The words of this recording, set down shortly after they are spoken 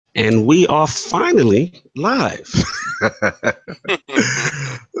And we are finally live.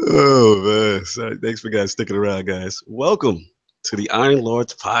 Oh, man. Sorry. Thanks for guys sticking around, guys. Welcome to the Iron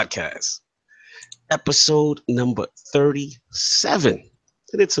Lords podcast, episode number 37.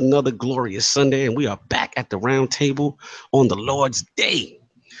 And it's another glorious Sunday, and we are back at the round table on the Lord's Day.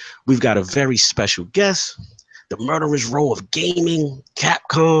 We've got a very special guest, the murderous row of gaming,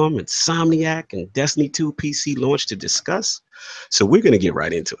 Capcom, Insomniac, and Destiny 2 PC launch to discuss. So we're going to get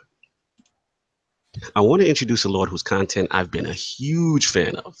right into it. I want to introduce a Lord whose content I've been a huge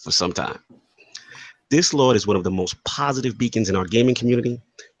fan of for some time. This Lord is one of the most positive beacons in our gaming community,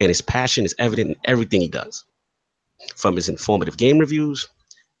 and his passion is evident in everything he does. From his informative game reviews,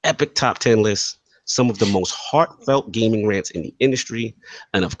 epic top 10 lists, some of the most heartfelt gaming rants in the industry,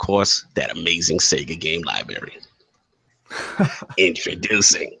 and of course, that amazing Sega game library.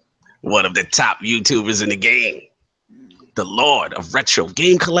 Introducing one of the top YouTubers in the game, the Lord of retro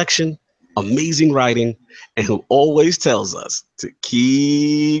game collection, amazing writing, and who always tells us to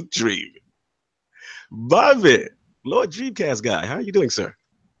keep dreaming. Bobby, Lord DreamcastGuy, how are you doing, sir?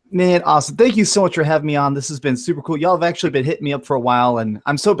 Man, awesome. Thank you so much for having me on. This has been super cool. Y'all have actually been hitting me up for a while, and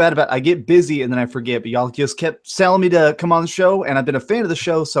I'm so bad about it. I get busy and then I forget, but y'all just kept telling me to come on the show, and I've been a fan of the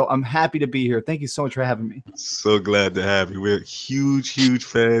show, so I'm happy to be here. Thank you so much for having me. So glad to have you. We're huge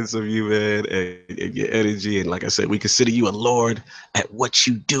fans of you, man, and your energy. And like I said, we consider you a Lord at what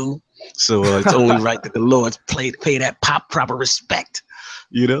you do. So it's only right that the Lords pay that proper respect,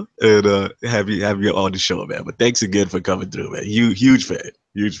 you know, and have you on the show, man. But thanks again for coming through, man. Huge fan.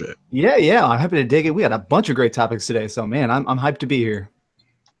 Yeah, I'm happy to dig it. We had a bunch of great topics today, so man, I'm hyped to be here.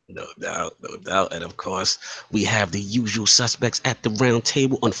 No doubt. And of course, we have the usual suspects at the round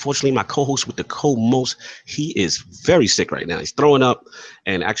table. Unfortunately, my co-host with the co-most, he is very sick right now. He's throwing up,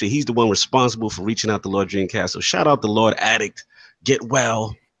 and actually, he's the one responsible for reaching out to Lord Dreamcast. So shout out to Lord Addict. Get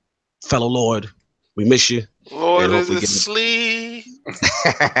well, fellow Lord. We miss you. Lord is asleep.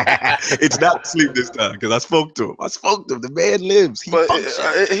 It's not sleep this time because I spoke to him. The man lives.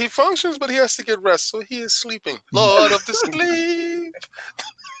 He functions, but he has to get rest, so he is sleeping. Lord of the sleep.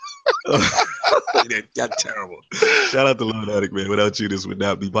 That's terrible. Shout out to Lord Addict, man. Without you, this would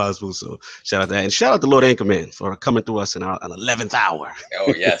not be possible. So shout out to that. And shout out to Lord Anchorman for coming through us in our 11th hour.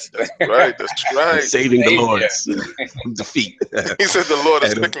 Oh, yes. That's right. Saving the Lords from defeat. He said the Lord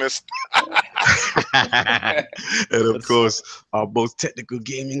is sickness. And of course, our most technical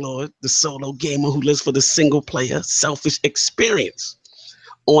gaming Lord, the solo gamer who lives for the single player, selfish experience.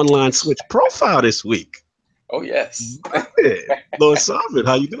 Online Switch profile this week. Oh, yes. Lord Simon,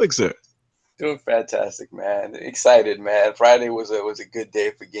 how you doing, sir? Doing fantastic, man. Excited, man. Friday was a good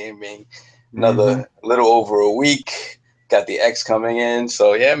day for gaming. Another little over a week. Got the X coming in.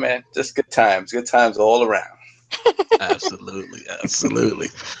 So, yeah, man, just good times. Good times all around. Absolutely.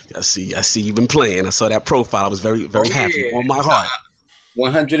 I see you've been playing. I saw that profile. I was very happy on my heart.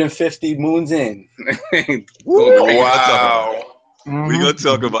 150 moons in. Wow. We're going to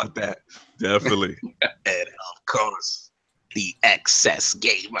talk about that. Definitely. And of course, the excess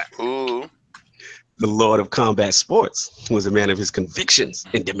gamer. Ooh. The Lord of Combat Sports, who is a man of his convictions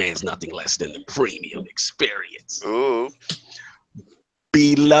and demands nothing less than the premium experience. Ooh.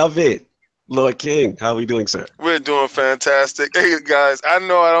 Beloved Lord King, how are we doing, sir? We're doing fantastic. Hey, guys, I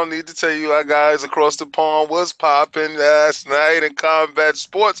know I don't need to tell you, our guys across the pond was popping last night in combat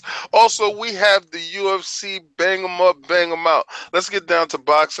sports. Also, we have the UFC, bang them up, bang them out. Let's get down to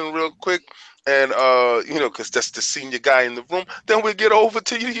boxing real quick. And, because that's the senior guy in the room. Then we get over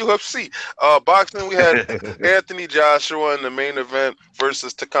to the UFC. Boxing, we had Anthony Joshua in the main event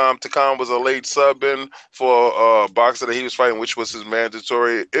versus Takam. Takam was a late sub-in for a boxer that he was fighting, which was his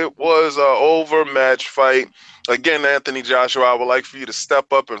mandatory. It was an overmatch fight. Again, Anthony Joshua, I would like for you to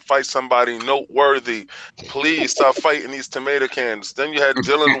step up and fight somebody noteworthy. Please stop fighting these tomato cans. Then you had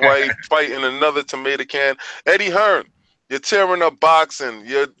Dylan White fighting another tomato can. Eddie Hearn. You're tearing up boxing.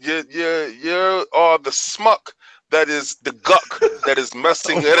 You are the smuck that is the guck that is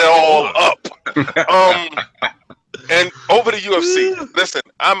messing it all up. And over to UFC. Listen,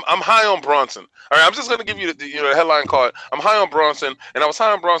 I'm high on Bronson. All right, I'm just gonna give you the headline card. I'm high on Bronson, and I was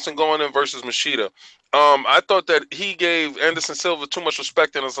high on Bronson going in versus Machida. I thought that he gave Anderson Silva too much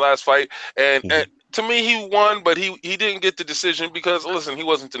respect in his last fight, and to me he won, but he didn't get the decision because listen, he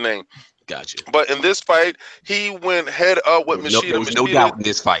wasn't the name. Gotcha. But in this fight, he went head up with Machida. There was no doubt in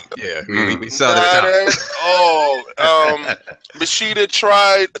this fight. Yeah, we saw that. Machida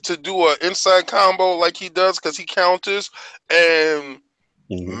tried to do an inside combo like he does because he counters, and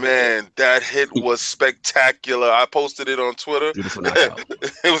Man, that hit was spectacular. I posted it on Twitter. Beautiful knockout.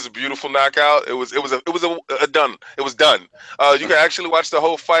 It was a beautiful knockout. It was done. It was done. You can actually watch the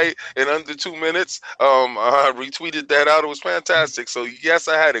whole fight in under 2 minutes. I retweeted that out. It was fantastic. So yes,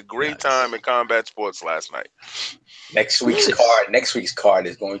 I had a great time in combat sports last night. Next week's card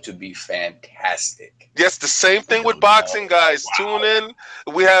is going to be fantastic. Yes, the same thing with boxing, guys. Wow. Tune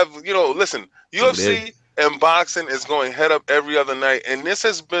in. We have, listen, UFC and boxing is going head up every other night, and this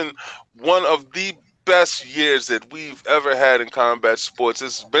has been one of the best years that we've ever had in combat sports.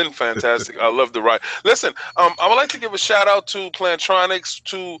 It's been fantastic. I love the ride. Listen, I would like to give a shout out to Plantronics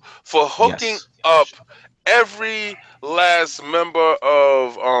for hooking up every last member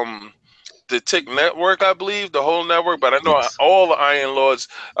of the Tick Network, I believe, the whole network, but I know all the Iron Lords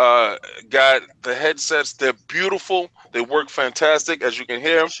got the headsets. They're beautiful. They work fantastic, as you can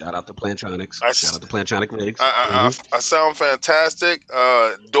hear. Shout out to Plantronics. Shout out to Plantronic Rigs. I sound fantastic.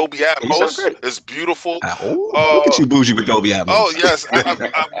 Dolby Atmos is beautiful. Look at you, bougie, with Dolby Atmos. Oh, yes.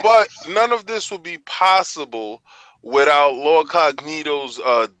 But none of this would be possible without Lord Cognito's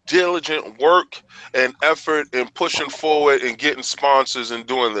diligent work and effort in pushing forward and getting sponsors and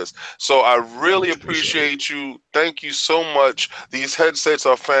doing this. So I really appreciate you. Thank you so much. These headsets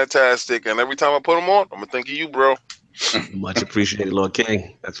are fantastic, and every time I put them on, I'm gonna think of you, bro. Much appreciated, Lord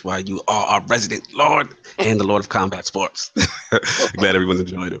King. That's why you are our resident Lord and the Lord of Combat Sports. Glad everyone's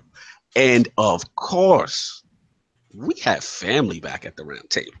enjoyed it. And of course, we have family back at the round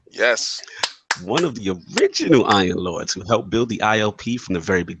table. Yes. One of the original Iron Lords who helped build the ILP from the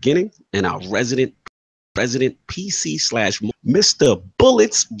very beginning, and our resident PC / Mr.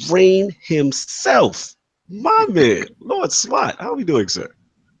 Bullets Brain himself, my man, Lord Swat. How are we doing, sir?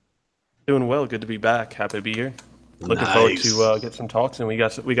 Doing well. Good to be back. Happy to be here. Looking forward to get some talks, and we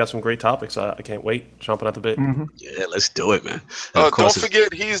got some great topics. I can't wait. Chomping at the bit. Yeah, let's do it, man. Don't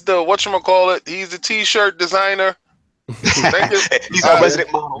forget, he's the whatchamacallit. He's the T-shirt designer. He's our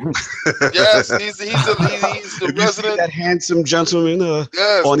resident model. Yes, he's the resident. That handsome gentleman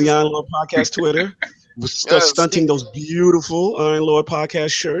on the Iron Lord Podcast Twitter, stunting those beautiful Iron Lord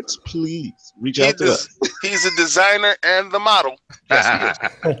Podcast shirts. Please reach out to us. He's a designer and the model. Yes,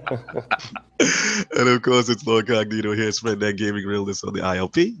 he is. And of course, it's Lord Cognito here, spreading that gaming realness on the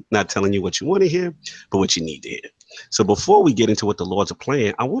ILP. Not telling you what you want to hear, but what you need to hear. So before we get into what the Lords are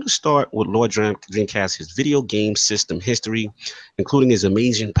playing, I want to start with Lord Dreamcast, his video game system history, including his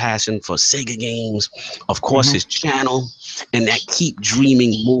amazing passion for Sega games, of course, his channel, and that keep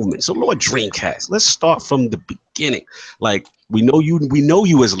dreaming movement. So Lord Dreamcast, let's start from the beginning. Like, we know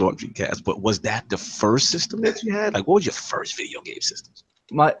you as Lord Dreamcast, but was that the first system that you had? Like, what was your first video game system?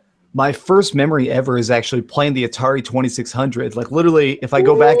 My first memory ever is actually playing the Atari 2600. Like, literally, if I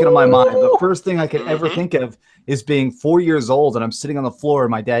go back into my mind, the first thing I could ever think of is being 4 years old, and I'm sitting on the floor,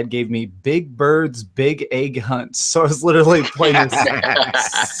 and my dad gave me Big Bird's Big Egg Hunts. So I was literally playing this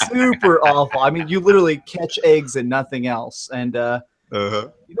super awful. I mean, you literally catch eggs and nothing else. And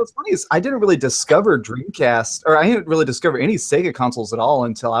what's funny is I didn't really discover Dreamcast, or I didn't really discover any Sega consoles at all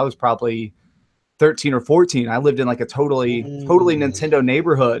until I was probably 13 or 14. I lived in like a totally Nintendo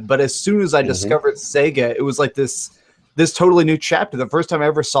neighborhood. But as soon as I discovered Sega, it was like this totally new chapter. The first time I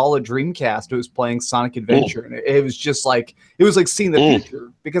ever saw a Dreamcast, it was playing Sonic Adventure. And it was just like, it was like seeing the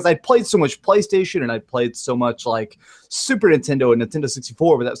future, because I'd played so much PlayStation and I'd played so much like Super Nintendo and Nintendo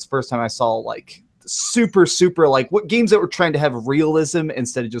 64, but that was the first time I saw like super like what games that were trying to have realism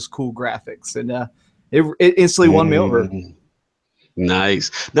instead of just cool graphics. And it instantly won me over. Nice.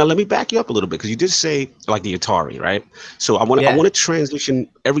 Now let me back you up a little bit, because you did say like the Atari, right? So I want to transition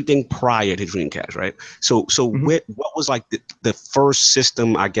everything prior to Dreamcast, right? So what was like the first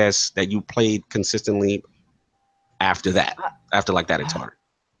system, I guess, that you played consistently after that, after like that Atari?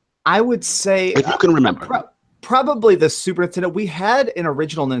 I would say, if you can remember, probably the Super Nintendo. We had an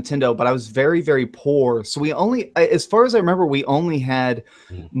original Nintendo, but I was very, very poor. So we only, as far as I remember, we only had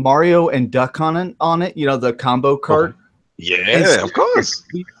Mario and Duck on it. You know, the combo cart. Yeah, of course.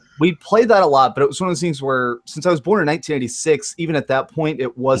 We played that a lot, but it was one of those things where, since I was born in 1986, even at that point,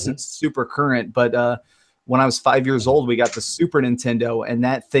 it wasn't super current. But when I was 5 years old, we got the Super Nintendo, and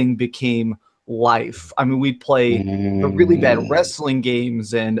that thing became life. I mean, we'd play the really bad wrestling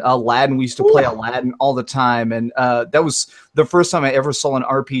games, and Aladdin. We used to play Aladdin all the time, and that was the first time I ever saw an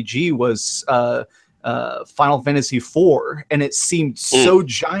RPG was Final Fantasy IV, and it seemed so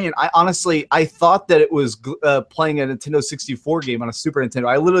giant. I thought that it was playing a Nintendo 64 game on a Super Nintendo.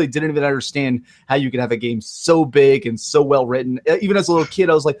 I literally didn't even understand how you could have a game so big and so well written. Even as a little kid,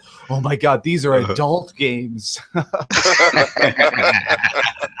 I was like, oh my god, these are adult games.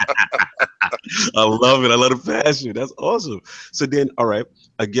 I love it. I love the passion. That's awesome. So then, all right.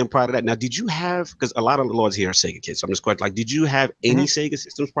 Again, prior to that, now did you have? Because a lot of the lords here are Sega kids. So I'm just quite like, did you have any Sega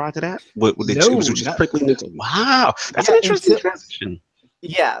systems prior to that? No, it was just prickling into. Wow, that's Yeah, an interesting transition.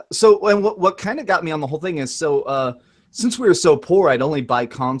 Yeah. So, and what kind of got me on the whole thing is since we were so poor, I'd only buy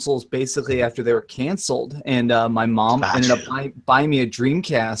consoles basically after they were canceled, and my mom ended up buying me a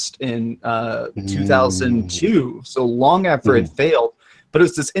Dreamcast in 2002. So long after it failed. But it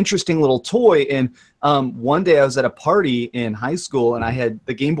was this interesting little toy, and one day I was at a party in high school, and I had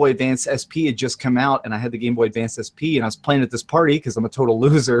the Game Boy Advance SP had just come out, and I had the Game Boy Advance SP, and I was playing at this party because I'm a total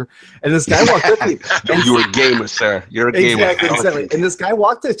loser. And this guy walked up to me. You're a gamer, sir. You're a gamer. Exactly. And this guy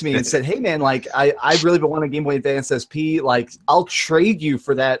walked up to me and said, "Hey, man, like I've really been wanting a Game Boy Advance SP. Like I'll trade you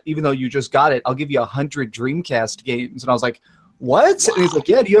for that, even though you just got it. I'll give you 100 Dreamcast games." And I was like, what? Wow. And he's like,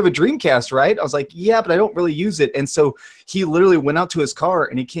 yeah, do you have a Dreamcast, right? I was like, yeah, but I don't really use it. And so he literally went out to his car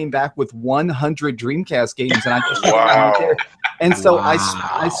and he came back with 100 Dreamcast games. And I just wow. there. And so I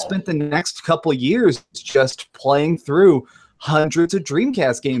spent the next couple of years just playing through hundreds of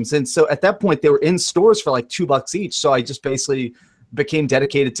Dreamcast games. And so at that point, they were in stores for like $2 each. So I just basically became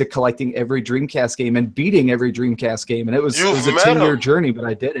dedicated to collecting every Dreamcast game and beating every Dreamcast game. And it was a 10-year journey, but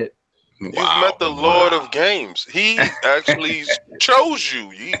I did it. You've met the Lord of Games. He actually chose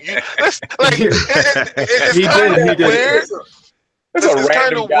you. That's like He did. Weird. It's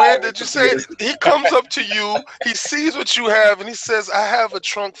kind of weird that you say it. He comes up to you, he sees what you have, and he says, "I have a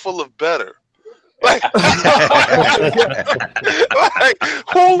trunk full of better." Like,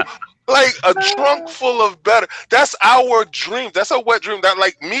 who? Like a trunk full of better. That's our dream. That's a wet dream. That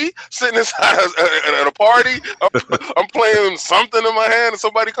like me sitting inside at a party, I'm playing something in my hand, and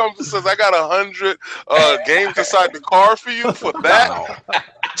somebody comes and says, "I got 100 games inside the car for you for that." Wow.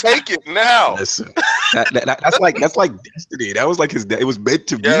 Take it now. Listen, that's like destiny. That was like it was meant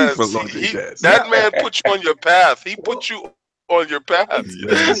to be for long. That man put you on your path. He put you on your path.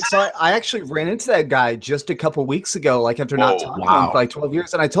 Yes. So I actually ran into that guy just a couple weeks ago, like after not talking to him for like 12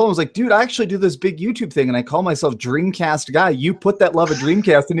 years. And I told him, I was like, dude, I actually do this big YouTube thing and I call myself DreamcastGuy. You put that love of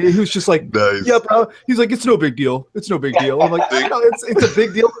Dreamcast. And he was just like, nice. Yeah, bro. He's like, it's no big deal. It's no big deal. I'm like, no, it's a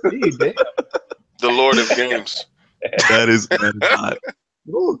big deal for me, man. The Lord of Games. That is hot.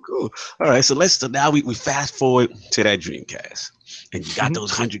 Oh, cool. All right, so now we fast forward to that Dreamcast. And you got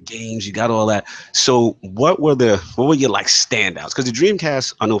those 100 games, you got all that. So what were your like standouts? Because the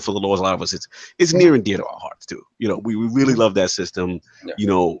Dreamcast, I know for the Lord, a lot of us, it's near and dear to our hearts too. You know, we really love that system. Yeah. You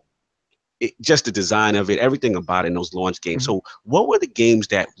know, just the design of it, everything about it in those launch games. So what were the games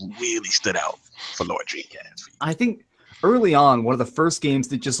that really stood out for Lord Dreamcast? I think early on, one of the first games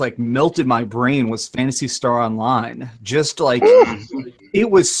that just like melted my brain was Phantasy Star Online. Just like it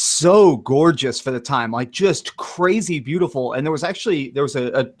was so gorgeous for the time, like just crazy beautiful. And there was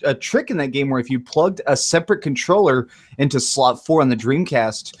a trick in that game where if you plugged a separate controller into slot 4 on the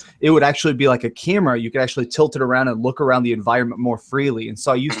Dreamcast, it would actually be like a camera. You could actually tilt it around and look around the environment more freely. And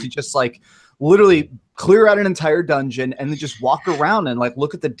so I used to just like literally clear out an entire dungeon and then just walk around and like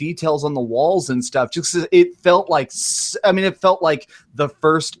look at the details on the walls and stuff. Just it felt like, it felt like the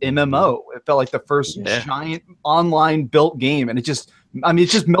first MMO. It felt like the first giant online built game, and it just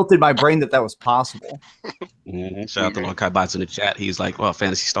melted my brain that was possible. Shout out to Lord Kaibatsu in the chat. He's like, well,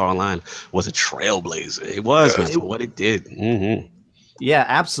 Phantasy Star Online was a trailblazer. It was, man, for what it did. Yeah,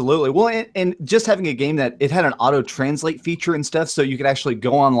 absolutely. Well, and just having a game that it had an auto translate feature and stuff, so you could actually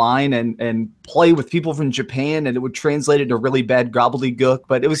go online and play with people from Japan, and it would translate into really bad gobbledygook.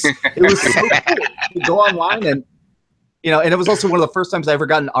 But it was so cool. You go online and and it was also one of the first times I ever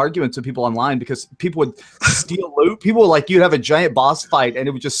got in arguments with people online because people would steal loot. People would you'd have a giant boss fight and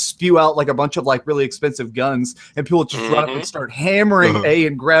it would just spew out like a bunch of like really expensive guns, and people would just run up and start hammering A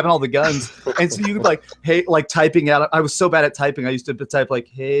and grabbing all the guns. And so you would like typing out. I was so bad at typing. I used to type like,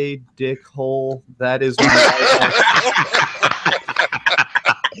 "Hey, dickhole, that is my."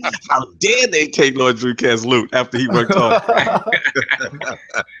 How dare they take Lord Dreamcast loot after he worked hard?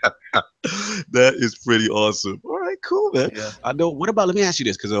 That is pretty awesome. All right, cool, man. Yeah. I know. What about? Let me ask you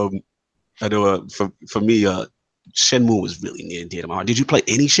this, because I know for me, Shenmue was really near and dear to my heart. Did you play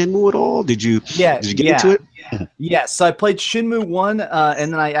any Shenmue at all? Did you get into it? Yes, so I played Shenmue 1,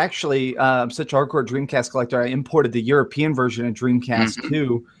 and then I actually, I'm such a hardcore Dreamcast collector, I imported the European version of Dreamcast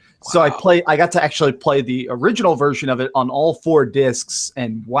 2. So I got to actually play the original version of it on all 4 discs,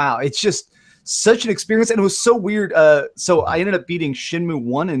 and wow, it's just such an experience, and it was so weird. So I ended up beating Shenmue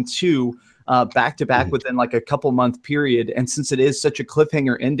 1 and 2 back to back within like a couple month period, and since it is such a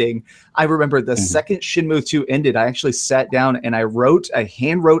cliffhanger ending, I remember the second Shenmue 2 ended, I actually sat down and I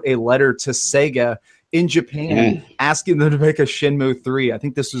hand wrote a letter to Sega in Japan asking them to make a Shenmue 3. I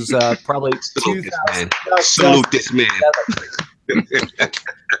think this was probably Salute this man. Salute this man.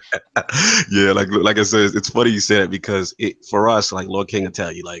 Yeah, like I said, it's funny you said it because for us, like Lord King will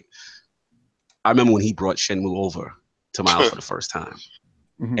tell you, like I remember when he brought Shenmue over to my house for the first time,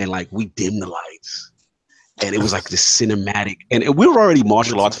 and like we dimmed the lights, and it was like the cinematic, and we were already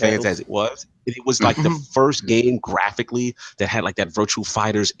martial arts fans as it was. It was like the first game graphically that had like that Virtual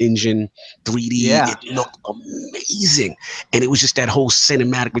Fighters engine, 3D. Yeah. It looked amazing, and it was just that whole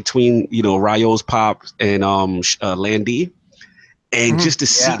cinematic between Ryo's pop and Landy. And just to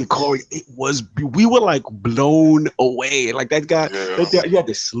see the choreo, we were like blown away. Like that guy, you had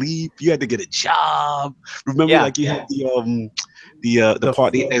to sleep, you had to get a job. Remember, like you had the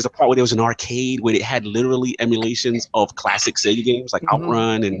part. There's a part where there was an arcade where it had literally emulations of classic Sega games like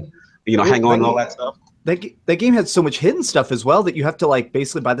Outrun and Hang On and all that stuff. That game had so much hidden stuff as well that you have to like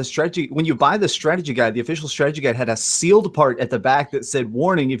basically buy the strategy. When you buy the strategy guide, the official strategy guide had a sealed part at the back that said,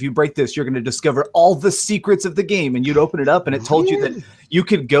 "Warning, if you break this, you're going to discover all the secrets of the game." And you'd open it up and it told you that you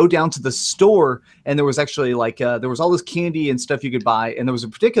could go down to the store and there was actually like, there was all this candy and stuff you could buy. And there was a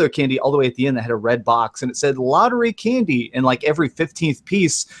particular candy all the way at the end that had a red box and it said lottery candy. And like every 15th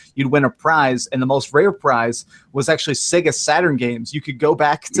piece, you'd win a prize. And the most rare prize was actually Sega Saturn games. You could go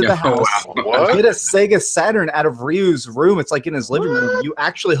back to the house, get a Sega Saturn out of Ryu's room. It's like in his living room. You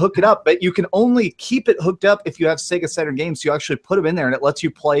actually hook it up, but you can only keep it hooked up if you have Sega Saturn games. So you actually put them in there and it lets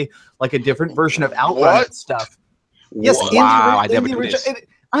you play like a different version of Outrun and stuff. Yes, wow, I never knew this.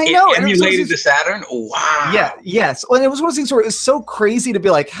 I know. It emulated the Saturn? Wow. Yeah, yes. Well, and it was one of those things where it was so crazy to be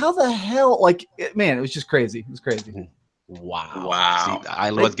like, how the hell? Like, man, it was just crazy. It was crazy. Wow. See,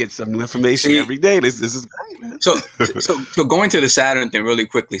 I love get some new information every day. This is great, man. So going to the Saturn thing really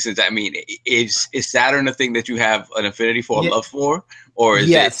quickly, since is Saturn a thing that you have an affinity for, a love for? Or is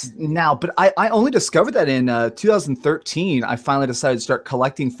it? Now, but I only discovered that in 2013. I finally decided to start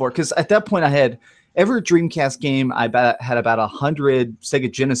collecting for, because at that point I had every Dreamcast game. I had about 100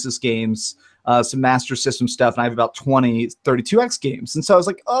 Sega Genesis games, some Master System stuff, and I have about 20 32X games. And so I was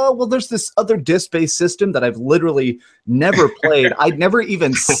like, oh, well, there's this other disc-based system that I've literally never played. I'd never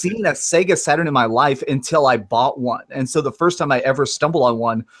even seen a Sega Saturn in my life until I bought one. And so the first time I ever stumbled on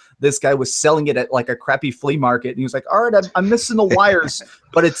one, this guy was selling it at like a crappy flea market. And he was like, all right, I'm missing the wires,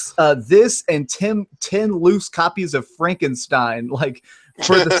 but it's this and 10 loose copies of Frankenstein, like,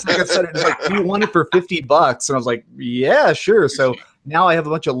 for the Sega Saturn. Like, do you want it for $50? And I was like, yeah, sure. So now I have a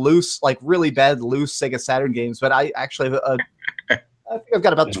bunch of loose, like really bad loose Sega Saturn games, but I actually have I think I've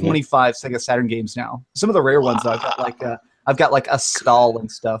got about 25 Sega Saturn games now. Some of the rare ones though, I've got like a stall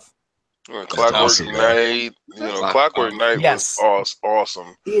and stuff. Clockwork Knight, Clockwork Knight was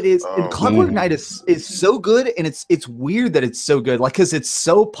awesome. It is. Clockwork Knight is so good, and it's weird that it's so good, like because it's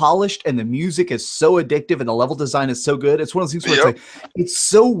so polished and the music is so addictive and the level design is so good. It's one of those things where it's like it's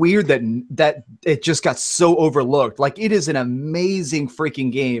so weird that it just got so overlooked. Like it is an amazing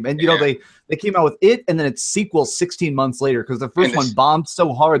freaking game, and they came out with it and then its sequel 16 months later because the first one bombed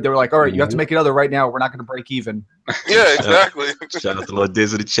so hard they were like, all right, you have to make another right now. We're not going to break even. Yeah, exactly. Shout out to Lord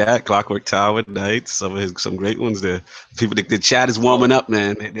Diz in the chat, Clockwork Tower Night, some great ones there. People, the chat is warming up,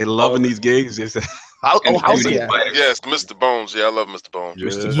 man. They're loving these games. Yes, Mr. Bones. Yeah, I love Mr. Bones.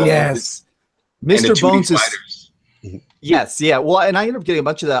 Yes, Mr. Bones is. Yes, yeah. Well, and I ended up getting a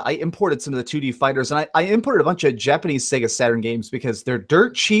bunch of that. I imported some of the 2D fighters, and I imported a bunch of Japanese Sega Saturn games because they're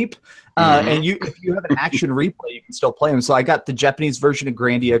dirt cheap. And if you have an action replay, you can still play them. So I got the Japanese version of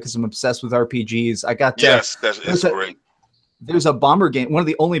Grandia because I'm obsessed with RPGs. I got that's great. There's a bomber game. One of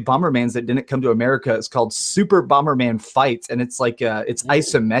the only Bombermans that didn't come to America is called Super Bomberman Fight, and it's like it's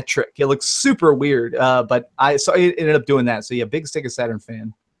isometric. It looks super weird, but I ended up doing that. So yeah, big Sega Saturn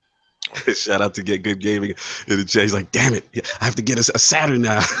fan. Shout out to Get Good Gaming in the chat. He's like, damn it, I have to get a Saturn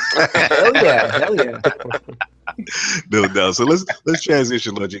now. Hell yeah. No. So let's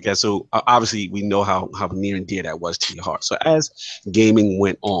transition, Logic. So obviously we know how near and dear that was to your heart. So as gaming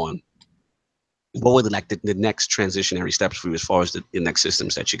went on, what were the next transitionary steps for you as far as the next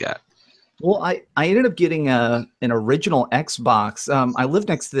systems that you got? Well, I ended up getting an original Xbox. I lived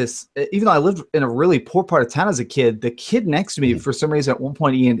next to this, even though I lived in a really poor part of town as a kid. The kid next to me, for some reason, at one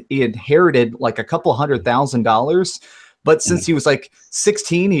point, he inherited like a couple $100,000. But since he was like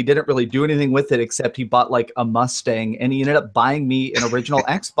 16, he didn't really do anything with it except he bought like a Mustang, and he ended up buying me an original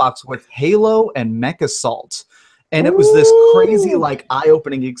Xbox with Halo and Mech Assault. And it was this crazy, like,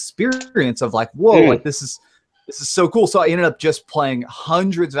 eye-opening experience of like, whoa, like this this is so cool. So I ended up just playing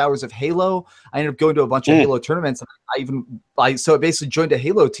hundreds of hours of Halo. I ended up going to a bunch of Halo tournaments. So I basically joined a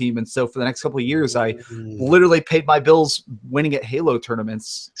Halo team. And so for the next couple of years, I literally paid my bills winning at Halo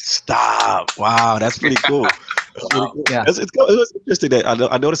tournaments. Stop. Wow, that's pretty cool. Yeah. It's interesting that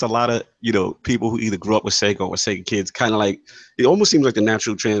I noticed a lot of people who either grew up with Sega or were Sega kids, kind of like it almost seems like the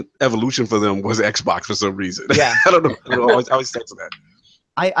natural evolution for them was Xbox for some reason. Yeah. I don't know. I always think of that.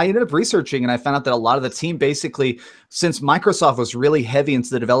 I ended up researching and I found out that a lot of the team basically, since Microsoft was really heavy into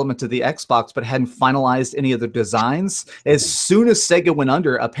the development of the Xbox but hadn't finalized any of the designs, as soon as Sega went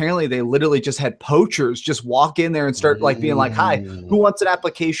under, apparently they literally just had poachers just walk in there and start like being like, hi, who wants an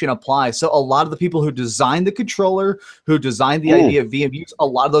application? Apply. So a lot of the people who designed the controller, who designed the idea of VMUs, a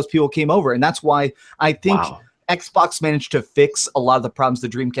lot of those people came over. And that's why I think Xbox managed to fix a lot of the problems the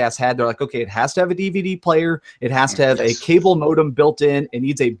Dreamcast had. They're like, okay, it has to have a DVD player. It has to have a cable modem built in. It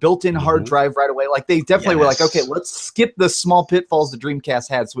needs a built-in hard drive right away. Like they definitely were like, okay, let's skip the small pitfalls the Dreamcast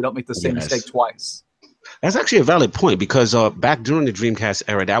had so we don't make the same mistake twice. That's actually a valid point because back during the Dreamcast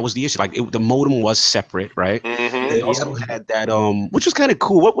era, that was the issue. Like the modem was separate, right? They also had that, which was kind of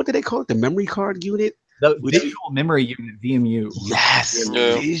cool. What did they call it? The memory card unit? The visual memory unit, VMU. Yes,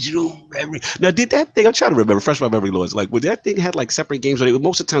 visual memory. Now, did that thing? I'm trying to remember. Fresh my memory, Lords. Like, would that thing had like separate games? Or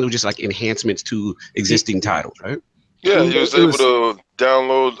most of the time, it was just like enhancements to existing titles, right? Yeah, he was able to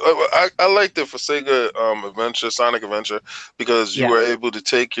download. I liked it for Sega Adventure, Sonic Adventure, because you were able to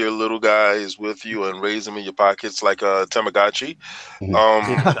take your little guys with you and raise them in your pockets like a Tamagotchi.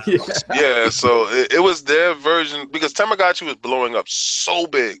 So it was their version because Tamagotchi was blowing up so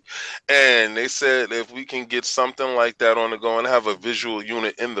big, and they said if we can get something like that on the go and have a visual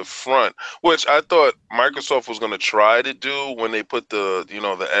unit in the front, which I thought Microsoft was going to try to do when they put the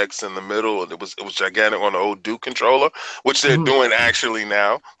the X in the middle, and it was gigantic on the old Duke controller, which they're doing actually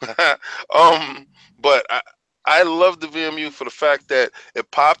now. But I love the VMU for the fact that it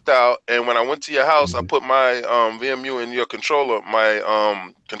popped out, and when I went to your house, I put my VMU in your controller,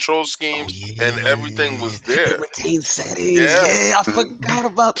 my control schemes, and everything was there. Retain settings. Yeah, I forgot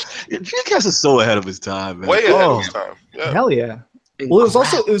about. Dreamcast is so ahead of his time, man. Way ahead of his time. Yeah. Hell yeah. Well,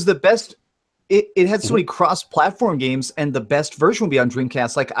 it was the best. It had so many cross-platform games, and the best version would be on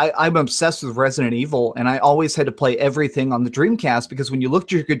Dreamcast. Like I'm obsessed with Resident Evil, and I always had to play everything on the Dreamcast because when you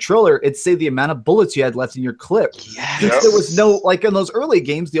looked at your controller, it'd say the amount of bullets you had left in your clip. Yes. There was no, like in those early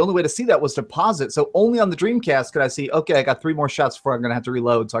games, the only way to see that was to pause it. So only on the Dreamcast could I see, okay, I got 3 more shots before I'm gonna have to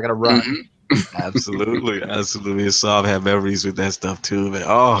reload, so I gotta run. Absolutely. Saab had memories with that stuff too, man.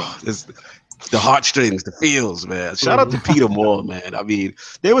 The heartstrings, the feels, man. Shout out to Peter Moore, man. I mean,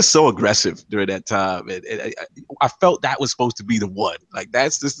 they were so aggressive during that time, and I felt that was supposed to be the one. Like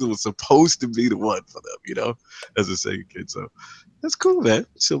this was supposed to be the one for them, as a Sega kid. So that's cool, man.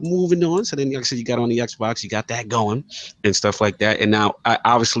 So moving on. So then, like I said, you got on the Xbox, you got that going, and stuff like that. And now,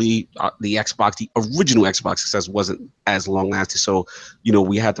 obviously, the original Xbox success wasn't as long lasting. So,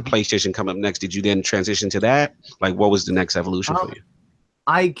 we had the PlayStation come up next. Did you then transition to that? Like, what was the next evolution for you?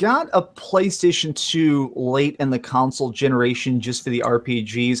 I got a PlayStation 2 late in the console generation just for the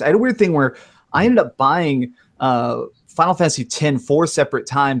RPGs. I had a weird thing where I ended up buying Final Fantasy X 4 separate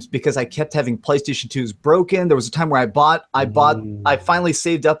times because I kept having PlayStation 2s broken. There was a time where I finally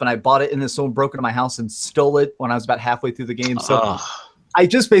saved up and I bought it, and then someone broke into my house and stole it when I was about halfway through the game. So I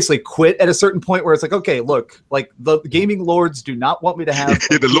just basically quit at a certain point where it's like, okay, look, like the gaming lords do not want me to have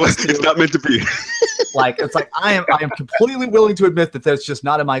the Lord, it's not meant to be. Like it's like I am completely willing to admit that that's just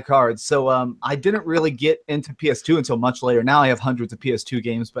not in my cards. So I didn't really get into PS2 until much later. Now I have hundreds of PS2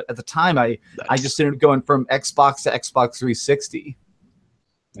 games, but at the time I just ended up going from Xbox to Xbox 360.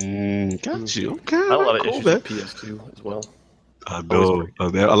 Got you. Okay, I have a lot of issues with PS2 as well. I know.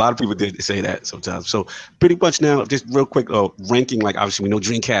 A lot of people did say that sometimes. So pretty much now, just real quick, ranking, like obviously we know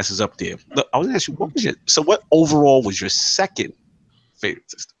Dreamcast is up there. Look, I was going to ask you, what overall was your second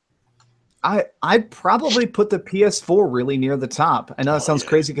favorite system? I'd probably put the PS4 really near the top. I know that sounds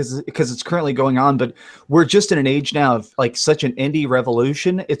crazy because it's currently going on, but we're just in an age now of like such an indie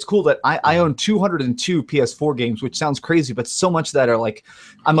revolution. It's cool that I own 202 PS4 games, which sounds crazy, but so much that are like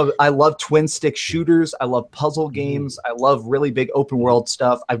I love twin stick shooters, I love puzzle games, I love really big open world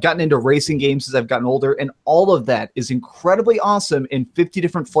stuff. I've gotten into racing games as I've gotten older, and all of that is incredibly awesome in 50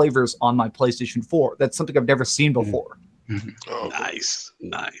 different flavors on my PlayStation 4. That's something I've never seen before. Nice.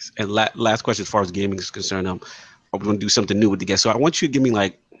 And last question as far as gaming is concerned, we're going to do something new with the guests. So I want you to give me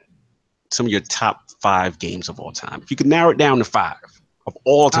like some of your top 5 games of all time. If you could narrow it down to 5 of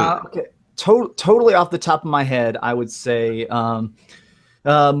all time. Okay. Totally off the top of my head, I would say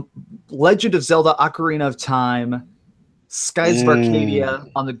Legend of Zelda: Ocarina of Time, Skies of Arcadia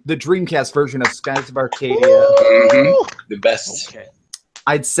on the Dreamcast version of Skies of Arcadia. The best. Okay.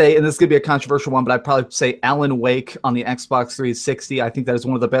 I'd say, and this is going to be a controversial one, but I'd probably say Alan Wake on the Xbox 360. I think that is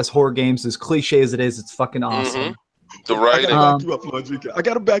one of the best horror games. As cliche as it is, it's fucking awesome. The I writing. gotta back you up, Laundry. I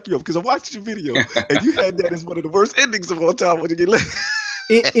gotta back you up because I watched your video and you had that as one of the worst endings of all time when you get lit.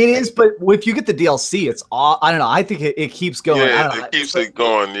 It is, but if you get the DLC, it's all, I don't know. I think it keeps going. I don't know. It keeps it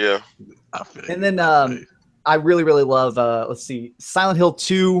going. Yeah. And then I really, really love, let's see, Silent Hill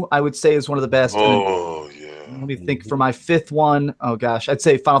 2, I would say is one of the best. Oh, yeah. Let me think for my fifth one. Oh, gosh. I'd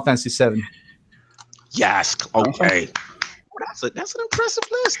say Final Fantasy 7. Yes. Okay. That's an impressive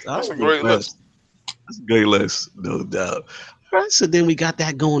list. That's a great list. That's a great list, no doubt. All right, so then we got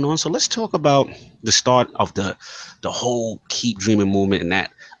that going on. So let's talk about the start of the whole Keep Dreaming movement and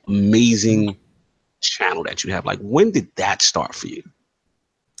that amazing channel that you have. Like, when did that start for you?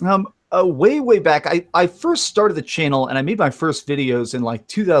 Way back. I first started the channel and I made my first videos in like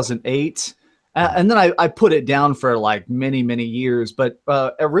 2008. And then I put it down for like many, many years. But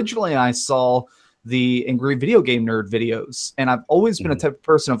originally I saw the Angry Video Game Nerd videos. And I've always been a type of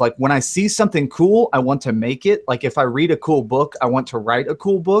person of like, when I see something cool, I want to make it. Like if I read a cool book, I want to write a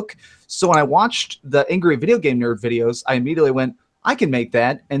cool book. So when I watched the Angry Video Game Nerd videos, I immediately went, I can make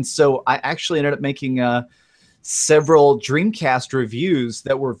that. And so I actually ended up making several Dreamcast reviews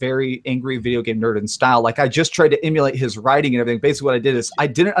that were very Angry Video Game Nerd in style. Like I just tried to emulate his writing and everything. Basically what I did is I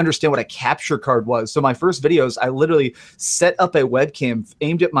didn't understand what a capture card was. So my first videos, I literally set up a webcam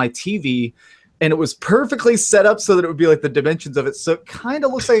aimed at my TV and it was perfectly set up so that it would be like the dimensions of it. So it kind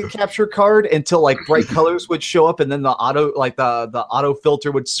of looks like a capture card until like bright colors would show up and then the auto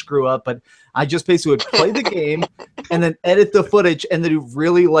filter would screw up. But I just basically would play the game and then edit the footage and then do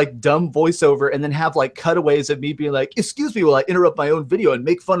really like dumb voiceover and then have like cutaways of me being like, excuse me while I interrupt my own video and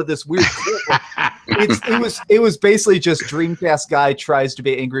make fun of this weird clip. It was basically just DreamcastGuy tries to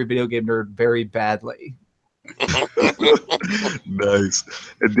be Angry Video Game Nerd very badly. Nice.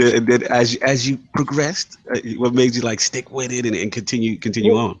 And then as you progressed, what made you like stick with it and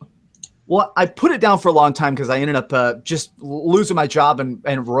continue on? Well, I put it down for a long time because I ended up just losing my job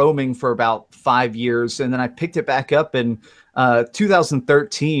and roaming for about 5 years. And then I picked it back up in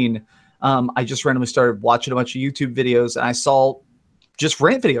 2013. I just randomly started watching a bunch of YouTube videos and I saw just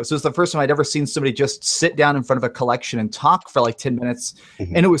rant videos. It was the first time I'd ever seen somebody just sit down in front of a collection and talk for like 10 minutes.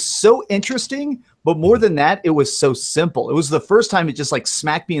 And it was so interesting, but more than that, it was so simple. It was the first time it just like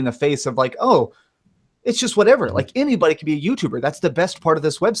smacked me in the face of like, oh, it's just whatever. Like anybody can be a YouTuber. That's the best part of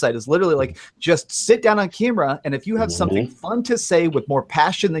this website is literally like just sit down on camera. And if you have something fun to say with more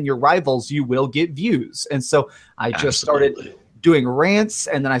passion than your rivals, you will get views. And so I just started doing rants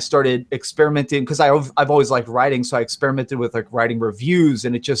and then I started experimenting because I've always liked writing. So I experimented with like writing reviews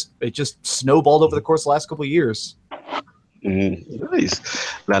and it just snowballed over the course of the last couple of years. Nice.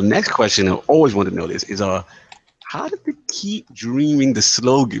 Now, next question I always want to know this is how did they keep dreaming the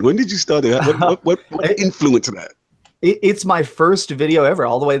slogan? When did you start it? What influenced that? It's my first video ever,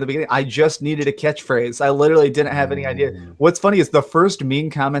 all the way at the beginning. I just needed a catchphrase. I literally didn't have any idea. What's funny is the first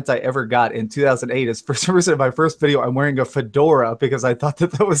mean comment I ever got in 2008 is for some reason in my first video, I'm wearing a fedora because I thought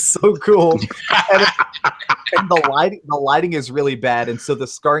that was so cool. And the lighting is really bad. And so the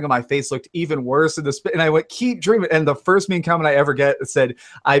scarring on my face looked even worse. And I went, keep dreaming. And the first mean comment I ever get said,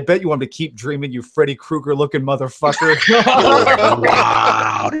 I bet you want to keep dreaming, you Freddy Krueger looking motherfucker.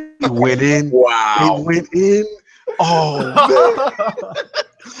 Wow. He went in. Wow. He went in. Oh, man.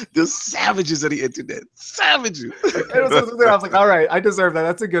 The savages of the internet. Savages. I was like, all right, I deserve that.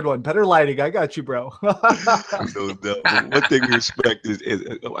 That's a good one. Better lighting. I got you, bro. No doubt. One thing we respect is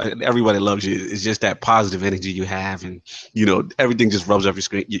everybody loves you. It's just that positive energy you have. And, you know, everything just rubs off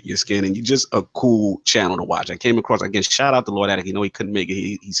your skin. And you're just a cool channel to watch. I came across, again, shout out to Lord Attic. You know, he couldn't make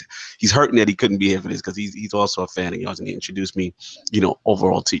it. He's hurting that he couldn't be here for this because he's also a fan of yours. And he introduced me, you know,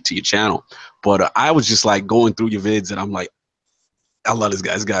 overall to your channel. But I was just like going through your vids and I'm like, I love this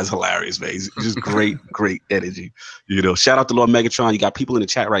guy. This guy's hilarious, man. He's just great energy. You know, shout out to Lord Megatron. You got people in the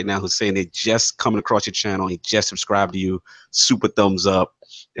chat right now who's saying they're just coming across your channel. He just subscribed to you. Super thumbs up.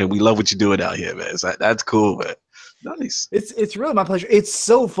 And we love what you're doing out here, man. So that's cool, man. Nice. It's really my pleasure. It's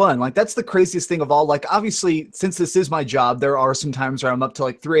so fun. Like that's the craziest thing of all. Like obviously, since this is my job, there are some times where I'm up to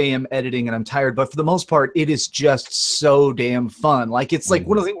like 3 a.m. editing and I'm tired. But for the most part, it is just so damn fun. Like it's like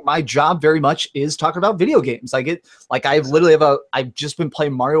one of the things. My job very much is talking about video games. I've just been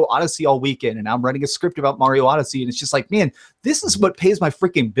playing Mario Odyssey all weekend, and I'm writing a script about Mario Odyssey, and it's just like, man, this is what pays my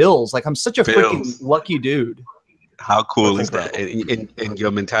freaking bills. Like I'm such a freaking lucky dude. How cool That's is that? And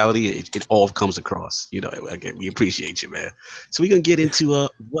your mentality, it all comes across. You know, again, we appreciate you, man. So we're gonna get into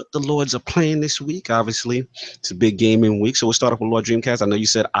what the Lords are playing this week. Obviously, it's a big gaming week. So we'll start off with Lord Dreamcast. I know you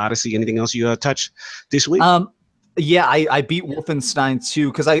said Odyssey. Anything else you touch this week? Yeah, I beat Wolfenstein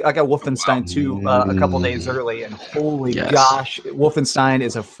 2 because I got Wolfenstein 2 a couple days early, and holy gosh, Wolfenstein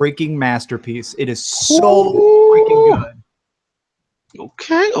is a freaking masterpiece. It is so freaking good.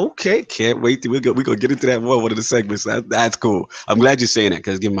 Okay. Can't wait. We're gonna get into that more one of the segments. That's cool. I'm glad you're saying that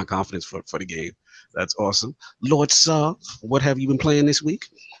because giving my confidence for the game. That's awesome. Lord Saw, what have you been playing this week?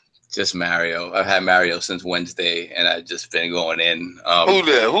 Just Mario. I've had Mario since Wednesday, and I've just been going in. Who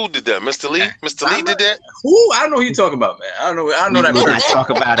did that? Mr. Lee? Mr. Lee did that? Who? I don't know who you're talking about, man. I don't know that We're person. not talk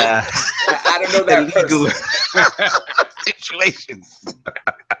about I don't know that illegal person. situations.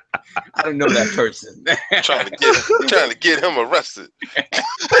 I don't know that person. trying to get him arrested.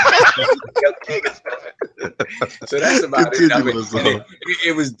 So that's about it. I mean, Continue,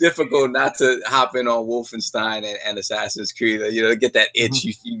 it was difficult not to hop in on Wolfenstein and Assassin's Creed. You know, get that itch.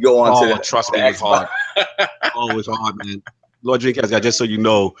 You go on to trust me, it's hard. Oh, it's hard, man. Lord DreamcastGuy, just so you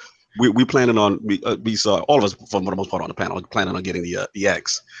know, we planning on we saw all of us for the most part on the panel planning on getting the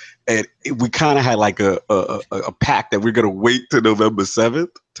X, and we kind of had like a pact that we're gonna wait till November 7th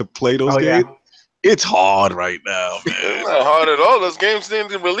to play those games. Yeah. It's hard right now, man. It's not hard at all. Those games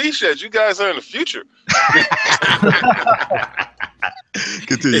didn't release yet. You guys are in the future.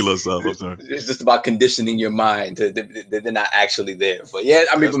 Continue, yourself. I'm sorry. It's just about conditioning your mind to they're not actually there. But yeah,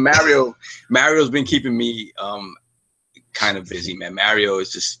 I mean, but Mario's been keeping me kind of busy, man. Mario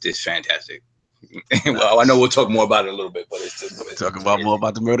is fantastic. Well, I know we'll talk more about it a little bit, but it's talk about more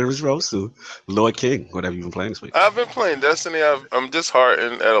about the Murderous Roast too. Lord King, what have you been playing this week? I've been playing Destiny. I'm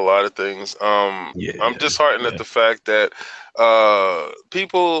disheartened at a lot of things. I'm disheartened at the fact that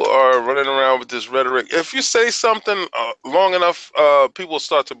people are running around with this rhetoric. If you say something long enough, people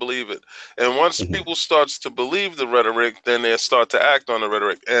start to believe it. And once people starts to believe the rhetoric, then they start to act on the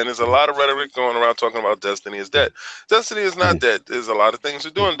rhetoric. And there's a lot of rhetoric going around talking about Destiny is dead. Destiny is not dead. There's a lot of things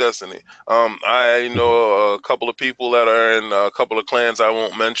to do in Destiny. I know a couple of people that are in a couple of clans I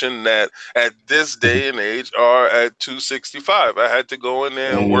won't mention that at this day and age are at 265. I had to go in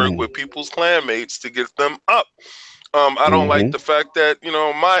there and work with people's clanmates to get them up. I don't like the fact that, you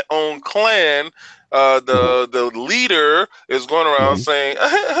know, my own clan, the leader is going around saying,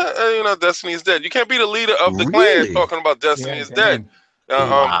 you know, Destiny is dead. You can't be the leader of the clan talking about Destiny is dead.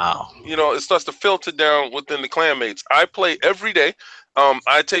 Wow. You know, it starts to filter down within the clanmates. I play every day.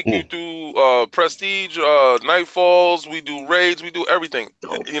 I take you through prestige, nightfalls. We do raids. We do everything.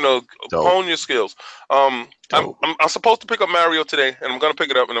 You know, hone your skills. I'm supposed to pick up Mario today, and I'm gonna pick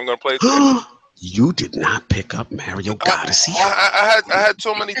it up, and I'm gonna play it today. You did not pick up Mario Odyssey. I had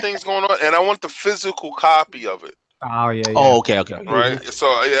so many things going on, and I want the physical copy of it. Oh yeah. Oh, okay. Right. So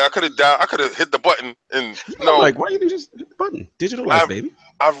yeah, I could have hit the button and like, why you just hit the button? Digital life, baby.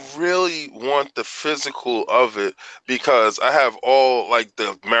 I really want the physical of it because I have all like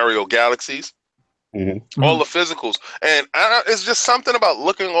the Mario Galaxies, all the physicals, and it's just something about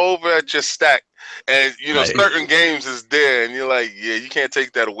looking over at your stack, and you know certain games is there, and you're like, yeah, you can't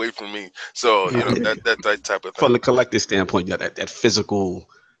take that away from me. So you know that type of thing. From the collective standpoint, that physical.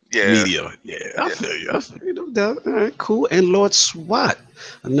 Media. I feel you. No doubt. All right, cool. And Lord SWAT,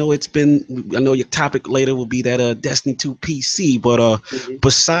 I know your topic later will be that Destiny 2 PC, but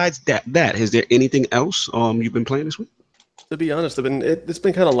besides that, is there anything else you've been playing this week? To be honest, it's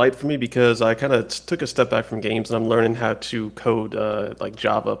been kind of light for me because I kind of took a step back from games and I'm learning how to code like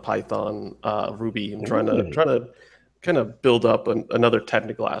Java, Python, Ruby. I'm trying to kind of build up another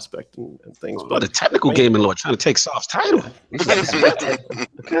technical aspect and things. But the technical gaming Lord trying to take Soft's title.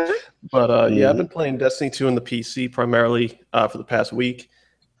 But yeah, I've been playing Destiny 2 on the PC primarily for the past week,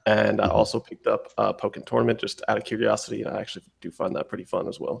 and I also picked up Pokken Tournament just out of curiosity, and I actually do find that pretty fun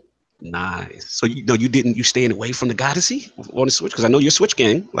as well. Nice. So you staying away from the Goddessy on the Switch because I know you're a Switch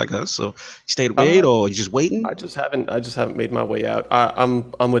gang like us. So you stayed away or you just waiting? I just haven't made my way out.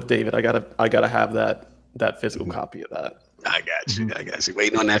 I'm with David. I gotta have that physical copy of that. I got you.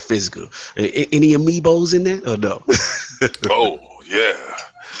 Waiting on that physical. Any amiibos in there or no? Oh yeah.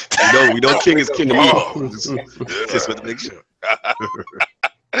 No, we know King is King Amiibo. Just want to make sure.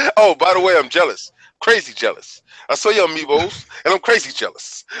 Oh, by the way, I'm jealous. Crazy jealous. I saw your amiibos, and I'm crazy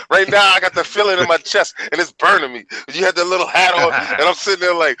jealous. Right now, I got the feeling in my chest, and it's burning me. You had that little hat on, and I'm sitting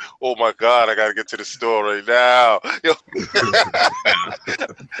there like, oh my God, I got to get to the store right now. Yo.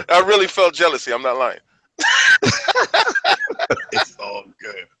 I really felt jealousy. I'm not lying. It's all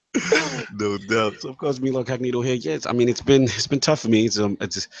good. No doubt. So of course, me, Cognito here. Yes, I mean it's been tough for me.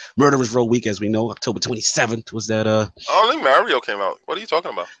 It's Murderers Row week, as we know. October 27th was that. Only Mario came out. What are you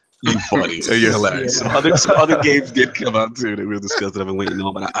talking about? You funny. You're hilarious. Yeah. Some other games did come out too that we'll discuss that I've been waiting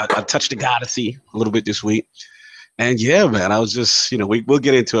on. But I touched the Odyssey a little bit this week, and yeah, man, I was just we'll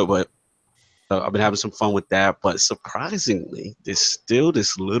get into it, but I've been having some fun with that. But surprisingly, there's still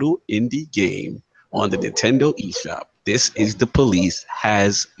this little indie game on the Nintendo eShop. This is the Police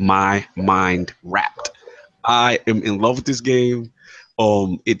has my mind wrapped. I am in love with this game.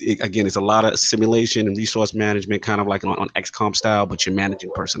 It again, it's a lot of simulation and resource management, kind of like on XCOM style, but you're managing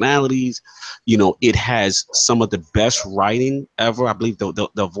personalities. It has some of the best writing ever. I believe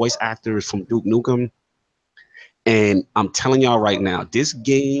the voice actor is from Duke Nukem. And I'm telling y'all right now, this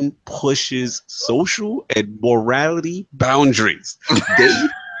game pushes social and morality boundaries.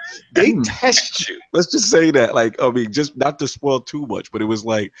 They test you. Let's just say that. Like, I mean, just not to spoil too much, but it was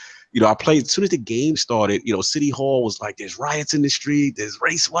like, I played as soon as the game started, City Hall was like, there's riots in the street, there's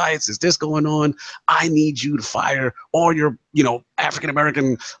race riots, there's this going on. I need you to fire all your,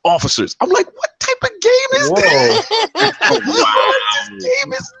 African-American officers. I'm like, what type of game is this? Wow. This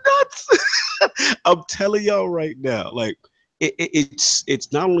game is nuts. I'm telling y'all right now, like,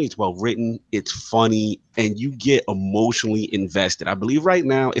 it's not only it's well written, it's funny, and you get emotionally invested. I believe right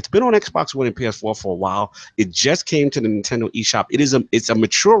now it's been on Xbox One and PS4 for a while. It just came to the Nintendo eShop. It's a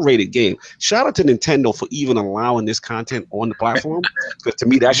mature rated game. Shout out to Nintendo for even allowing this content on the platform, because to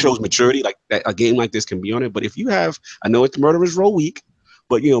me that shows maturity. Like that, a game like this can be on it. But if you have, I know it's Murderers Row week,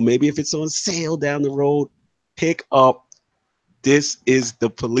 but maybe if it's on sale down the road, pick up. This is the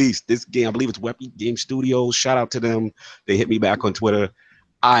Police. This game, I believe it's Weapon Game Studios. Shout out to them. They hit me back on Twitter.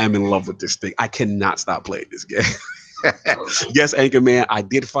 I am in love with this thing. I cannot stop playing this game. Yes, Anchorman, I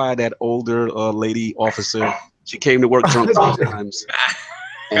did fire that older lady officer. She came to work drunk sometimes,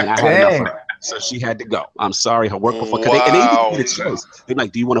 and I had enough of her. So she had to go. I'm sorry, her work before. Wow. And they didn't get a choice. They're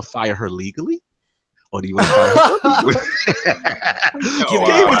like, do you want to fire her legally? Or do you want to fire her?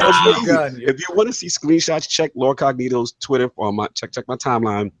 If you want to see screenshots, check Lord Cognito's Twitter or check my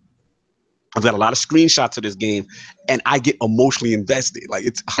timeline. I've got a lot of screenshots of this game, and I get emotionally invested. Like,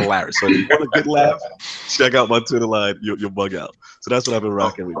 it's hilarious. So if you want a good laugh, check out my Twitter line. You'll bug out. So that's what I've been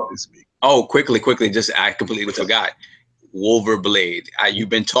rocking with this week. Oh, quickly, just I completely forgot. Wolverblade. You've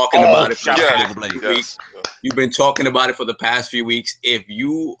been talking about it for You've been talking about it for the past few weeks. If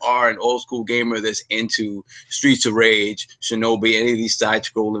you are an old school gamer that's into Streets of Rage, Shinobi, any of these side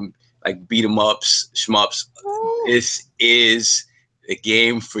scrolling like beat 'em ups, shmups, this is the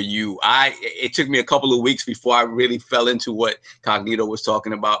game for you. It took me a couple of weeks before I really fell into what Cognito was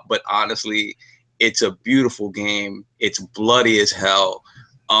talking about, but honestly, it's a beautiful game. It's bloody as hell.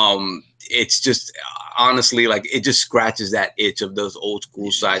 It's just honestly like it just scratches that itch of those old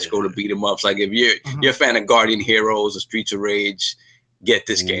school side scroller beat 'em ups. Like if you're a fan of Guardian Heroes or Streets of Rage, get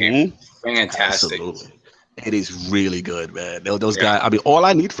this game. Fantastic. Absolutely. It is really good, man. Those guys. I mean, all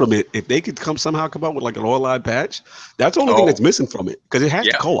I need from it, if they could somehow come up with like an online patch, that's the only thing that's missing from it, because it has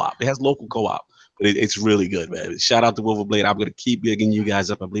co-op. It has local co-op. But it's really good, man. Shout out to Wolverblade. I'm gonna keep bigging you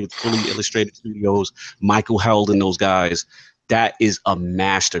guys up. I believe it's Fully Illustrated Studios, Michael Held and those guys. That is a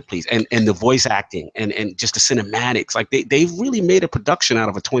masterpiece, and the voice acting and just the cinematics, like they've really made a production out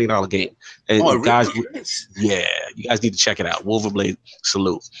of a $20 game. And guys, yeah, you guys need to check it out. Wolverblade,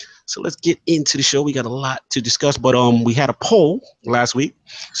 salute. So let's get into the show. We got a lot to discuss, but we had a poll last week,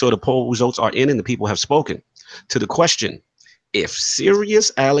 so the poll results are in, and the people have spoken to the question: if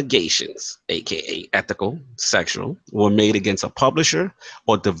serious allegations, aka ethical, sexual, were made against a publisher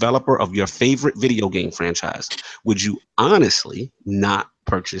or developer of your favorite video game franchise, would you honestly not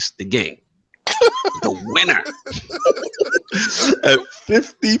purchase the game? The winner at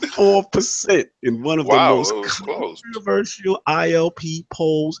 54% in one of the most controversial ILP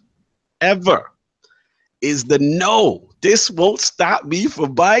polls ever is the no. This won't stop me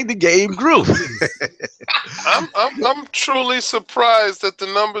from buying the game group. I'm truly surprised that the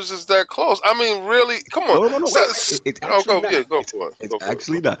numbers is that close. I mean, really, come on. No. Go for it. It's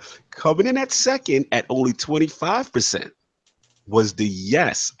actually not. Coming in at second at only 25% was the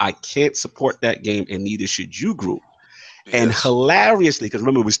yes, I can't support that game and neither should you group. Yes. And hilariously, because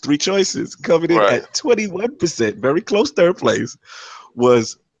remember it was three choices, coming in at 21%, very close third place,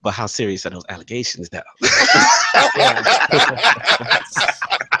 was, but how serious are those allegations now?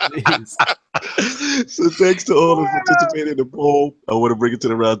 So thanks to all who participated in the poll. I want to bring it to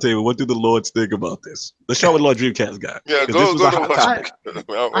the round table. What do the Lords think about this? Let's start with Lord DreamcastGuy. Yeah,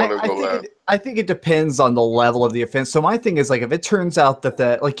 I think it depends on the level of the offense. So my thing is, like, if it turns out that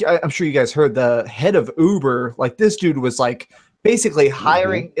I'm sure you guys heard the head of Uber, like this dude was like basically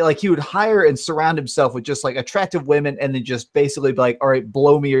hiring, like he would hire and surround himself with just like attractive women and then just basically be like, all right,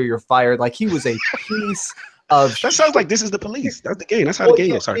 blow me or you're fired. Like he was a piece of That sounds like This Is the Police. That's the game. That's how the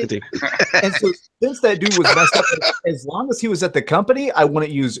game is. Sorry, continue. And so since that dude was messed up, as long as he was at the company, I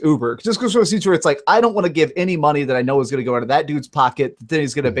wouldn't use Uber. Just because of a where it's like, I don't want to give any money that I know is going to go into that dude's pocket that then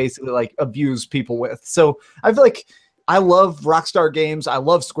he's going to basically like abuse people with. So I feel like I love Rockstar games. I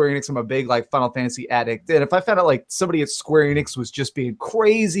love Square Enix. I'm a big like Final Fantasy addict. And if I found out like somebody at Square Enix was just being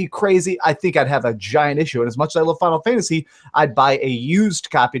crazy, I think I'd have a giant issue. And as much as I love Final Fantasy, I'd buy a used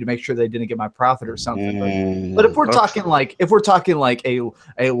copy to make sure they didn't get my profit or something. But if we're talking like a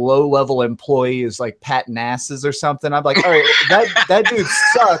low level employee is like patting asses or something, I'm like, all right, that dude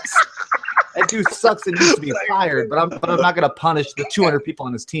sucks. That dude sucks and needs to be fired, but I'm not going to punish the 200 people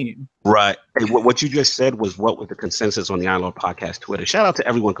on his team. Right. And what you just said was what was the consensus on the Iron Lord podcast Twitter. Shout out to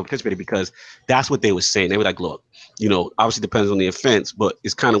everyone who participated because that's what they were saying. They were like, look, obviously depends on the offense, but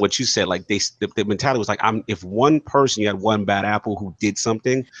it's kind of what you said. Like the mentality was like, if one person, you had one bad apple who did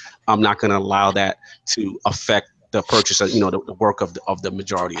something, I'm not going to allow that to affect the purchase of, the work of the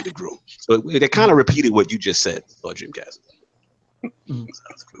majority of the group. So they kind of repeated what you just said, Lord Dreamcast.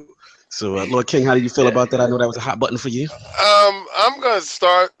 Sounds cool. So, Lord King, how do you feel about that? I know that was a hot button for you. I'm gonna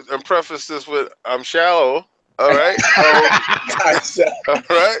start and preface this with I'm shallow. All right. All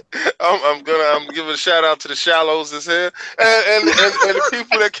right. I'm gonna give a shout out to the shallows that's here and the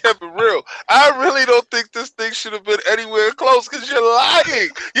people that kept it real. I really don't think this thing should have been anywhere close because you're lying.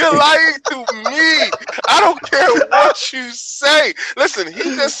 You're lying to me. I don't care what you say. Listen, he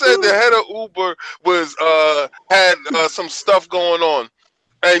just said the head of Uber was had some stuff going on.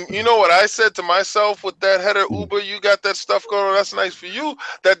 And you know what I said to myself with that header Uber, you got that stuff going on, that's nice for you.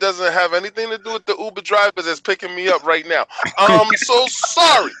 That doesn't have anything to do with the Uber drivers that's picking me up right now. I'm so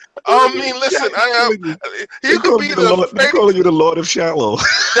sorry. I mean, listen, he could be they're calling you the Lord of Shallow.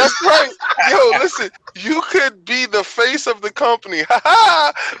 That's right. Yo, listen, you could be the face of the company.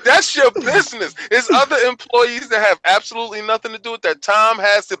 That's your business. There's other employees that have absolutely nothing to do with that. Tom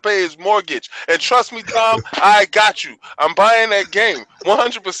has to pay his mortgage. And trust me, Tom, I got you. I'm buying that game.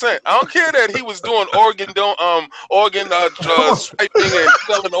 100%. I don't care that he was doing organ swiping and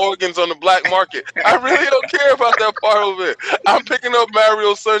selling organs on the black market. I really don't care about that part of it. I'm picking up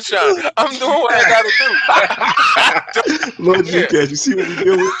Mario Sunshine. I'm doing what I gotta do. Lord Dreamcast, you see what we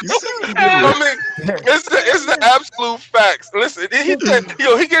deal with? I mean, it's the absolute facts. Listen, he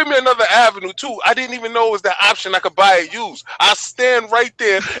gave me another avenue too. I didn't even know it was that option I could buy it used. I stand right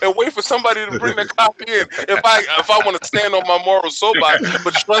there and wait for somebody to bring the copy in if I want to stand on my moral soapbox.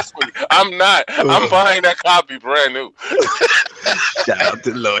 But trust me, I'm not. I'm buying that copy brand new. Shout out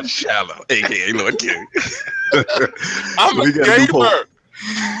to Lord Shallow, aka Lord King. I'm a gamer.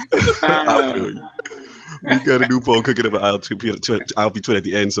 We got a new poll cooking up at ILP Twitter at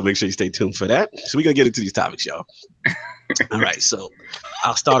the end, so make sure you stay tuned for that. So we're gonna get into these topics, y'all. All right, so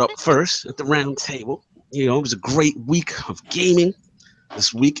I'll start up first at the round table. It was a great week of gaming.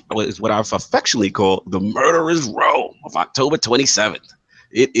 This week is what I've affectionately called the Murderer's Row of October 27th.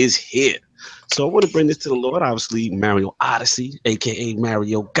 It is here. So I want to bring this to the Lord. Obviously, Mario Odyssey, aka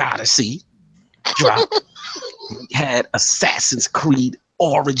Mario Godyssey, dropped. We had Assassin's Creed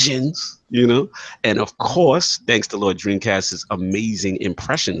Origins, and of course, thanks to Lord Dreamcast's amazing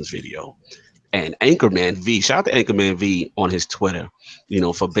impressions video. And Anchorman V, shout out to Anchorman V on his Twitter,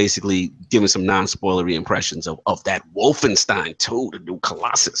 for basically giving some non-spoilery impressions of that Wolfenstein 2, the new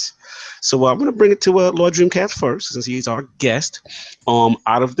Colossus. So I'm going to bring it to Lord Dreamcast first, since he's our guest.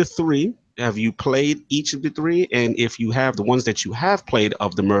 Out of the three, have you played each of the three? And if you have, the ones that you have played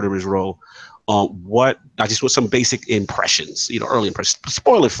of the Murderer's Row, I just want some basic impressions, early impressions,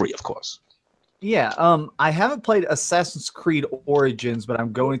 spoiler-free, of course. Yeah, I haven't played Assassin's Creed Origins, but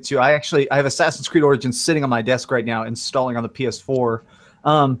I'm going to. I have Assassin's Creed Origins sitting on my desk right now, installing on the PS4.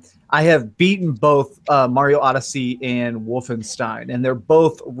 I have beaten both Mario Odyssey and Wolfenstein, and they're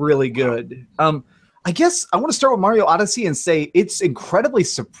both really good. I guess I want to start with Mario Odyssey and say it's incredibly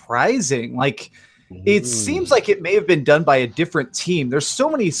surprising. Like, it seems like it may have been done by a different team. There's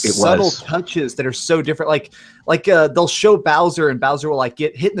so many subtle touches that are so different. Like they'll show Bowser, and Bowser will like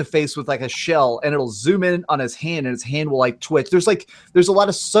get hit in the face with like a shell, and it'll zoom in on his hand, and his hand will like twitch. There's a lot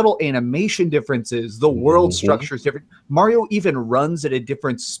of subtle animation differences. The world structure is different. Mario even runs at a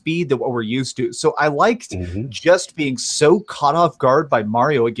different speed than what we're used to. So I liked just being so caught off guard by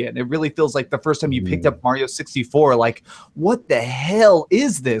Mario again. It really feels like the first time you picked up Mario 64. Like, what the hell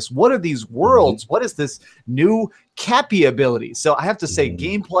is this? What are these worlds? What is this new Cappy ability? So I have to say,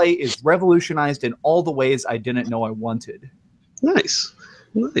 gameplay is revolutionized in all the ways I didn't know I wanted. Nice.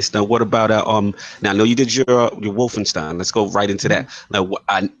 Nice. Now, what about now I know you did your Wolfenstein. Let's go right into that. Now,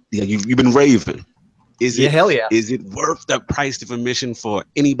 you've been raving. Hell yeah. Is it worth the price of admission for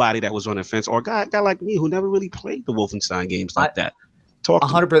anybody that was on the fence, or a guy like me who never really played the Wolfenstein games like that? Talk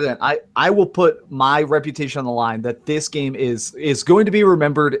 100%. I will put my reputation on the line that this game is going to be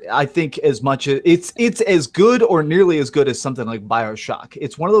remembered. I think as much as it's as good or nearly as good as something like BioShock.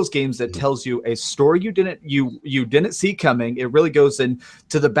 It's one of those games that tells you a story you didn't see coming. It really goes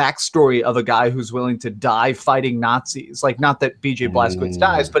into the backstory of a guy who's willing to die fighting Nazis. Like, not that BJ Blazkowicz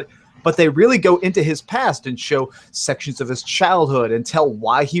dies, but they really go into his past and show sections of his childhood and tell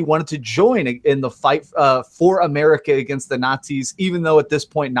why he wanted to join in the fight for America against the Nazis, even though at this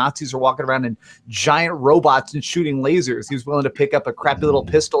point Nazis are walking around in giant robots and shooting lasers. He was willing to pick up a crappy little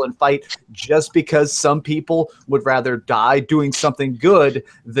pistol and fight just because some people would rather die doing something good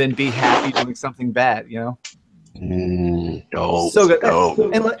than be happy doing something bad, you know? So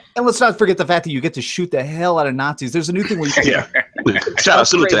good. And let's not forget the fact that you get to shoot the hell out of Nazis. There's a new thing where you can shout out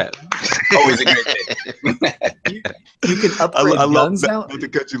to that. Always a great thing. You can upgrade guns now. Not to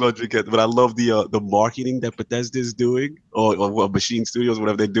cut you off, but I love the marketing that Bethesda is doing, or Machine Studios,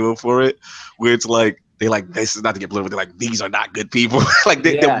 whatever they're doing for it, where it's like this is not to get political. They're like, they're not good people. Like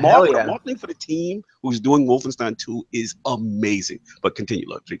the marketing for the team who's doing Wolfenstein 2 is amazing. But continue,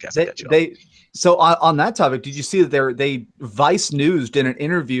 look, Dreamcast. So on that topic, did you see that Vice News did an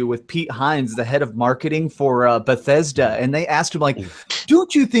interview with Pete Hines, the head of marketing for Bethesda, and they asked him, like,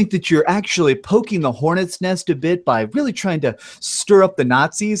 don't you think that you're actually poking the hornet's nest a bit by really trying to stir up the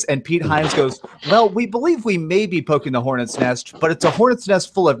Nazis? And Pete Hines goes, well, we believe we may be poking the hornet's nest, but it's a hornet's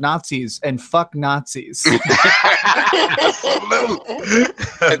nest full of Nazis, and fuck Nazis.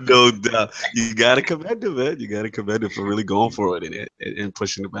 No doubt. You gotta commend him, man. You gotta commend him for really going for it and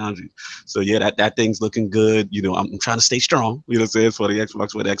pushing the boundaries. So yeah, that thing's looking good. You know, I'm trying to stay strong, you know what I'm saying, for the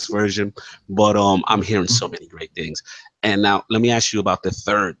Xbox One X version. But I'm hearing so many great things. And now let me ask you about the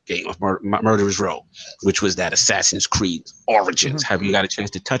third game of Murderer's Row, which was that Assassin's Creed Origins. Have you got a chance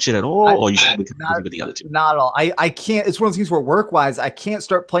to touch it at all, or you should be with the other two? Not at all. I can't. It's one of those things where work-wise, I can't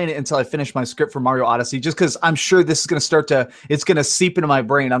start playing it until I finish my script for Mario Odyssey, just because I'm sure this is going to it's going to seep into my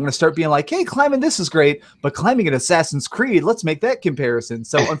brain. I'm going to start being like, hey, climbing this is great, but climbing an Assassin's Creed, let's make that comparison.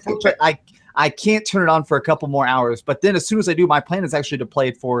 So unfortunately, I can't turn it on for a couple more hours. But then as soon as I do, my plan is actually to play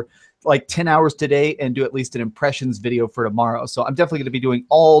it for like 10 hours today and do at least an impressions video for tomorrow. So I'm definitely going to be doing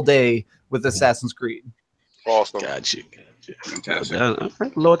all day with Assassin's Creed. Awesome. Gotcha.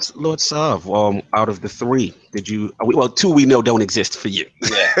 Lord Sav, out of the three, two we know don't exist for you.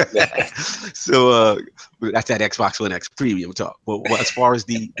 Yeah. So that's that Xbox One X premium talk. Well, as far as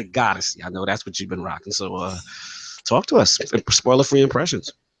the Odyssey, I know that's what you've been rocking. So talk to us. Spoiler-free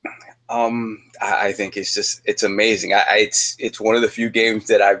impressions. I think it's amazing. It's one of the few games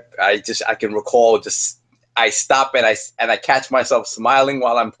that I can recall. I stop and I catch myself smiling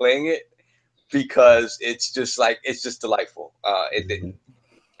while I'm playing it, because it's just delightful.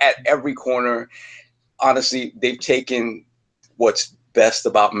 At every corner, honestly, they've taken what's best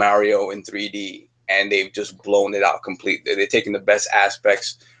about Mario in 3D and they've just blown it out completely. They've taken the best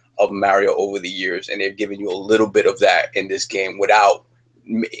aspects of Mario over the years and they've given you a little bit of that in this game without.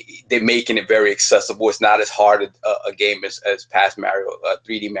 They're making it very accessible. It's not as hard a game as past Mario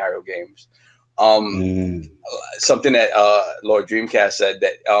 3D Mario games. Something that Lord Dreamcast said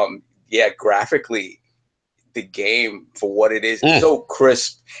that graphically the game for what it is so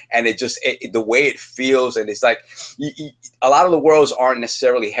crisp, and the way it feels, and it's like a lot of the worlds aren't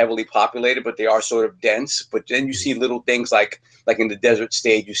necessarily heavily populated, but they are sort of dense. But then you see little things like in the desert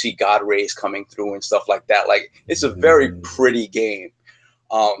stage, you see God rays coming through and stuff like that. Like, it's a very pretty game.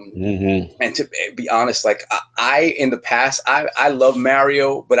 And to be honest, like I in the past, I love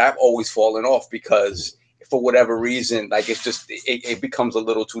Mario, but I've always fallen off because for whatever reason, like it becomes a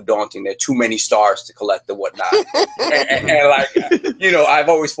little too daunting. There are too many stars to collect and whatnot, and like I've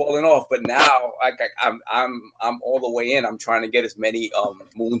always fallen off. But now, I'm all the way in. I'm trying to get as many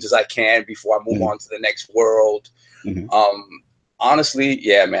moons as I can before I move on to the next world. Honestly,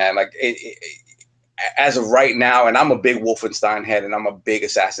 yeah, man, like as of right now, and I'm a big Wolfenstein head and I'm a big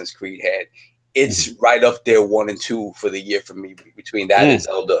Assassin's Creed head, it's right up there 1 and 2 for the year for me, between that and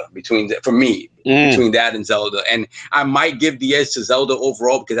Zelda, between that and Zelda. And I might give the edge to Zelda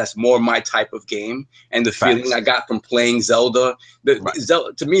overall because that's more my type of game. And the feeling I got from playing Zelda,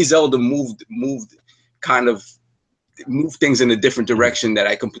 to me, Zelda moved things in a different direction that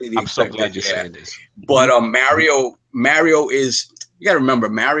I completely expected. I'm so glad you're saying this. But Mario is, you got to remember,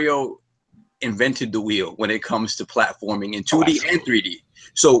 Mario invented the wheel when it comes to platforming in 2D and 3D.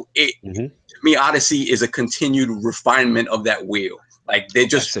 So to me, Odyssey is a continued refinement of that wheel. Like they're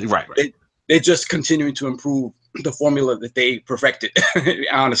just right. They're just continuing to improve the formula that they perfected.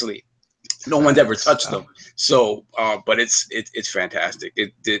 Honestly, no one's ever touched them. So, but it's fantastic.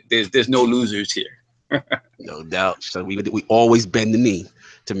 There's no losers here. No doubt. So we always bend the knee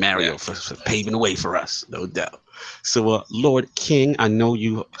to Mario for paving the way for us. No doubt. So, Lord King, I know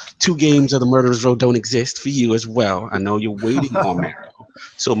you 2 games of the Murderer's Row don't exist for you as well. I know you're waiting on Mario.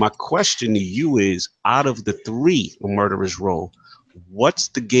 So my question to you is, out of the 3 Murderer's Row, what's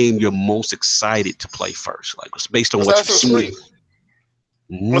the game you're most excited to play first? Like, it's based on what you've seen.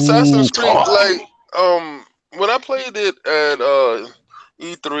 Assassin's Creed, like, when I played it at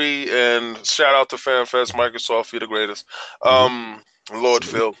E3, and shout out to FanFest, Microsoft, you're the greatest. Lord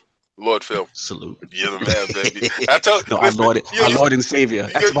Phil. Salute. You're the man, baby. I told no, our Lord and Savior,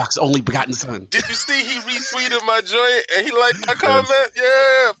 Xbox only begotten son. Did you see he retweeted my joint and he liked my comment?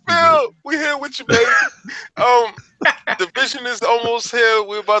 Yeah, Phil, we here with you, baby. The vision is almost here.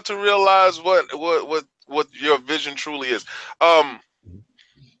 We're about to realize what your vision truly is.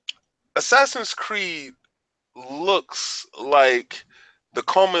 Assassin's Creed looks like the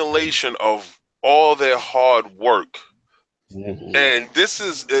culmination of all their hard work. And this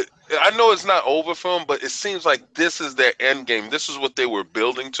is, I know it's not over for them, but it seems like this is their end game. This is what they were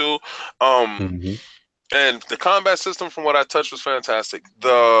building to. And the combat system, from what I touched, was fantastic.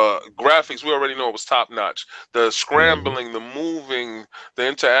 The graphics, we already know it was top notch. The scrambling, the moving, the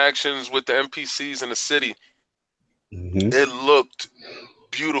interactions with the NPCs in the city, it looked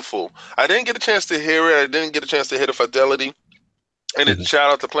beautiful. I didn't get a chance to hear it. I didn't get a chance to hear the fidelity. And shout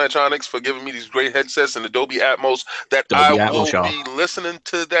out to Plantronics for giving me these great headsets and Adobe Atmos that I will be listening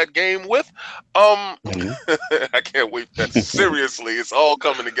to that game with. I can't wait. Seriously, it's all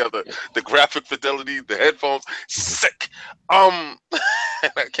coming together. The graphic fidelity, the headphones, sick. I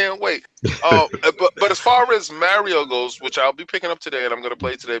can't wait. But as far as Mario goes, which I'll be picking up today and I'm going to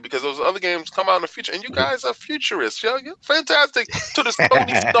play today because those other games come out in the future, and you guys are futurists. You're fantastic to the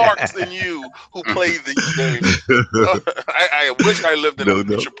Tony Starks in you who play these games. I wish I lived in a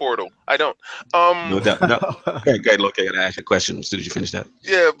future portal. I don't. No doubt. No. Okay, look, I gotta ask you a question. Did you finish that?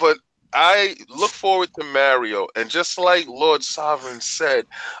 Yeah, but I look forward to Mario, and just like Lord Sovereign said,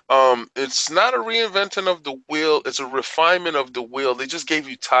 it's not a reinventing of the wheel, it's a refinement of the wheel. They just gave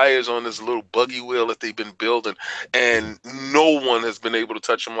you tires on this little buggy wheel that they've been building, and no one has been able to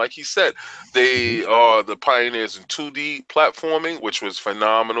touch them. Like he said, they are the pioneers in 2D platforming, which was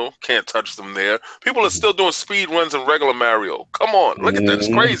phenomenal. Can't touch them there. People are still doing speed runs in regular Mario. Come on, look at that. It's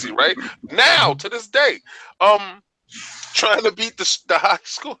crazy, right? Now, to this day. Trying to beat the high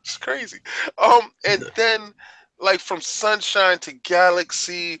school is crazy. And then like from Sunshine to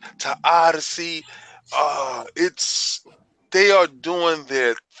Galaxy to Odyssey, they are doing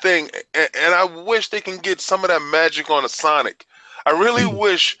their thing, and I wish they can get some of that magic on a Sonic. I really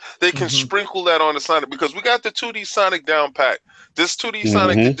wish they can sprinkle that on the Sonic, because we got the 2D Sonic down pat. This 2D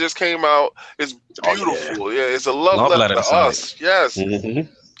Sonic that just came out is beautiful. Yeah, it's a love letter to us. Yes.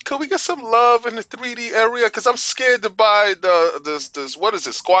 Could we get some love in the 3D area? Because I'm scared to buy this what is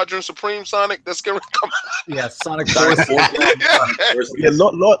it, Squadron Supreme Sonic that's going to come out. Yeah, Sonic Force. Yeah,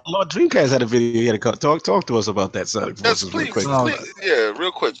 Lord Dreamcast had a video. He had to talk to us about that Sonic Forces please, real quick. please. Yeah,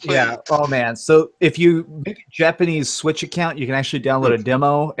 real quick. Please. Yeah. Oh man. So if you make a Japanese Switch account, you can actually download a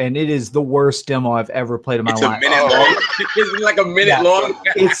demo, and it is the worst demo I've ever played in my life. It's a minute long. It's like a minute long.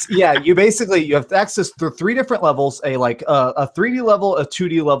 You have access to 3 different levels: a 3D level, a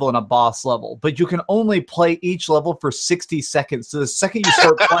 2D level, and a boss level. But you can only play each level for 60 seconds. So the second you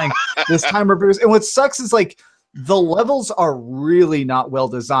start playing, this timer boost. And what sucks is like the levels are really not well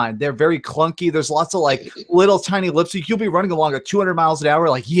designed. They're very clunky. There's lots of like little tiny lips. You'll be running along at 200 miles an hour,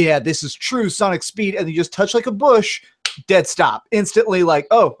 like, yeah, this is true Sonic speed, and you just touch like a bush, dead stop instantly, like,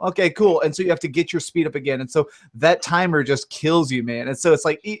 oh, okay, cool. And so you have to get your speed up again, and so that timer just kills you, man. And so it's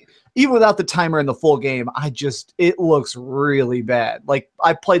like even without the timer in the full game, it looks really bad. Like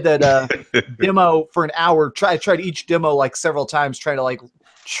I played that demo for an hour. I tried each demo like several times, trying to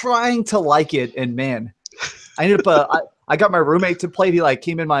like it, and man, I ended up I got my roommate to play it. He like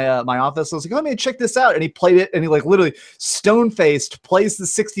came in my my office. I was like, "Let me check this out," and he played it, and he like literally stone-faced plays the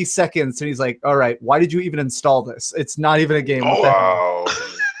 60 seconds, and he's like, "All right, why did you even install this? It's not even a game." Oh, wow.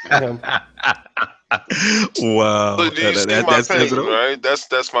 Wow. Look, do you see my pain, right?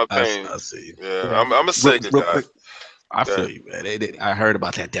 That's my pain. I see. Yeah, I'm a Sega guy. I feel you, man. I heard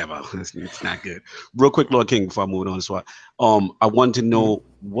about that demo. It's not good. Real quick, Lord King, before I move on to SWAT, I wanted to know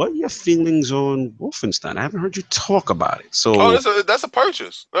what are your feelings on Wolfenstein. I haven't heard you talk about it. So, that's a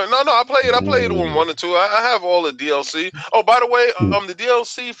purchase. No, I played it. I played on 1 and 2. I have all the DLC. Oh, by the way, the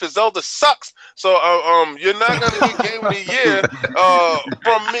DLC for Zelda sucks. So, you're not gonna get Game of the Year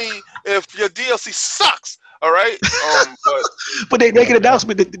from me if your DLC sucks. All right. But they make an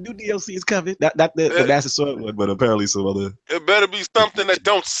announcement that the new DLC is coming. Not the Master Sword one, but apparently some other. It better be something that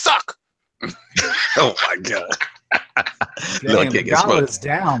don't suck. Oh my god! Damn, the gauntlet is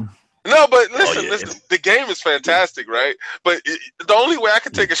down. No, but listen, the game is fantastic, right? But the only way I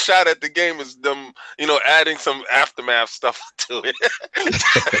can take a shot at the game is them, adding some aftermath stuff to it.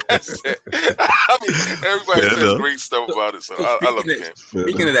 That's it. I mean, everybody says great stuff about it, so I love the game.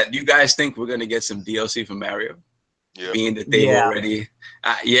 Speaking of that, do you guys think we're gonna get some DLC for Mario? Yeah. Being that they've already,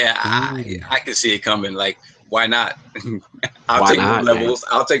 I can see it coming. Like, why not? I'll take more levels.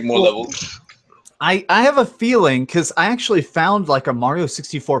 I'll take more levels. I have a feeling, because I actually found like a Mario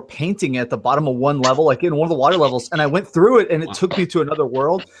 64 painting at the bottom of one level, like in one of the water levels, and I went through it and it took me to another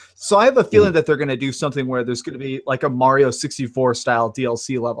world. So I have a feeling that they're going to do something where there's going to be like a Mario 64 style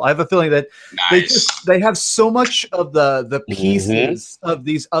DLC level. I have a feeling that they have so much of the pieces of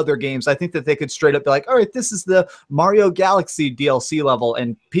these other games. I think that they could straight up be like, all right, this is the Mario Galaxy DLC level.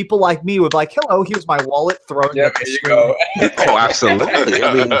 And people like me would be like, hello, here's my wallet, throwing it. There you go. Oh, absolutely.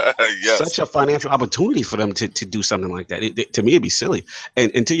 I mean, such a financial opportunity for them to do something like that. To me, it'd be silly.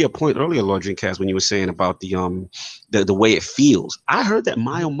 And to your point earlier, Lord Dreamcast, when you were saying about the way it feels, I heard that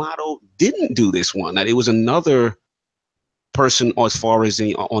Miyamoto didn't do this one. That it was another person as far as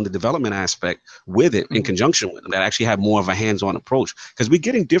on the development aspect with it in conjunction with them that actually had more of a hands-on approach, because we're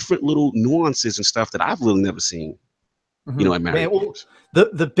getting different little nuances and stuff that I've really never seen. In Mario.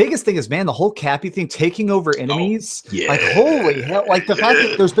 The biggest thing is, man, the whole Cappy thing, taking over enemies. Like, holy hell! Like the fact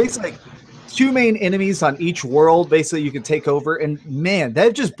that there's basically like 2 main enemies on each world, basically you can take over, and man,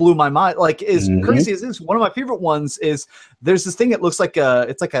 that just blew my mind. Like, as crazy as this, one of my favorite ones is there's this thing that looks like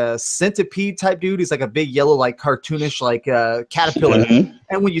it's like a centipede type dude. He's like a big yellow, like cartoonish, like caterpillar.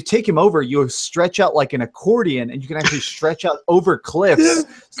 And when you take him over, you stretch out like an accordion, and you can actually stretch out over cliffs.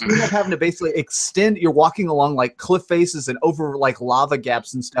 So you're not having to basically extend. You're walking along like cliff faces and over like lava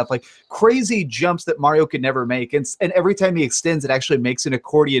gaps and stuff, like crazy jumps that Mario could never make. And every time he extends, it actually makes an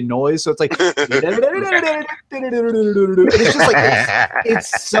accordion noise. So it's like, and it's just like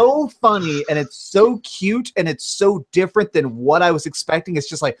it's so funny and it's so cute and it's so different than what I was expecting. It's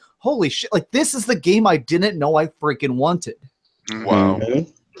just like, holy shit! Like, this is the game I didn't know I freaking wanted. Wow.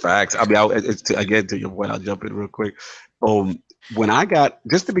 Facts. I mean, again, to your point, I'll jump in real quick. When I got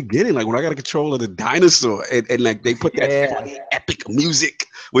just the beginning, like when I got a control of the dinosaur, and like they put that funny, epic music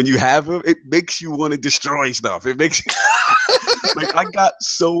when you have him, it makes you want to destroy stuff. It makes you like, I got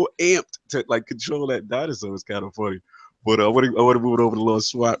so amped to like control that dinosaur. It's kind of funny. But I want to move it over to Lord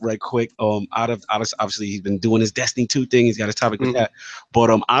SWAT right quick. Out of obviously he's been doing his Destiny 2 thing. He's got his topic with that. But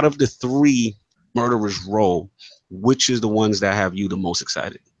out of the 3 Murderers Row, which is the ones that have you the most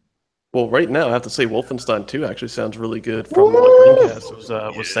excited? Well, right now I have to say Wolfenstein 2 actually sounds really good. From what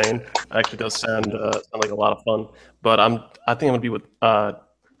Dreamcast was saying, it actually does sound like a lot of fun. But I think I'm gonna be with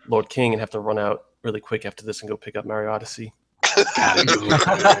Lord King and have to run out really quick after this and go pick up Mario Odyssey. Gotta do it.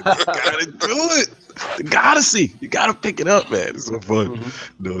 Gotta do it. The Odyssey. You gotta pick it up, man. It's so fun.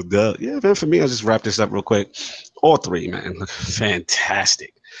 No doubt. Yeah, man. For me, I'll just wrap this up real quick. All 3, man, look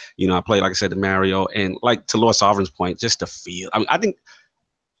fantastic. I played, like I said, the Mario, and like to Lord Sovereign's point, just the feel. I mean, I think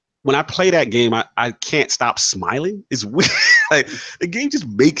when I play that game, I can't stop smiling. It's weird. Like, the game just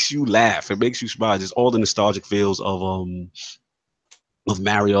makes you laugh. It makes you smile. Just all the nostalgic feels of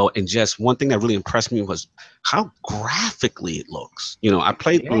Mario. And just one thing that really impressed me was how graphically it looks. I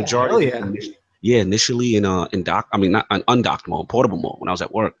played the majority initially in not undocked mode, portable mode when I was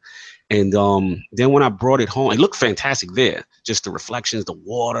at work. And then when I brought it home, it looked fantastic there. Just the reflections, the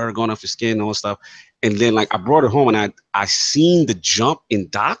water going off your skin, and all that stuff. And then like I brought it home and I seen the jump in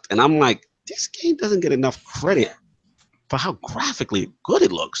docked, and I'm like, this game doesn't get enough credit for how graphically good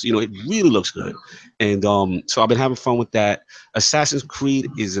it looks. It really looks good. And so I've been having fun with that. Assassin's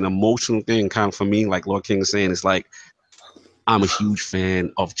Creed is an emotional thing kind of for me, like Lord King is saying. It's like, I'm a huge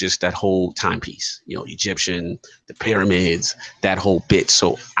fan of just that whole timepiece, Egyptian, the pyramids, that whole bit.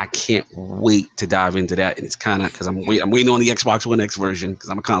 So I can't wait to dive into that. And it's kind of because I'm waiting on the Xbox One X version because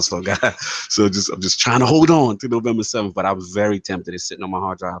I'm a console guy. So I'm just trying to hold on to November 7th. But I was very tempted. It's sitting on my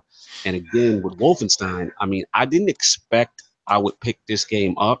hard drive. And again, with Wolfenstein, I mean, I didn't expect I would pick this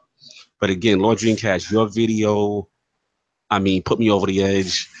game up. But again, Lord Dreamcast, your video, I mean, put me over the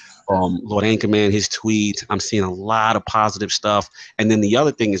edge. Lord Anchorman, his tweet. I'm seeing a lot of positive stuff. And then the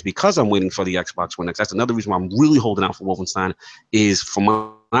other thing is because I'm waiting for the Xbox One X, that's another reason why I'm really holding out for Wolfenstein, is from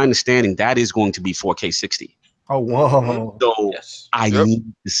my understanding, that is going to be 4K 60. Oh, whoa. So Yes. I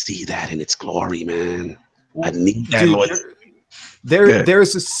need to see that in its glory, man. I need that, Dude, Lord.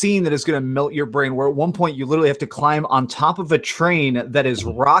 There's a scene that is going to melt your brain where at one point you literally have to climb on top of a train that is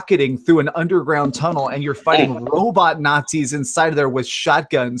rocketing through an underground tunnel and you're fighting robot Nazis inside of there with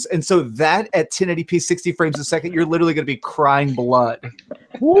shotguns. And so that at 1080p 60 frames a second, you're literally going to be crying blood.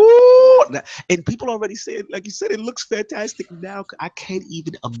 Woo! And people already said, like you said, it looks fantastic now. I can't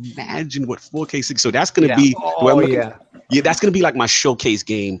even imagine what 4K 60. So that's going to be that's going to be like my showcase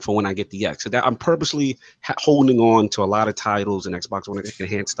game for when I get the X. So that I'm purposely holding on to a lot of titles and Xbox One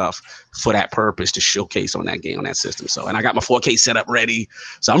enhanced stuff for that purpose to showcase on that game, on that system. So, and I got my 4K setup ready,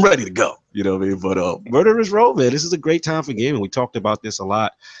 so I'm ready to go. You know what I mean? But Murderous Row, man, this is a great time for gaming. We talked about this a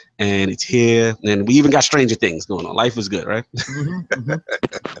lot, and it's here. And we even got Stranger Things going on. Life is good, right?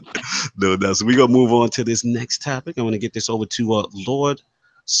 No. So we're gonna move on to this next topic. I'm gonna get this over to Lord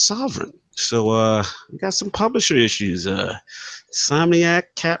Sovereign. So we got some publisher issues. Insomniac,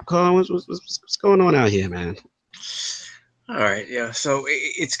 Capcom, what's going on out here, man? All right, yeah. So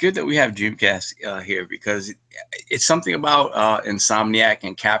it's good that we have Dreamcast here because it's something about Insomniac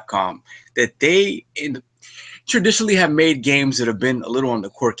and Capcom that they traditionally have made games that have been a little on the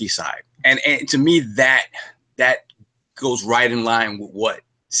quirky side, and to me that goes right in line with what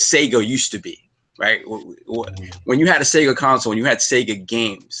Sega used to be. Right, when you had a Sega console, when you had Sega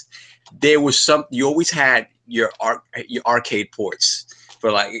games, there was you always had your arcade ports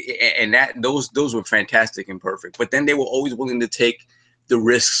for like, and those were fantastic and perfect. But then they were always willing to take the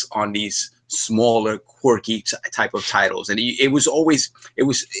risks on these smaller, quirky type of titles, and it was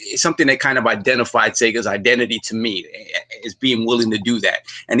something that kind of identified Sega's identity to me as being willing to do that.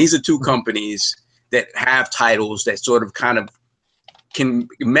 And these are two companies that have titles that sort of kind of can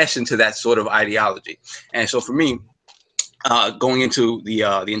mesh into that sort of ideology. And so for me, going into the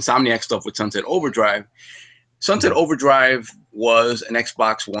Insomniac stuff with Sunset Overdrive was an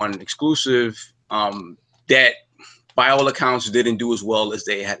Xbox One exclusive that by all accounts didn't do as well as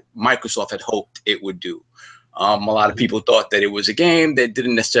Microsoft had hoped it would do. A lot of people thought that it was a game that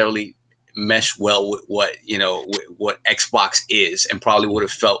didn't necessarily mesh well with what Xbox is, and probably would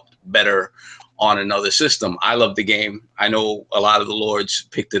have felt better on another system. I love the game. I know a lot of the lords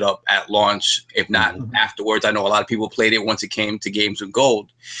picked it up at launch, if not afterwards. I know a lot of people played it once it came to Games with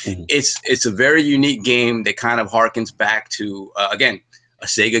Gold. It's a very unique game that kind of harkens back to again, a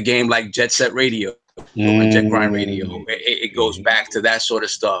Sega game like Jet Set Radio or Jet Grind Radio. It goes back to that sort of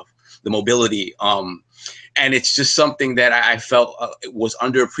stuff, the mobility. And it's just something that I felt was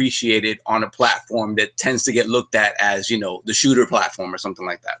underappreciated on a platform that tends to get looked at as, the shooter platform or something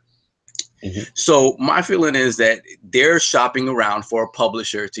like that. So my feeling is that they're shopping around for a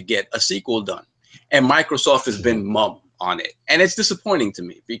publisher to get a sequel done, and Microsoft has been mum on it, and it's disappointing to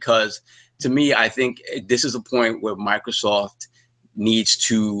me because to me, I think this is a point where Microsoft needs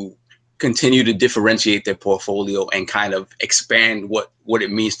to continue to differentiate their portfolio and kind of expand what it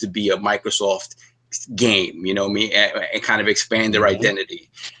means to be a Microsoft game, and kind of expand their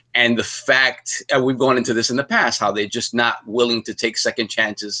identity. And the fact, we've gone into this in the past, how they're just not willing to take second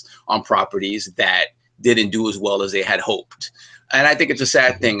chances on properties that didn't do as well as they had hoped. And I think it's a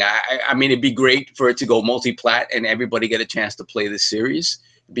sad thing. I mean, it'd be great for it to go multi-plat and everybody get a chance to play this series.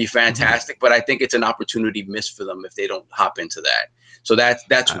 It'd be fantastic, but I think it's an opportunity missed for them if they don't hop into that. So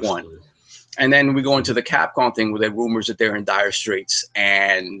that's one. And then we go into the Capcom thing where there are rumors that they're in dire straits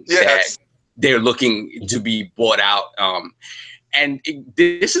and that they're looking to be bought out. And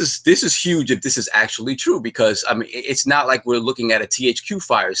this is huge if this is actually true, because I mean, it's not like we're looking at a THQ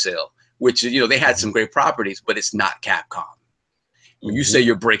fire sale, which, they had some great properties, but it's not Capcom. When you say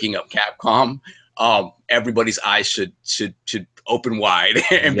you're breaking up Capcom, everybody's eyes should open wide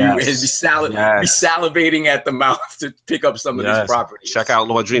and be salivating at the mouth to pick up some of these properties. Check out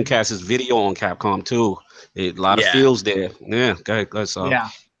Lord Dreamcast's video on Capcom too. A lot of feels there. Yeah, go ahead.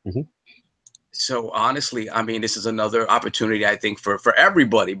 So honestly, I mean, this is another opportunity, I think, for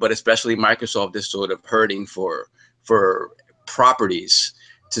everybody, but especially Microsoft is sort of hurting for properties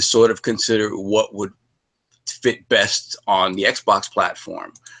to sort of consider what would fit best on the Xbox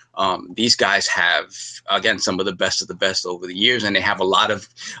platform. These guys have, again, some of the best over the years, and they have a lot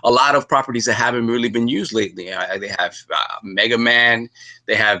of properties that haven't really been used lately. They have Mega Man.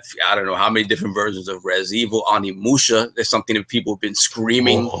 They have, I don't know how many different versions of Res Evil. Onimusha. There's something that people have been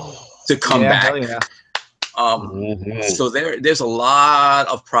screaming to come back. So there's a lot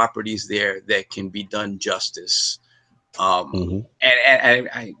of properties there that can be done justice. And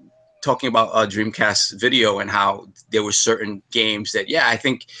talking about Dreamcast video and how there were certain games that, I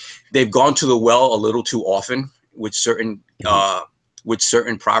think they've gone to the well a little too often with certain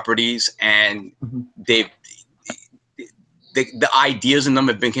properties, and the ideas in them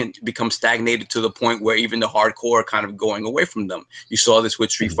have become stagnated to the point where even the hardcore are kind of going away from them. You saw this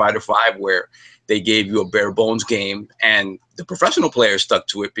with Street Fighter V, where they gave you a bare bones game and the professional players stuck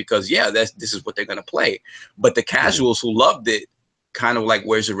to it because this is what they're going to play. But the casuals who loved it kind of like,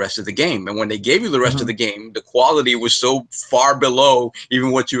 where's the rest of the game? And when they gave you the rest of the game, the quality was so far below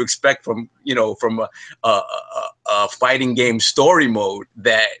even what you expect from a fighting game story mode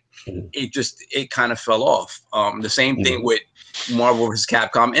that it kind of fell off. The same thing with Marvel vs.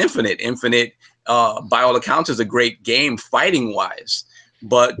 Capcom Infinite. Infinite, by all accounts, is a great game fighting wise,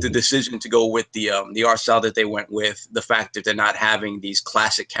 but the decision to go with the art style that they went with, the fact that they're not having these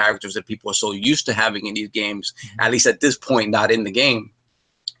classic characters that people are so used to having in these games, at least at this point, not in the game,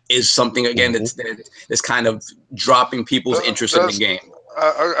 is something again that's kind of dropping people's interest in the game.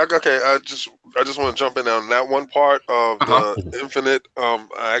 Okay, I just want to jump in on that one part of the Infinite.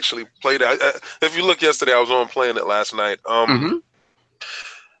 I actually played it. If you look yesterday, I was on playing it last night.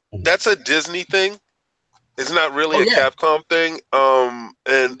 That's a Disney thing. It's not really a Capcom thing.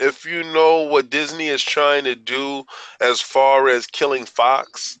 And if you know what Disney is trying to do as far as killing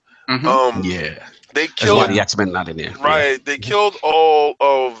Fox, they killed the X-Men not in there. Right, they killed all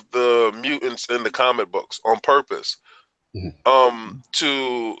of the mutants in the comic books on purpose.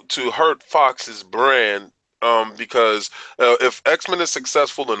 To hurt Fox's brand, because if X-Men is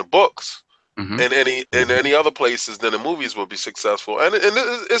successful in the books and any other places, then the movies will be successful. And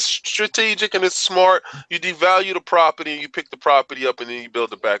it's strategic and it's smart. You devalue the property and you pick the property up and then you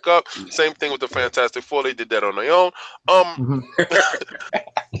build it back up. Same thing with the Fantastic Four. They did that on their own.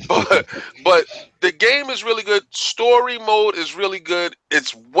 But the game is really good. Story mode is really good.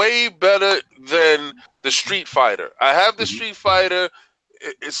 It's way better than the Street Fighter. I have the Street Fighter.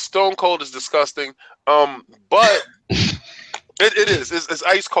 It's stone cold. It's disgusting. But it is. It's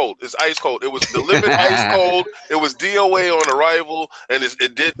ice cold. It's ice cold. It was delivered ice cold. It was DOA on arrival, and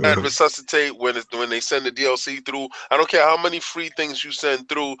it did not resuscitate when they send the DLC through. I don't care how many free things you send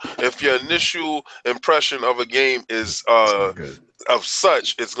through. If your initial impression of a game is of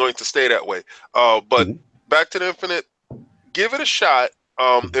such, it's going to stay that way. But back to the Infinite, give it a shot.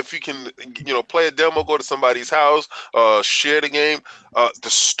 If you can, play a demo, go to somebody's house, share the game.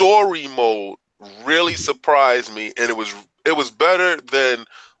 The story mode really surprised me, and it was better than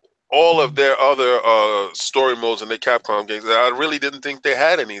all of their other story modes in their Capcom games. I really didn't think they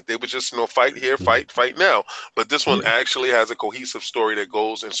had any. They would just, fight here, fight now. But this one actually has a cohesive story that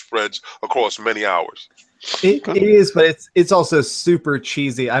goes and spreads across many hours. It is, but it's also super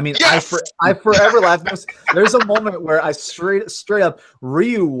cheesy. I mean, yes! I forever laugh. There's a moment where I straight up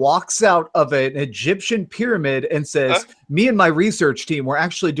Ryu walks out of an Egyptian pyramid and says, "Me and my research team were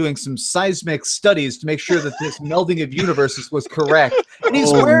actually doing some seismic studies to make sure that this melding of universes was correct." And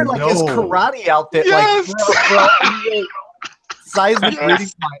he's wearing his karate outfit, bro, seismic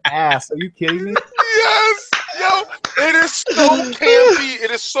reading my ass. Are you kidding me? Yes, yo, it is so campy. It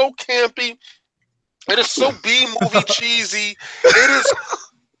is so campy. It is so B-movie cheesy.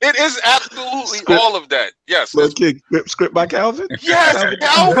 It is absolutely all of that. Yes. Script by Calvin? Yes,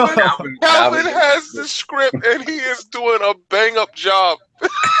 Calvin has the script and he is doing a bang-up job.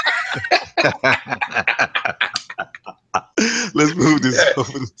 Let's move this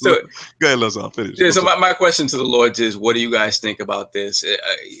over. So, go ahead, let's all finish. So my question to the Lords is, what do you guys think about this?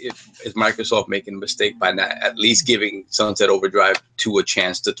 Is Microsoft making a mistake by not at least giving Sunset Overdrive 2 a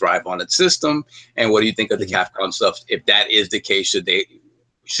chance to thrive on its system? And what do you think of the Capcom stuff? If that is the case, should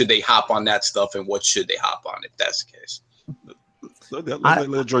they hop on that stuff, and what should they hop on if that's the case? Let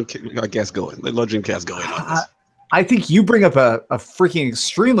Dreamcast go in. Let Dreamcast go in on this. I think you bring up a freaking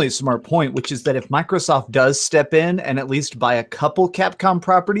extremely smart point, which is that if Microsoft does step in and at least buy a couple Capcom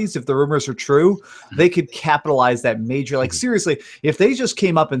properties, if the rumors are true, they could capitalize that major. Like, seriously, if they just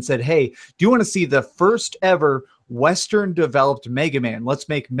came up and said, "Hey, do you want to see the first ever Western developed Mega Man? Let's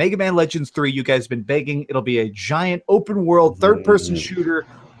make Mega Man Legends 3. You guys have been begging. It'll be a giant open world third-person shooter,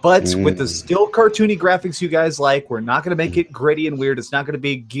 but with the still cartoony graphics you guys like. We're not going to make it gritty and weird. It's not going to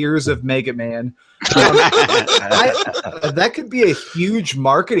be Gears of Mega Man." That could be a huge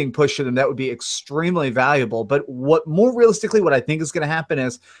marketing push to them. That would be extremely valuable. But what I think is going to happen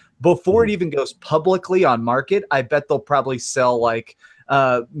is, before it even goes publicly on market, I bet they'll probably sell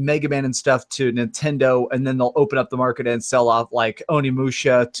Mega Man and stuff to Nintendo, and then they'll open up the market and sell off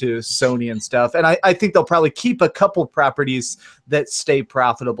Onimusha to Sony and stuff. And I think they'll probably keep a couple properties that stay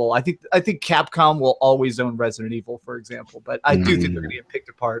profitable. I think Capcom will always own Resident Evil, for example, but I do think they're going to get picked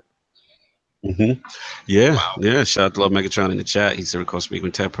apart. Mm-hmm. Yeah, yeah. Shout out to Love Megatron in the chat. He said, "Recall speaking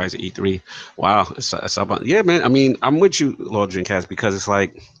with Ted Price at E3." Wow, it's up. Yeah, man. I mean, I'm with you, Lord Dreamcast, because it's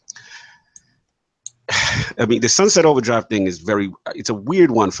like, I mean, the Sunset Overdrive thing is it's a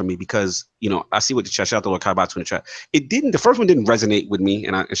weird one for me because, I see what the chat, shout out to Lord Kaibatu in the chat. The first one didn't resonate with me.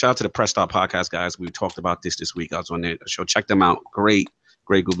 And shout out to the Press Start podcast guys. We talked about this week. I was on their show. Check them out. Great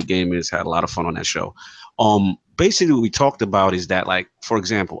group of gamers. Had a lot of fun on that show. Basically what we talked about is that, like, for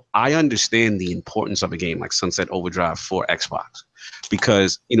example, I understand the importance of a game like Sunset Overdrive for Xbox.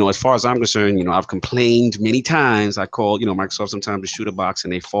 Because, as far as I'm concerned, I've complained many times. I call, Microsoft sometimes to shoot a box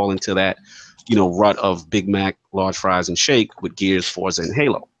and they fall into that rut of Big Mac, large fries, and shake with Gears, Forza, and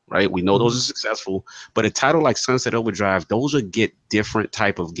Halo, right? We know those are successful, but a title like Sunset Overdrive, those will get different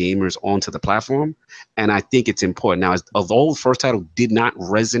type of gamers onto the platform, and I think it's important. Now, although the first title did not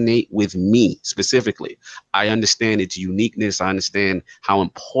resonate with me specifically, I understand its uniqueness. I understand how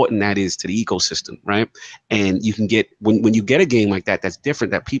important that is to the ecosystem, right? And you can get, when you get a game like that, that's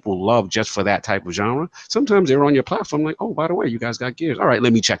different, that people love just for that type of genre, sometimes they're on your platform like, oh, by the way, you guys got Gears. All right,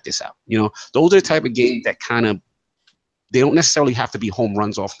 let me check this out. Those are the type of games that they don't necessarily have to be home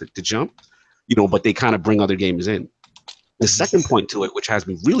runs off the jump, but they kind of bring other gamers in. The second point to it, which has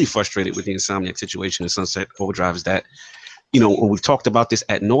me really frustrated with the Insomniac situation in Sunset Overdrive, is that, when we've talked about this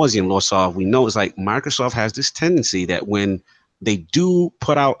ad nauseum, Lawsaw, we know it's like Microsoft has this tendency that when they do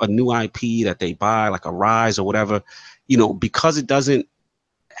put out a new IP that they buy, like a Rise or whatever, because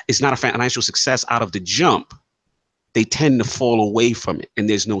it's not a financial success out of the jump, they tend to fall away from it and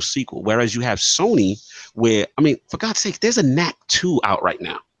there's no sequel. Whereas you have Sony where, I mean, for God's sake, there's a Knack 2 out right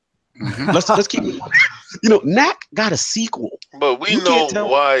now. Let's keep it. Knack got a sequel. But we know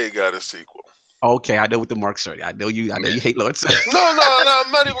why it got a sequel. Okay, I know with the Mark Cerny. I know you hate Lord Cerny. No,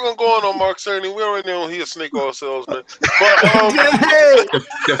 I'm not even gonna go on Mark Cerny. We already know he's a snake oil salesman.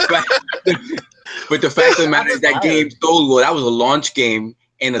 But the fact of the matter is that game sold well. That was a launch game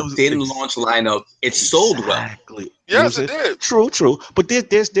in a thin launch lineup. It sold well. Exactly. Yes, it did. True. But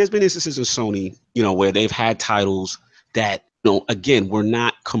there's been instances in Sony, where they've had titles that, again, were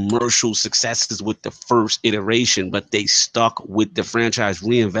not commercial successes with the first iteration, but they stuck with the franchise,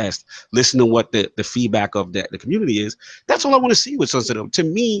 reinvest, listen to what the feedback of the community is. That's all I want to see with Sunset. To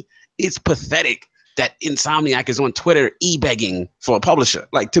me, it's pathetic that Insomniac is on Twitter e-begging for a publisher.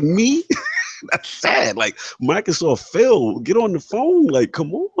 Like, to me, that's sad. Like, Microsoft, Phil, get on the phone. Like,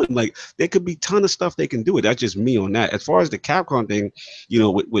 come on. Like, there could be a ton of stuff they can do. That's just me on that. As far as the Capcom thing,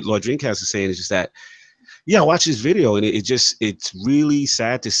 what Lord Dreamcast is saying is just that, yeah, watch this video, and it's really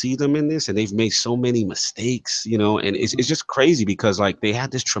sad to see them in this, and they've made so many mistakes, and it's just crazy because, like, they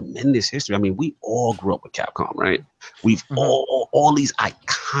had this tremendous history. I mean, we all grew up with Capcom, right? We've all these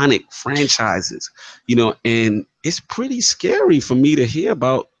iconic franchises, and it's pretty scary for me to hear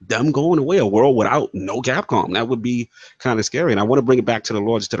about them going away, a world without no Capcom. That would be kind of scary. And I want to bring it back to the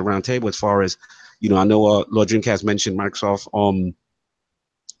Lords to the round table as far as, I know Lord Dreamcast mentioned Microsoft.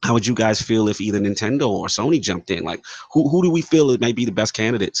 How would you guys feel if either Nintendo or Sony jumped in? Like, who do we feel it may be the best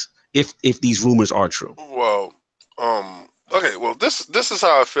candidates if these rumors are true? Well, okay. Well, this is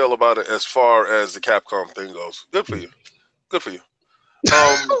how I feel about it as far as the Capcom thing goes. Good for you. Good for you.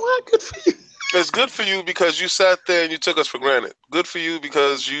 Good for you. It's good for you because you sat there and you took us for granted. Good for you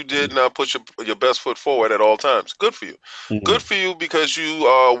because you did not put your best foot forward at all times. Good for you. Mm-hmm. Good for you because you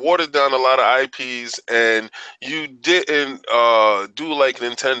watered down a lot of IPs and you didn't do like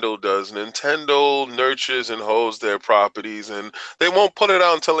Nintendo does. Nintendo nurtures and holds their properties and they won't put it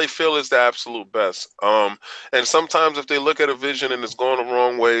out until they feel it's the absolute best. And sometimes if they look at a vision and it's going the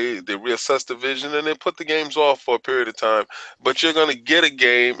wrong way, they reassess the vision and they put the games off for a period of time. But you're going to get a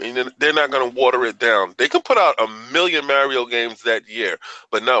game and they're not going to water it down. They could put out 1 million Mario games that year,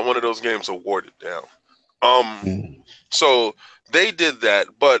 but not one of those games are watered down. So they did that,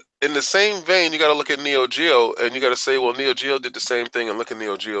 but in the same vein, you got to look at Neo Geo and you got to say, well, Neo Geo did the same thing, and look at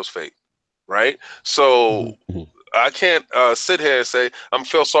Neo Geo's fate, right? So I can't sit here and say I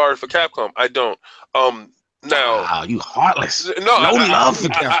feel sorry for Capcom. I don't. Now, wow, you heartless. No love for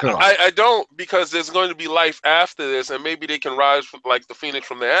Capcom. I don't, because there's going to be life after this, and maybe they can rise from, like the phoenix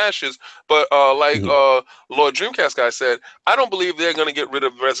from the ashes. But Lord Dreamcast guy said, I don't believe they're going to get rid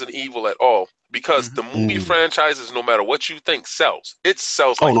of Resident Evil at all, because the movie franchises, no matter what you think, sells. It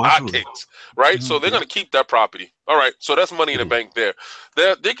sells like hotcakes, right? So they're going to keep that property. All right, so that's money in the bank there.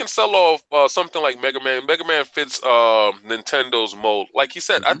 They can sell off something like Mega Man. Mega Man fits Nintendo's mold. Like he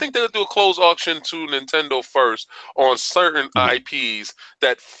said, I think they'll do a closed auction to Nintendo first on certain IPs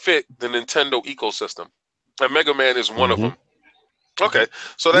that fit the Nintendo ecosystem. And Mega Man is one of them. Okay,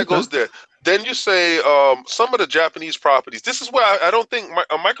 so that goes there. Then you say some of the Japanese properties. This is where I don't think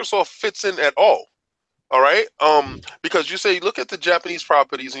Microsoft fits in at all. All right, because you say look at the Japanese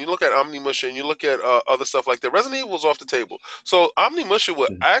properties and you look at Omnimusha and you look at other stuff like that. Resident Evil was off the table, so Omnimusha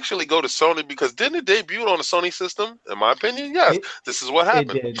would actually go to Sony because didn't it debut on a Sony system? In my opinion, yes. This is what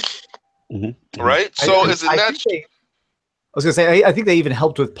happened. It did. Right? So is it natural? I was gonna say I think they even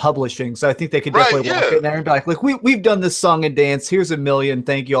helped with publishing, so I think they could definitely walk in there and be like, we've done this song and dance. Here's $1 million.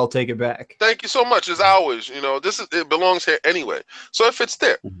 Thank you. I'll take it back. Thank you so much. It's ours. You know, it belongs here anyway. So if it's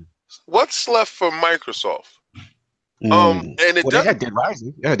there. What's left for Microsoft? And it they had Dead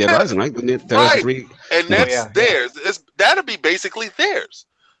Rising. Yeah, Dead Rising, right? Right. And that's theirs. That'll be basically theirs.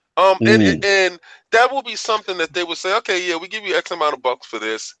 And that will be something that they would say, okay, yeah, we give you X amount of bucks for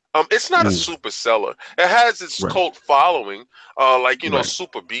this. It's not a super seller. It has its cult following, like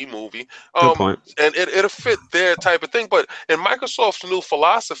Super B movie. Good point. And it'll fit their type of thing. But in Microsoft's new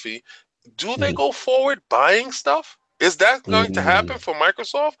philosophy, do they go forward buying stuff? Is that going to happen for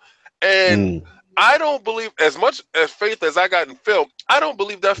Microsoft? And I don't believe, as much as faith as I got in Phil, I don't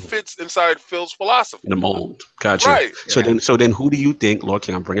believe that fits inside Phil's philosophy. The mold. Gotcha. Right. So then who do you think, Lord,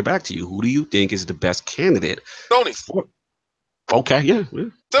 can I bring it back to you? Who do you think is the best candidate? Sony. Okay, yeah.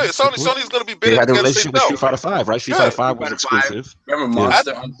 Sony's going to be big. They had a relationship with Street Fighter 5, right? Street Fighter 5 was exclusive. Remember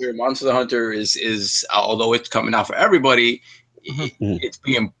Monster Hunter is although it's coming out for everybody, it's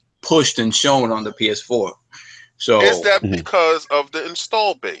being pushed and shown on the PS4. So is that because of the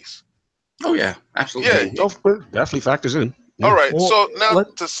install base? Oh yeah, absolutely. Yeah, definitely factors in. Yeah. All right, so now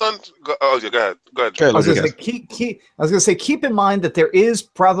to Sun. Oh, yeah, go ahead. I was going to say, keep in mind that there is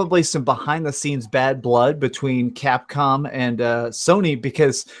probably some behind-the-scenes bad blood between Capcom and Sony,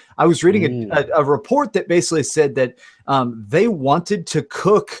 because I was reading a report that basically said that they wanted to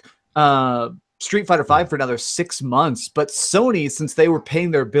cook Street Fighter 5 for another 6 months, but Sony, since they were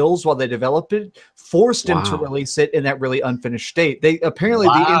paying their bills while they developed it, forced him to release it in that really unfinished state. They apparently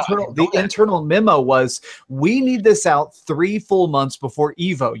the internal memo was, we need this out 3 full months before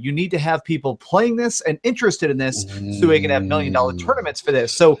Evo. You need to have people playing this and interested in this so we can have $1 million tournaments for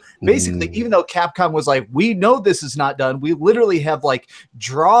this. So basically, even though Capcom was like, we know this is not done, we literally have like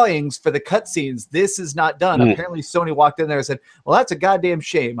drawings for the cutscenes, this is not done. Apparently Sony walked in there and said, well, that's a goddamn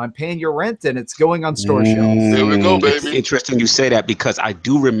shame. I'm paying your rent and it's going on store shelves. There we go, baby. It's interesting you say that, because I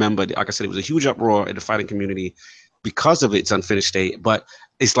do remember, like I said, it was a huge uproar in the fighting community because of its unfinished state. But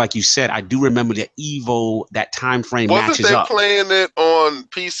it's like you said, I do remember that Evo, that time frame matches up. Wasn't they playing it on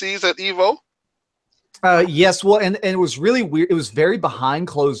PCs at Evo? Yes, well, and it was really weird. It was very behind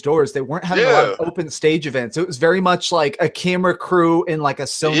closed doors. They weren't having a lot of open stage events. It was very much like a camera crew in like a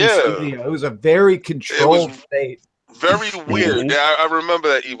Sony studio. It was a very controlled state. Very weird. Yeah, I remember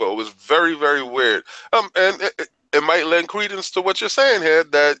that Evo. It was very, very weird. And it might lend credence to what you're saying here,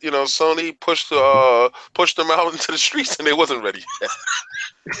 that Sony pushed them out into the streets and they wasn't ready yet.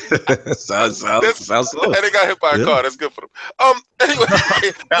 sounds slow. And they got hit by a car. That's good for them. Anyway, this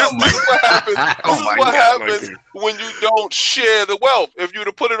is what happens when you don't share the wealth. If you'd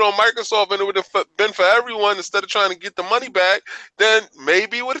have put it on Microsoft and it would have been for everyone instead of trying to get the money back, then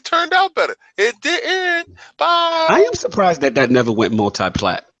maybe it would have turned out better. It didn't. Bye. I am surprised that never went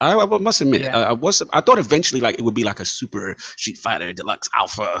multi-plat. I must admit, I thought eventually like it would be like a Super Street Fighter Deluxe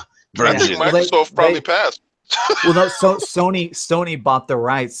Alpha version. I think Microsoft probably passed. Well, no, Sony bought the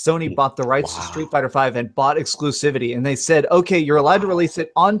rights. Sony bought the rights to Street Fighter 5 and bought exclusivity. And they said, okay, you're allowed to release it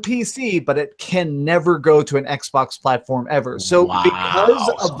on PC, but it can never go to an Xbox platform ever. So because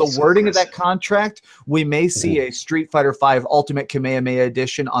of the wording of that contract, we may see a Street Fighter 5 Ultimate Kamehameha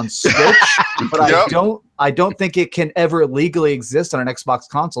Edition on Switch, but I don't think it can ever legally exist on an Xbox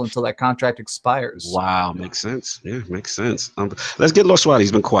console until that contract expires. Wow, makes sense. Yeah, makes sense. Let's get Lord Swati.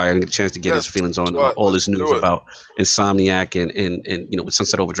 He's been quiet and get a chance to get his feelings on all this news about Insomniac and with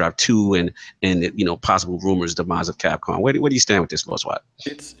Sunset Overdrive 2 and possible rumors demise of Capcom. Where do you stand with this, Lord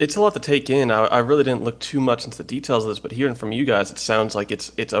Swati? It's a lot to take in. I really didn't look too much into the details of this, but hearing from you guys, it sounds like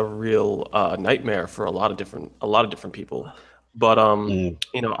it's a real nightmare for a lot of different people. But I'm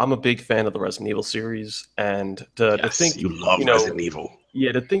a big fan of the Resident Evil series, and to think you love Resident Evil.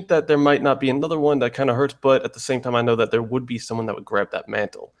 Yeah, to think that there might not be another one, that kind of hurts. But at the same time, I know that there would be someone that would grab that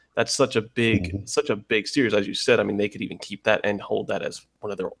mantle. That's such a big series, as you said. I mean, they could even keep that and hold that as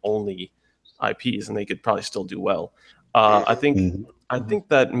one of their only IPs, and they could probably still do well. I think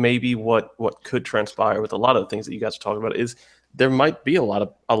that maybe what could transpire with a lot of the things that you guys are talking about is there might be a lot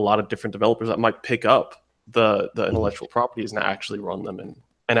of different developers that might pick up the intellectual properties and actually run them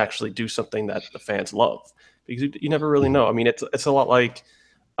and actually do something that the fans love, because you never really know. I mean, it's a lot like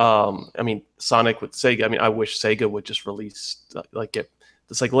Sonic with Sega. I mean, I wish Sega would just release get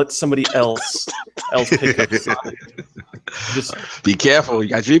It's like let somebody else pick up Sonic. Just be careful. You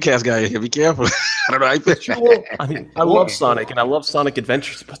got Dreamcast guy here. Be careful. I don't know how you feel. Well, I mean, I love Sonic and I love Sonic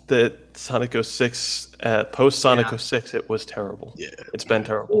Adventures, but the Sonic 06, post Sonic 06, it was terrible. Yeah, it's been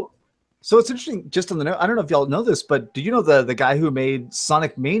terrible. So it's interesting, just on the note, I don't know if y'all know this, but do you know the guy who made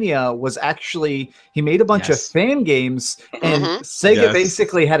Sonic Mania was actually, he made a bunch of fan games, and Sega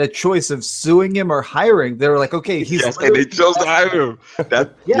basically had a choice of suing him or hiring. They were like, okay, he's... Yes, and they chose to hire him.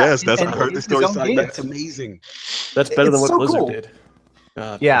 Yes, I heard the story. That's amazing. That's better than what Blizzard did.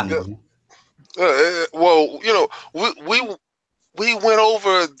 Yeah. Well, you know, we went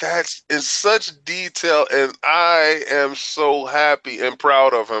over that in such detail, and I am so happy and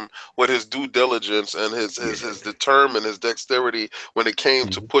proud of him with his due diligence and his determined, his dexterity when it came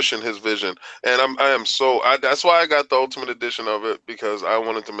to pushing his vision. And that's why I got the Ultimate Edition of it, because I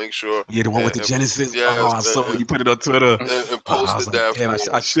wanted to make sure. Yeah, the one with the Genesis. Yes, I saw you put it on Twitter and posted that. Damn,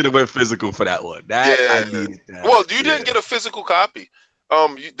 I should have went physical for that one. I needed that. Well, you didn't get a physical copy.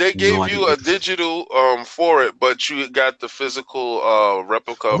 They gave you a digital for it, but you got the physical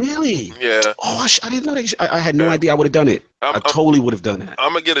replica. Really? Yeah. Oh, I didn't know that. I had no idea I would have done it. I totally would have done that.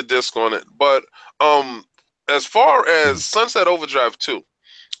 I'm gonna get a disc on it. But as far as Sunset Overdrive 2,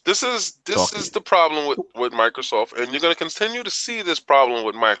 this is the problem with Microsoft, and you're gonna continue to see this problem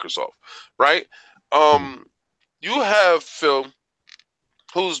with Microsoft, right? You have Phil,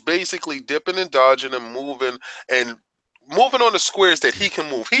 who's basically dipping and dodging and moving on the squares that he can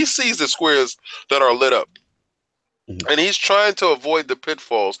move. He sees the squares that are lit up, and he's trying to avoid the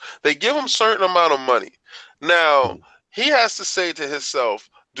pitfalls. They give him a certain amount of money. Now, he has to say to himself,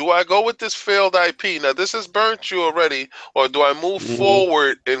 do I go with this failed IP? Now, this has burnt you already, or do I move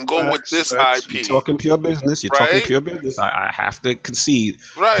forward and go with this IP? You're talking pure business. You're talking pure business. I have to concede.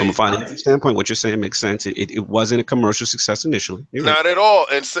 From a financial standpoint, what you're saying makes sense. It wasn't a commercial success initially. Not at all.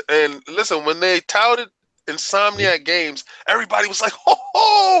 And listen, when they touted Insomniac Games, everybody was like,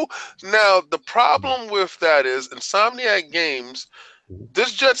 ho. Now, the problem with that is Insomniac Games,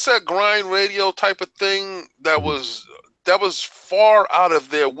 this Jet Set Grind radio type of thing, that was far out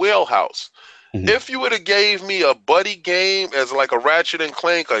of their wheelhouse. If you would have gave me a buddy game as like a Ratchet and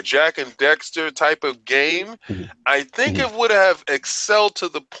Clank, a Jack and Dexter type of game, I think it would have excelled to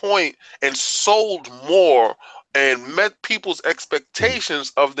the point and sold more and met people's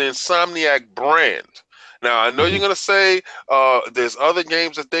expectations of the Insomniac brand. Now, I know you're going to say there's other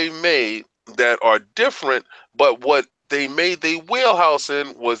games that they made that are different, but what they made their wheelhouse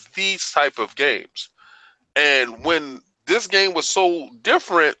in was these type of games. And when this game was so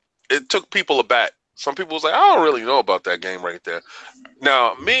different, it took people aback. Some people was like, I don't really know about that game right there.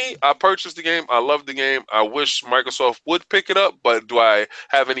 Now, me, I purchased the game. I love the game. I wish Microsoft would pick it up, but do I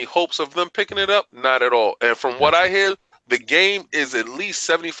have any hopes of them picking it up? Not at all. And from what I hear, the game is at least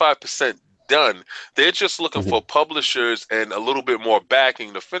 75% done. They're just looking for publishers and a little bit more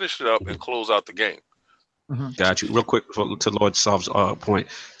backing to finish it up and close out the game. Got you. Real quick to Lord Sov's point.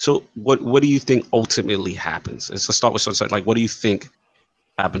 So what do you think ultimately happens? Let's start with Sunset. Like, what do you think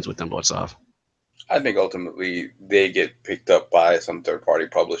happens with them, Lord Sov? I think ultimately they get picked up by some third-party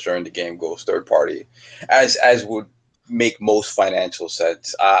publisher and the game goes third-party, as would make most financial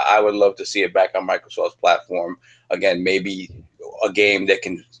sense. I would love to see it back on Microsoft's platform. Again, maybe a game that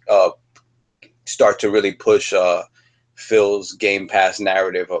can start to really push Phil's Game Pass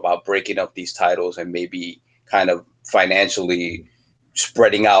narrative about breaking up these titles and maybe kind of financially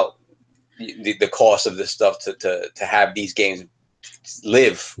spreading out the cost of this stuff to have these games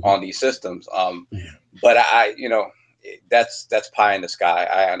live on these systems. But that's pie in the sky.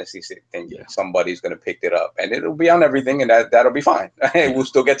 I honestly think somebody's going to pick it up and it'll be on everything, and that'll be fine. We'll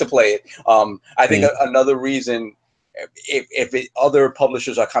still get to play it. I think another reason, if other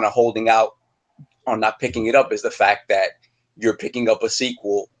publishers are kind of holding out on not picking it up, is the fact that you're picking up a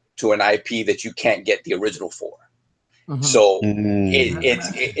sequel to an IP that you can't get the original for. So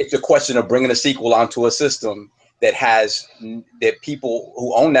it's a question of bringing a sequel onto a system that people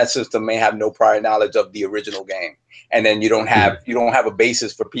who own that system may have no prior knowledge of the original game, and then you don't have a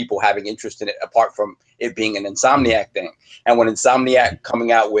basis for people having interest in it apart from it being an Insomniac thing. And when Insomniac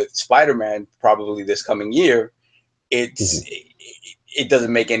coming out with Spider-Man probably this coming year, it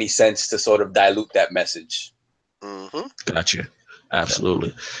doesn't make any sense to sort of dilute that message. Gotcha.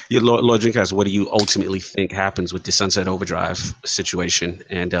 Absolutely. Lord Dreamcast, what do you ultimately think happens with the Sunset Overdrive situation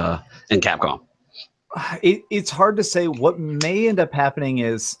and Capcom? It's hard to say. What may end up happening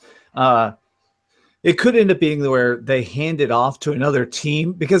is it could end up being where they hand it off to another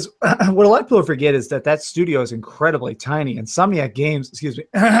team, because what a lot of people forget is that studio is incredibly tiny. Insomniac Games,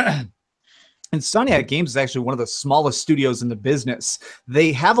 Insomniac Games is actually one of the smallest studios in the business.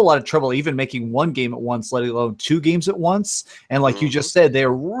 They have a lot of trouble even making one game at once, let alone 2 games at once. And like you just said,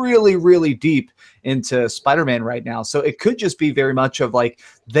 they're really, really deep into Spider-Man right now. So it could just be very much of like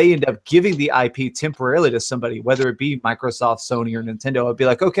they end up giving the IP temporarily to somebody, whether it be Microsoft, Sony, or Nintendo. It'd be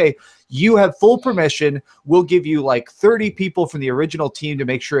like, okay, you have full permission. We'll give you like 30 people from the original team to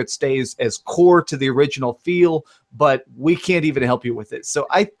make sure it stays as core to the original feel, but we can't even help you with it. So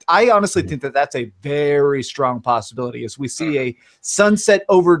I honestly think that that's a very strong possibility as we see a Sunset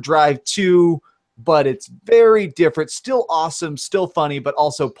Overdrive 2, but it's very different, still awesome, still funny, but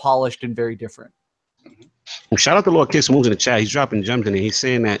also polished and very different. Well, shout out to Lord Kiss Moves in the chat. He's dropping gems in there. He's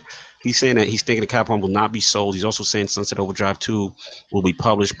saying that he's thinking the Capcom will not be sold. He's also saying Sunset Overdrive 2 will be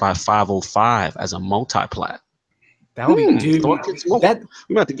published by 505 as a multi-plat. That would be, dude. I was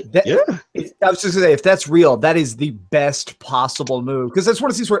just gonna say, if that's real, that is the best possible move, because that's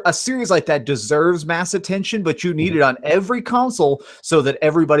one of these where a series like that deserves mass attention, but you need it on every console so that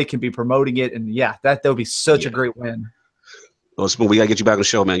everybody can be promoting it. And yeah, that would be such a great win. Well, Spoon, we gotta get you back on the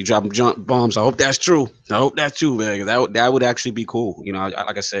show, man. You dropping jump bombs. I hope that's true. Man. That would actually be cool. You know,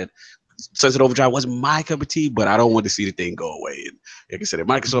 like I said, Sunset Overdrive wasn't my cup of tea, but I don't want to see the thing go away. And like I said, if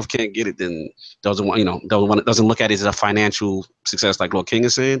Microsoft can't get it, then doesn't look at it as a financial success, like Lord King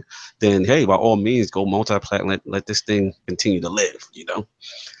is saying, then hey, by all means, go multi-plat and let this thing continue to live. You know.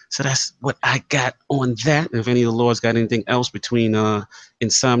 So that's what I got on that. If any of the lords got anything else between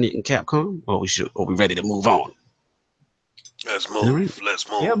Insomniac and Capcom, or we ready to move on? Let's move. Let's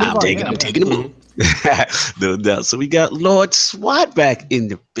move. Yeah, I'm taking a move. No doubt. So we got Lord SWAT back in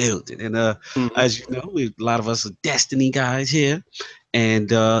the building. And as you know, a lot of us are Destiny guys here. And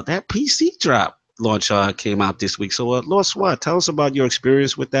that PC drop launch came out this week. So Lord SWAT, tell us about your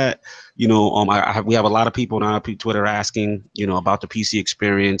experience with that. You know, we have a lot of people on our Twitter asking, you know, about the PC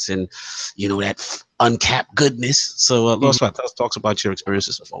experience and, you know, that uncapped goodness. So Lord SWAT, talk about your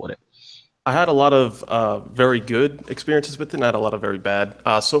experiences before with it. I had a lot of very good experiences with it, and I had a lot of very bad.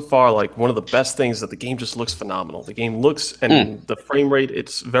 So far, like, one of the best things is that the game just looks phenomenal. The game looks, and the frame rate,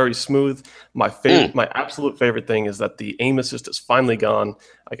 it's very smooth. My absolute favorite thing is that the aim assist is finally gone.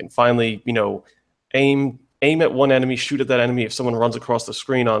 I can finally, you know, aim at one enemy, shoot at that enemy. If someone runs across the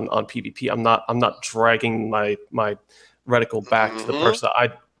screen on PvP, I'm not dragging my reticle back to the person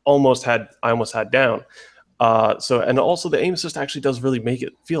I almost had down. And also the aim assist actually does really make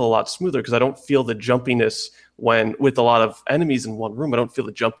it feel a lot smoother, because I don't feel the jumpiness with a lot of enemies in one room. I don't feel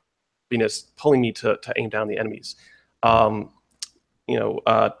the jumpiness pulling me to aim down the enemies. One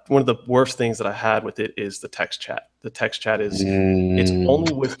of the worst things that I had with it is the text chat. The text chat it's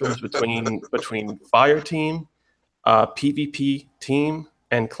only whispers between fire team, PvP team,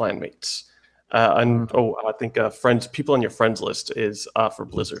 and clanmates. I think people on your friends list is for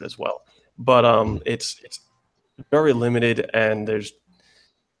Blizzard as well. But it's very limited, and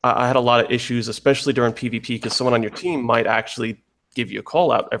I had a lot of issues, especially during PvP, because someone on your team might actually give you a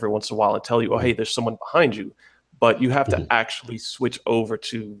call out every once in a while and tell you, oh, hey, there's someone behind you. But you have to actually switch over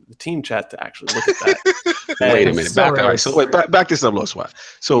to the team chat to actually look at that. Wait a minute. Back this up, Lord SWAT.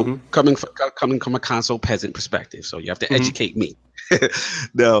 So coming from a console peasant perspective, so you have to educate me.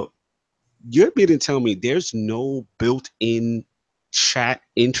 Now, you're being to tell me there's no built-in chat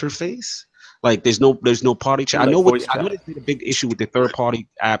interface? Like there's no party chat. I know there's been a big issue with the third-party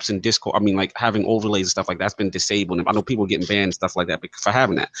apps and Discord. I mean, like having overlays and stuff like that's been disabled. I know people are getting banned and stuff like that for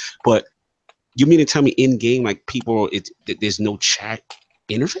having that. But you mean to tell me in game, like there's no chat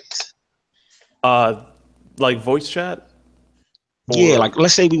interface? Like voice chat? Yeah, like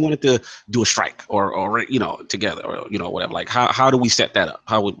let's say we wanted to do a strike or you know, together, or you know, whatever. Like how do we set that up?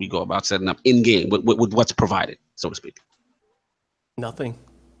 How would we go about setting up in game with what's provided, so to speak? Nothing.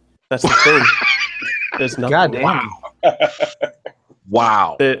 That's the thing. There's nothing. Goddamn.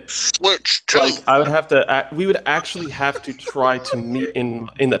 Wow. Switch. I would have to. We would actually have to try to meet in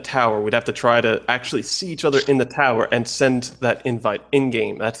the tower. We'd have to try to actually see each other in the tower and send that invite in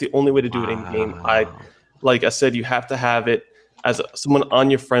game. That's the only way to do it in game. Like I said, you have to have it as someone on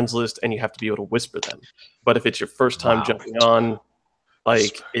your friends list, and you have to be able to whisper them. But if it's your first time jumping on,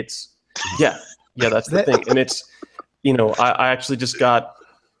 like it's that's the thing. And it's, you know, I actually just got,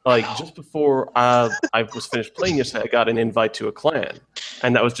 like, just before I was finished playing yesterday, I got an invite to a clan,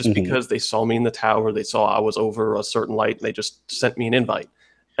 and that was just because they saw me in the tower. They saw I was over a certain light, and they just sent me an invite.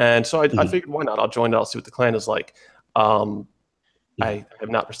 And so I figured, why not? I'll join it. I'll see what the clan is like. I have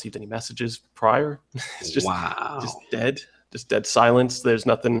not received any messages prior. It's just dead silence. There's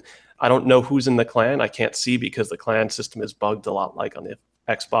nothing. I don't know who's in the clan. I can't see because the clan system is bugged a lot, like on the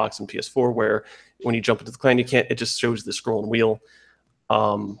Xbox and PS4, where when you jump into the clan, you can't. It just shows the scrolling wheel.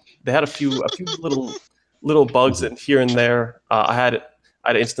 They had a few little bugs in here and there. I had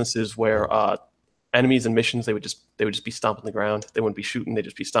instances where enemies and missions they would just be stomping the ground. They wouldn't be shooting. They'd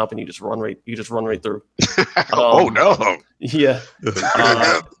just be stomping. You just run right through. Oh no! Yeah.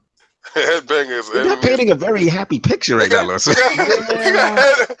 Headbangers. You're not painting a very happy picture right now, Lewis.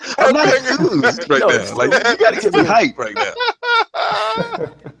 I'm not enthused right now. Like, you got to give me hype right now.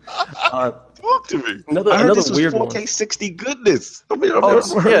 Talk to me. Another weird 4K one. 60 goodness. I mean,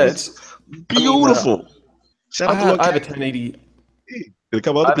 It's beautiful. Shout out to I have a 1080. A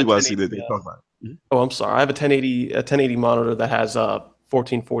couple other people I see that they talk about. Oh, I'm sorry. I have a 1080 monitor that has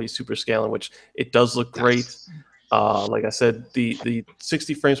 1440 super scaling, which it does look great. Like I said, the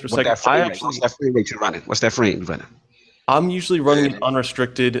 60 frames per second. What's that frame rate you're running? What's that frame you're running? I'm usually running it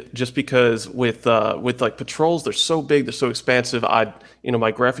unrestricted, just because with like patrols, they're so big, they're so expansive. My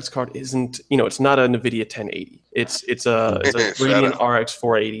graphics card isn't, it's not a NVIDIA 1080. It's a Radeon RX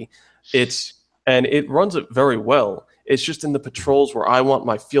 480. And it runs it very well. It's just in the patrols where I want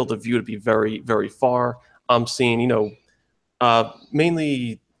my field of view to be very, very far. I'm seeing,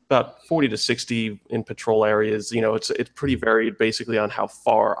 mainly about 40 to 60 in patrol areas. It's pretty varied basically on how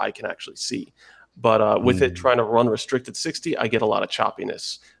far I can actually see. But with it trying to run restricted 60, I get a lot of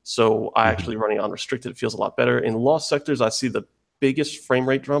choppiness. So I actually running unrestricted, it feels a lot better. In lost sectors, I see the biggest frame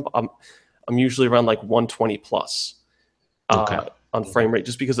rate jump. I'm usually around like 120 plus on frame rate,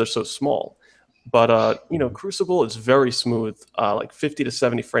 just because they're so small. But Crucible is very smooth, like 50 to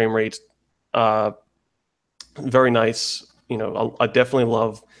 70 frame rates, very nice. I definitely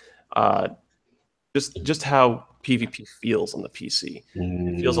love just how PvP feels on the PC.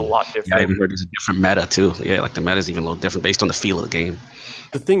 It feels a lot different. Yeah, I even heard there's a different meta too. Yeah, like the meta is even a little different based on the feel of the game.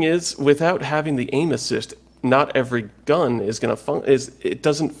 The thing is, without having the aim assist, not every gun is gonna it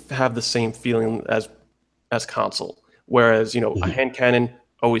doesn't have the same feeling as console. Whereas a hand cannon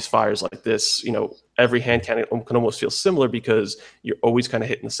always fires like this. Every hand cannon can almost feel similar because you're always kind of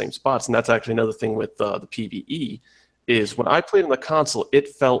hitting the same spots. And that's actually another thing with the PvE is when I played on the console, it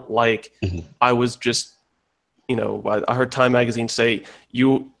felt like I was just, I heard Time Magazine say,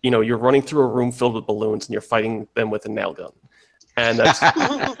 you're running through a room filled with balloons and you're fighting them with a nail gun. And that's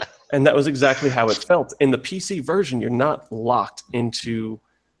and that was exactly how it felt. In the PC version, you're not locked into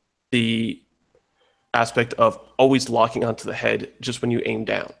the aspect of always locking onto the head just when you aim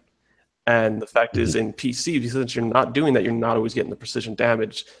down. And the fact is, in PC, since you're not doing that, you're not always getting the precision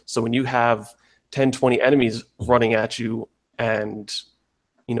damage. So when you have 10, 20 enemies running at you and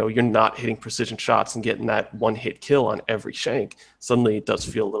you're not hitting precision shots and getting that one-hit kill on every shank, suddenly it does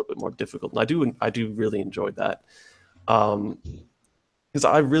feel a little bit more difficult. And I do really enjoy that. Because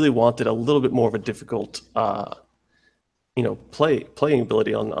I really wanted a little bit more of a difficult playing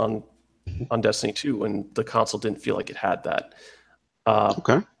ability on Destiny 2, and the console didn't feel like it had that.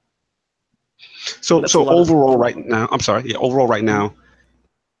 Okay. So overall right now, I'm sorry. Yeah, overall right now,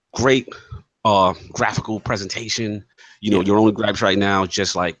 great graphical presentation. Your only gripes right now,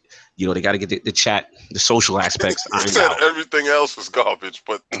 just like, they got to get the chat, the social aspects You ironed said out. everything else was garbage,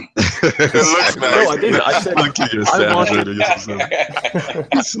 but it looks nice. No, I didn't. I said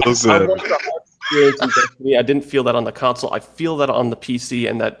So sad. Experience in Destiny. I didn't feel that on the console. I feel that on the PC,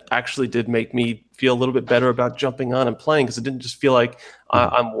 and that actually did make me feel a little bit better about jumping on and playing, because it didn't just feel like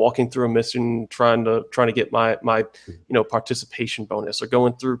I'm walking through a mission trying to get my participation bonus, or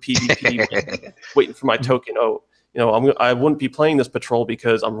going through PvP waiting for my token. I wouldn't be playing this patrol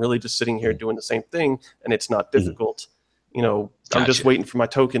because I'm really just sitting here doing the same thing, and it's not difficult. I'm just waiting for my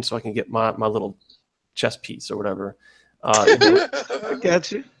token so I can get my little chess piece or whatever. I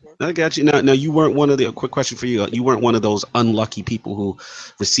got you. Now you weren't one of the, quick question for you. You weren't one of those unlucky people who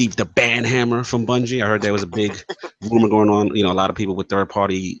received the ban hammer from Bungie. I heard there was a big rumor going on. A lot of people with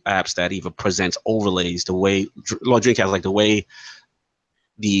third-party apps that even presents overlays the way Lord Dreamcast, like the way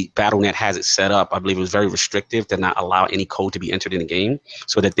the BattleNet has it set up. I believe it was very restrictive to not allow any code to be entered in the game,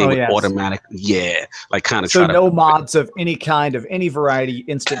 so that they would automatically, kind of so no mods of any kind, of any variety,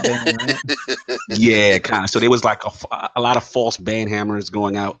 instant ban, right? Yeah, kind of. So there was like a lot of false ban hammers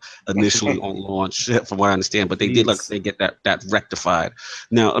going out initially on launch, from what I understand. But they did get that rectified.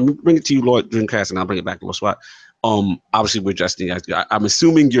 Now let me bring it to you, Lord Dreamcast, and I'll bring it back to Lord SWAT. Obviously we're Destiny guys. I'm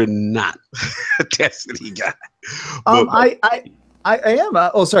assuming you're not a Destiny guy. I am.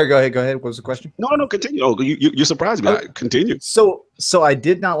 Sorry. Go ahead. What was the question? No. Continue. Oh, you surprised me. Continue. So I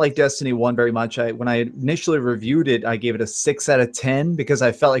did not like Destiny 1 very much. When I initially reviewed it, I gave it a 6 out of 10 because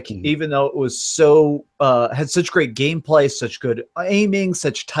I felt like even though it was so had such great gameplay, such good aiming,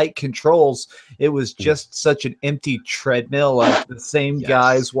 such tight controls, it was just such an empty treadmill of the same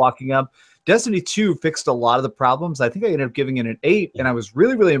guys walking up. Destiny 2 fixed a lot of the problems. I think I ended up giving it an 8, and I was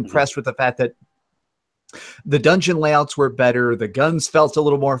really, really impressed with the fact that the dungeon layouts were better. The guns felt a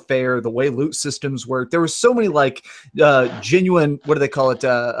little more fair. The way loot systems worked. There were so many like genuine, what do they call it?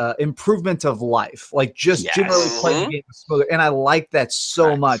 Improvement of life. Like just generally playing the game smoother. And I like that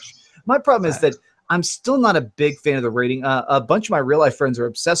so much. My problem is that I'm still not a big fan of the rating. A bunch of my real life friends are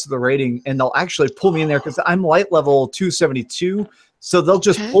obsessed with the rating, and they'll actually pull me in there because I'm light level 272. So they'll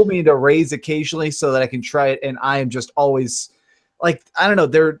just pull me into raids occasionally so that I can try it. And I am just always like, I don't know.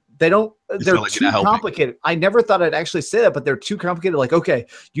 They're too complicated. I never thought I'd actually say that, but they're too complicated. Like, okay,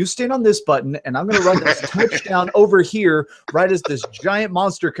 you stand on this button and I'm going to run this touchdown over here right as this giant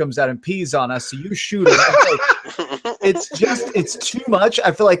monster comes out and pees on us. So you shoot it. It's too much.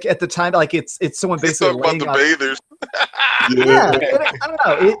 I feel like at the time, like it's someone basically laying about the bathers. Yeah, I don't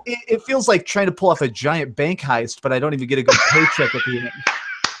know. It feels like trying to pull off a giant bank heist, but I don't even get a good paycheck at the end.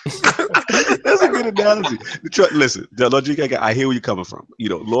 That's a good analogy. Listen, Lord DreamcastGuy, I hear where you're coming from. You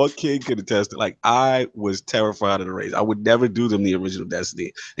know, Lord King could attest. Like, I was terrified of the race. I would never do them the original Destiny.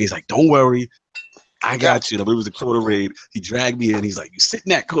 And he's like, "Don't worry, I got you." It was a corner raid. He dragged me in. He's like, "You sit in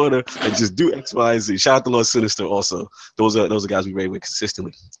that corner and just do X, Y, Z." Shout out to Lord Sinister. Also, those are guys we raid with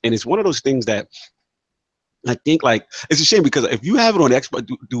consistently. And it's one of those things that I think, like, it's a shame because if you have it on Xbox,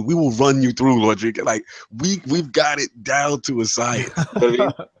 dude, we will run you through, Lord Drink. Like, we've got it down to a science. You know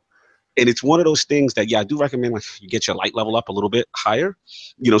what I mean? And it's one of those things that, I do recommend, like, you get your light level up a little bit higher,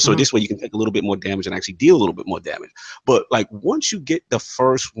 you know, so this way you can take a little bit more damage and actually deal a little bit more damage. But, like, once you get the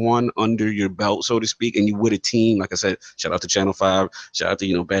first one under your belt, so to speak, and you with a team, like I said, shout out to Channel 5, shout out to,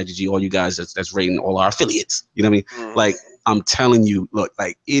 you know, Bad GG, all you guys that's rating all our affiliates, you know what I mean? Like, I'm telling you, look,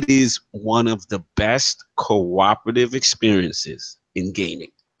 like, it is one of the best cooperative experiences in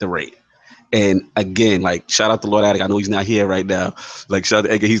gaming, the raid. And again, like, shout out to Lord Attic. I know he's not here right now. Like, shout out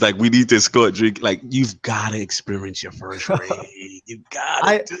to Edgar. He's like, we need to score drink. Like, you've got to experience your first raid. You've got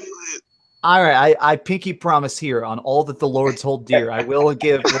to do it. All right, I pinky promise here on all that the Lords hold dear. We'll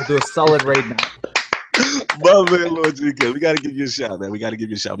do a solid raid now. My man, Lord DK, we got to give you a shout, man. We got to give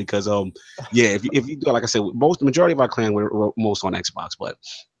you a shout because, if you do, like I said, the majority of our clan we're most on Xbox, but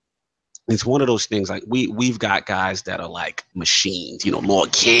it's one of those things. Like, we've got guys that are like machines, you know,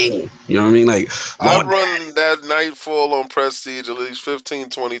 Lord King, you know what I mean? Like, I run that Nightfall on Prestige at least 15,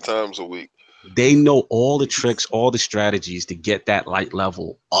 20 times a week. They know all the tricks, all the strategies to get that light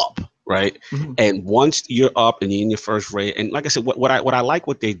level up, right? And once you're up and you're in your first raid, and like I said, what I like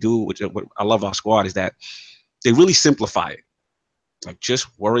what they do, what I love our squad, is that they really simplify it. Like, just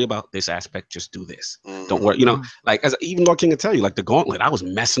worry about this aspect. Just do this. Don't worry. You know, like, as even Lord King can tell you, like the gauntlet, I was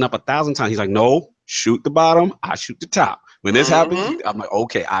messing up 1,000 times. He's like, "No, shoot the bottom. I shoot the top." When this happens, I'm like,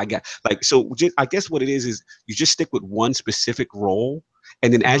 "Okay, I got." Like, so I guess what it is you just stick with one specific role.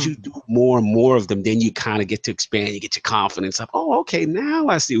 And then as you do more and more of them, then you kind of get to expand. You get your confidence up. Oh, okay, now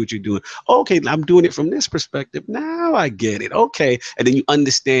I see what you're doing. Okay, I'm doing it from this perspective. Now I get it. Okay. And then you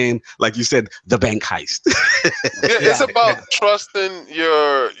understand, like you said, the bank heist. It's about trusting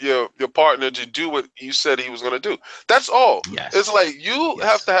your partner to do what you said he was going to do. That's all. Yes. It's like you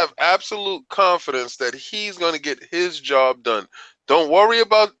have to have absolute confidence that he's going to get his job done. Don't worry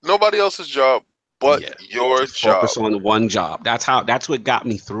about nobody else's job. But your job. Focus on the one job. That's what got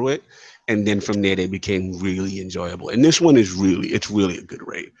me through it. And then from there, they became really enjoyable. And this one is really a good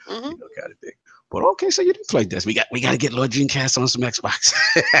raid. You know, kind of thing. But okay, so you do play this. We got to get Lord Dreamcast on some Xbox.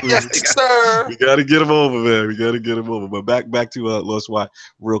 Yes, sir. We got to get him over, man. We got to get him over. But back to Lord SWAT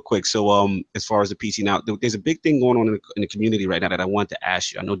real quick. So as far as the PC now, there's a big thing going on in the community right now that I want to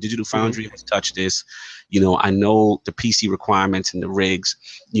ask you. I know Digital Foundry has touched this. You know, I know the PC requirements and the rigs,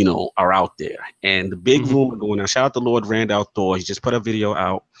 you know, are out there. And the big rumor going on. Shout out to Lord Randall Thor. He just put a video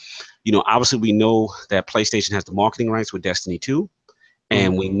out. You know, obviously we know that PlayStation has the marketing rights with Destiny 2.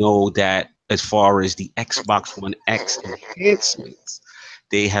 And we know that as far as the Xbox One X enhancements,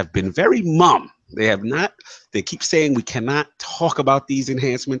 they have been very mum. They keep saying we cannot talk about these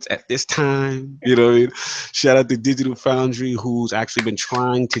enhancements at this time. You know what I mean? Shout out to Digital Foundry, who's actually been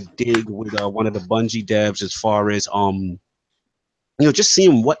trying to dig with one of the Bungie devs as far as, you know, just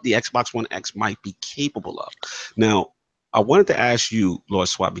seeing what the Xbox One X might be capable of. Now, I wanted to ask you, Lord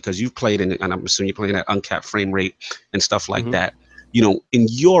SWAT, because you've played in it, and I'm assuming you're playing at uncapped frame rate and stuff like that. You know, in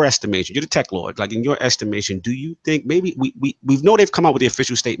your estimation, you're the tech lord, like in your estimation, do you think maybe we know they've come out with the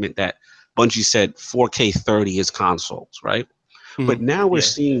official statement that Bungie said 4K 30 is consoles, right? But now we're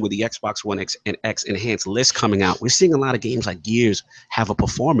seeing with the Xbox One X and X enhanced list coming out, we're seeing a lot of games like Gears have a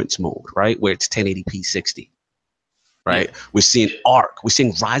performance mode, right? Where it's 1080p 60. right? Yeah. We're seeing Ark. We're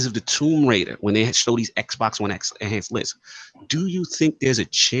seeing Rise of the Tomb Raider when they show these Xbox One X enhanced lists. Do you think there's a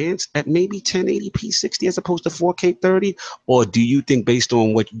chance at maybe 1080p 60 as opposed to 4K 30? Or do you think based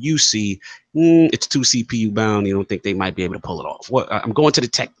on what you see, it's too CPU bound, you don't think they might be able to pull it off? I'm going to the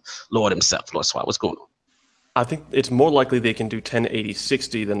tech lord himself, Lord Swat. What's going on? I think it's more likely they can do 1080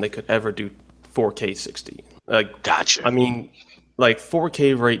 60 than they could ever do 4K 60. Gotcha. I mean, like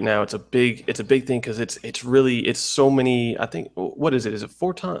 4K right now, it's a big thing because it's so many. I think what is it? Is it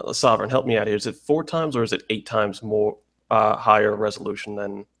 4 times? Sovereign, help me out here. Is it 4 times or is it 8 times more higher resolution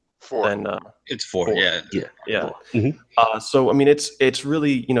than 4? It's 4. 4. Yeah. Yeah. Mm-hmm. So I mean, it's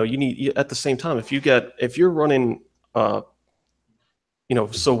really, you need at the same time if you're running so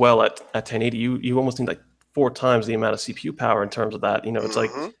well at 1080, you almost need like 4 times the amount of CPU power in terms of that. It's like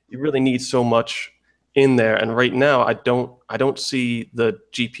you really need so much in there. And right now, I don't see the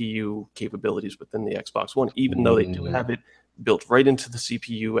GPU capabilities within the Xbox One, even though they do have it built right into the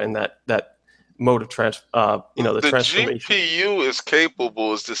CPU and that mode of the transformation. GPU is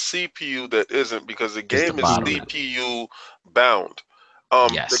capable, it's the CPU that isn't, because the game is bottleneck. CPU bound.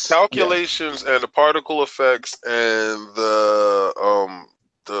 Yes. The calculations and the particle effects and the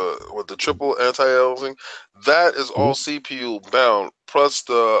triple anti-aliasing, that is all CPU bound, plus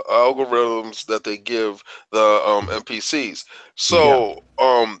the algorithms that they give the NPCs. So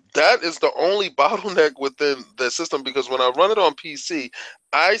that is the only bottleneck within the system, because when I run it on PC,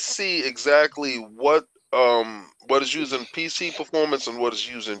 I see exactly what is using PC performance and what is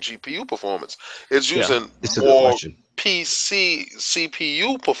using GPU performance. It's using more PC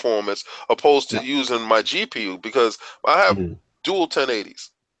CPU performance opposed to using my GPU, because I have dual 1080s.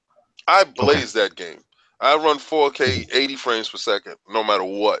 I blaze that game. I run 4K 80 frames per second no matter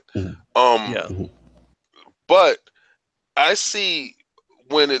what. But I see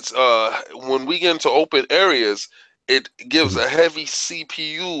when it's when we get into open areas, it gives a heavy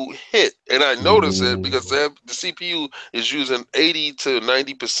CPU hit, and I notice it because the CPU is using 80 to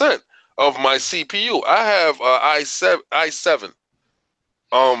 90% of my CPU. I have i7.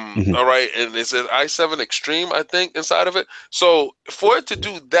 All right, and it's an i7 Extreme, I think, inside of it. So for it to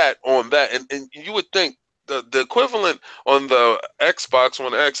do that on that, and you would think the equivalent on the Xbox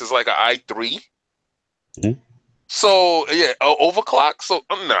One X is like an i3. So yeah, overclock. So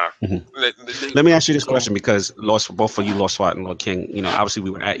nah. Let me ask you this question, because both of you, Lord Swat and Lord King, obviously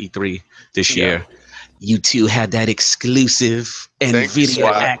we were at E3 this year. You two had that exclusive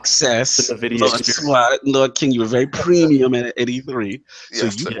NVIDIA access. Lord Swat, Lord King, you were very premium at E3. So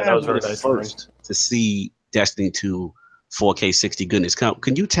you guys were the first to see Destiny 2 4K 60 goodness.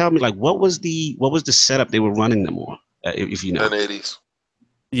 Can you tell me, like, what was the setup they were running them on, if you know? 1080s.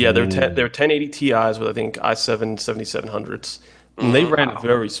 Yeah, they're 1080 Ti's with, I think, i7 7700s. And they ran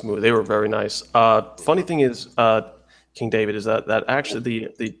very smooth. They were very nice. Funny thing is, King David, is that actually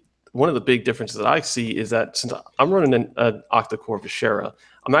the one of the big differences that I see is that since I'm running an octa-core Vishera,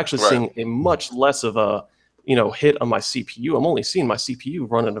 I'm actually seeing a much less of a hit on my CPU. I'm only seeing my CPU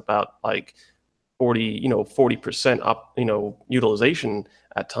running about like 40% up utilization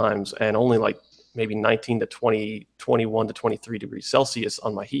at times, and only like maybe 19 to 20, 21 to 23 degrees Celsius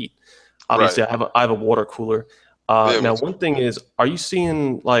on my heat. Obviously, I have a water cooler. Now, one thing is, are you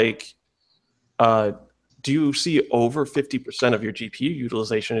seeing like, do you see over 50% of your GPU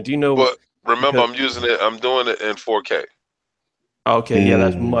utilization? And do you know? But remember, I'm doing it in 4K. Okay, yeah,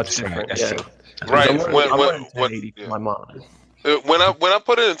 that's much different. That's true. Right. I'm running 1080 for my monitor. When I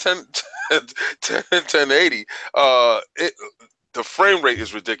put it in 1080, the frame rate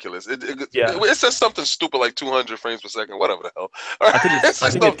is ridiculous. It says something stupid like 200 frames per second, whatever the hell. I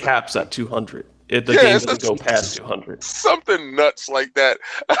think it caps at 200. The game doesn't go past 200. Something nuts like that.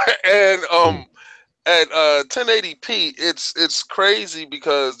 And at 1080p, it's crazy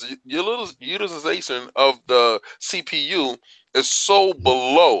because your little utilization of the CPU is so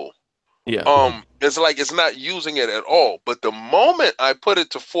below. It's like it's not using it at all. But the moment I put it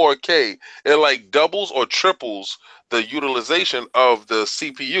to 4K, it like doubles or triples the utilization of the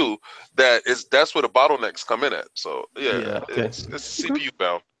CPU. That's where the bottlenecks come in at. So it's CPU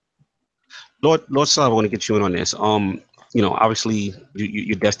bound. Lord Sal, I want to get you in on this. Obviously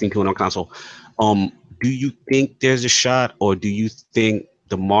you're Destiny 2 on console. Do you think there's a shot, or do you think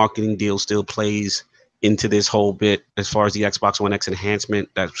the marketing deal still plays into this whole bit as far as the Xbox One X enhancement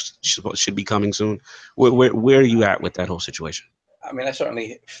that should be coming soon? Where are you at with that whole situation? I mean, I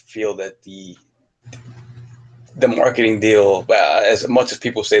certainly feel that the marketing deal, as much as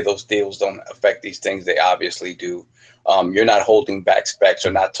people say those deals don't affect these things, they obviously do. You're not holding back specs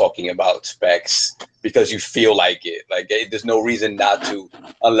or not talking about specs because you feel like it. Like there's no reason not to,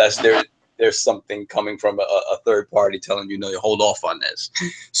 unless there's something coming from a third party telling you, no, hold off on this.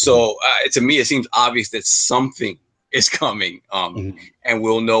 So to me, it seems obvious that something is coming, and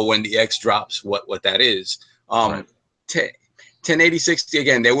we'll know when the X drops what that is. 1080 60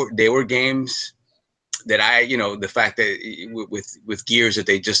 again. They were games that the fact that with Gears that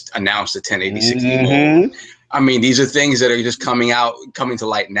they just announced the 1080 60 mode. I mean, these are things that are just coming to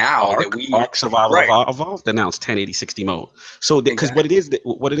light now. Arc Survival Evolved announced 1080 60 mode. So because what it is,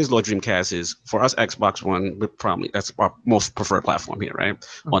 Lord Dreamcast, is for us Xbox One, that's our most preferred platform here, right?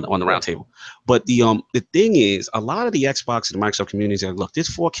 On the round table. But the thing is, a lot of the Xbox and the Microsoft communities are like, look, this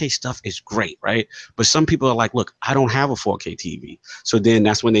 4K stuff is great, right? But some people are like, look, I don't have a 4K TV. So then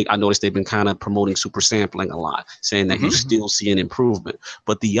that's when I noticed they've been kind of promoting super sampling a lot, saying that you still see an improvement.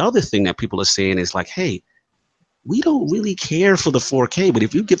 But the other thing that people are saying is like, hey, we don't really care for the 4K, but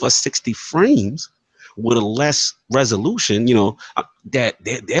if you give us 60 frames with a less resolution, that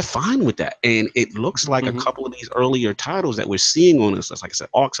they're fine with that. And it looks like a couple of these earlier titles that we're seeing on this, like I said,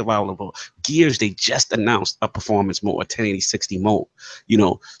 Arc Survival, Gears, they just announced a performance mode, a 1080 60 mode,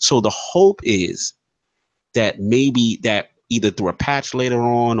 So the hope is that maybe that either through a patch later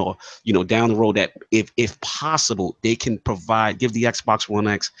on or, down the road, that if possible, they can give the Xbox One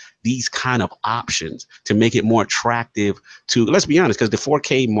X these kind of options to make it more attractive to, let's be honest, because the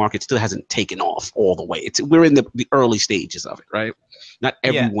 4K market still hasn't taken off all the way. We're in the early stages of it, right? Not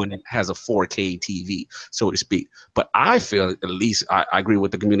everyone has a 4K TV, so to speak. But I feel, at least I agree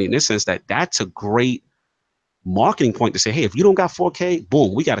with the community in this sense, that that's a great marketing point to say, hey, if you don't got 4K,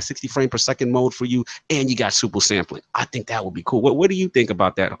 boom, we got a 60 frame per second mode for you, and you got super sampling. I think that would be cool. What do you think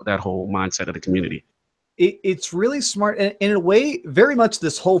about that whole mindset of the community? It's really smart, and in a way, very much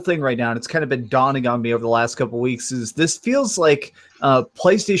this whole thing right now, and it's kind of been dawning on me over the last couple of weeks, is this feels like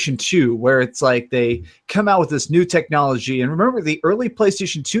PlayStation 2, where it's like they come out with this new technology. And remember, the early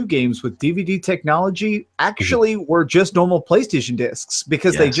PlayStation 2 games with DVD technology actually were just normal PlayStation discs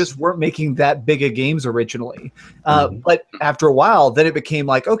because they just weren't making that big of games originally. But after a while, then it became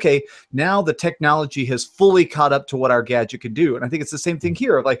like, okay, now the technology has fully caught up to what our gadget can do. And I think it's the same thing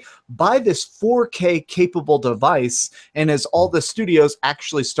here. Like, buy this 4K capable device, and as all the studios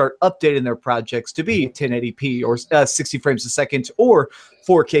actually start updating their projects to be 1080p or 60 frames a second or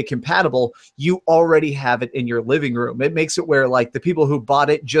 4K compatible, you already have it in your living room. It makes it where, like, the people who bought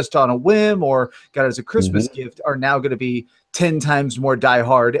it just on a whim or got it as a Christmas gift are now going to be 10 times more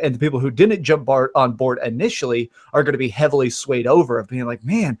diehard, and the people who didn't jump on board initially are going to be heavily swayed over of being like,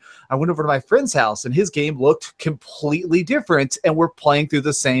 man, I went over to my friend's house and his game looked completely different and we're playing through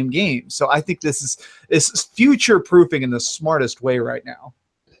the same game. So I think this is future proofing in the smartest way right now.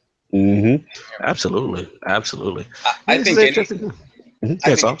 Absolutely. I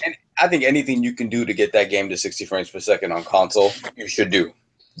think anything you can do to get that game to 60 frames per second on console, you should do.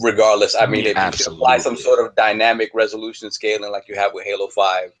 Regardless, I mean, if you apply some sort of dynamic resolution scaling like you have with Halo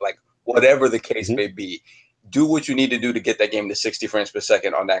 5, like whatever the case may be, do what you need to do to get that game to 60 frames per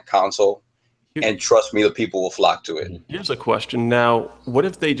second on that console. And trust me, the people will flock to it. Here's a question. Now, what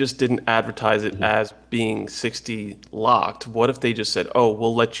if they just didn't advertise it as being 60 locked? What if they just said, oh,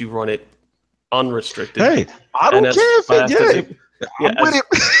 we'll let you run it unrestricted? Hey, I don't care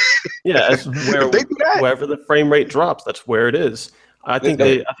as wherever the frame rate drops, that's where it is. I think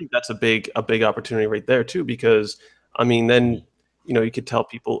that's a big opportunity right there too, because I mean, then you could tell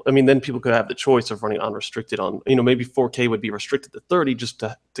people. I mean, then people could have the choice of running unrestricted on. Maybe 4K would be restricted to 30 just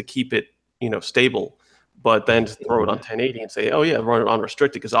to keep it stable, but then to throw it on 1080 and say, oh yeah, run it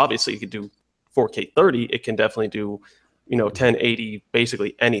unrestricted, because obviously you could do 4K 30. It can definitely do 1080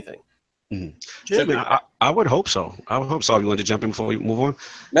 basically anything. Yeah, man, I would hope so. You want to jump in before we move on?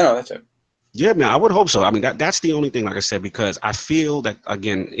 No, that's it. Yeah, man, I would hope so. I mean, that's the only thing, like I said, because I feel that,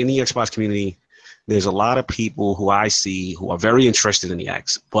 again, in the Xbox community, there's a lot of people who I see who are very interested in the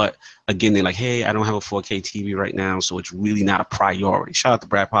X. But again, they're like, hey, I don't have a 4K TV right now, so it's really not a priority. Shout out to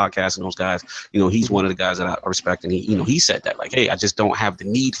Brad Podcast and those guys. He's one of the guys that I respect, and he said that, like, hey, I just don't have the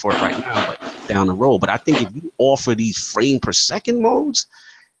need for it right now, but down the road. But I think if you offer these frame per second modes,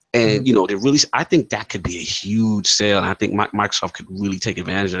 and I think that could be a huge sale, and I think Microsoft could really take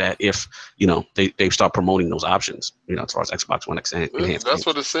advantage of that if they start promoting those options. As far as Xbox One X enhanced. That's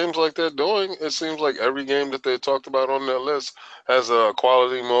what it seems like they're doing. It seems like every game that they talked about on their list has a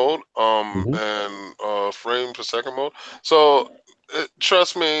quality mode, and frame per second mode. So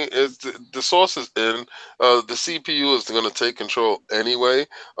trust me, the source is in. The CPU is going to take control anyway.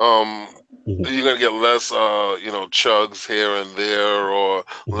 You're going to get less, chugs here and there, or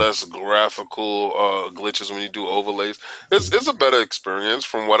less graphical glitches when you do overlays. It's a better experience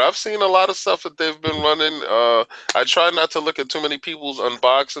from what I've seen. A lot of stuff that they've been running. I try not to look at too many people's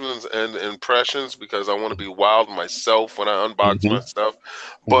unboxings and impressions because I want to be wild myself when I unbox my stuff.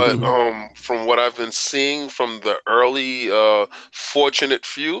 But from what I've been seeing from the early fortunate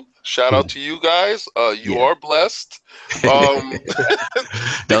few, shout out to you guys. You are blessed.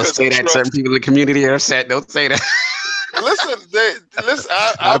 Don't say that. Certain people in the community are upset. Don't say that. Listen.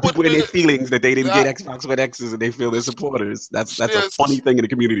 I would put in their feelings that they didn't get Xbox One X's and they feel they're supporters. That's a funny thing in the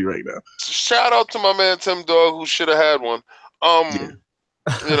community right now. Shout out to my man Tim Dog, who should have had one.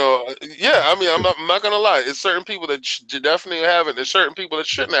 I mean, I'm not gonna lie. It's certain people that definitely have it. There's certain people that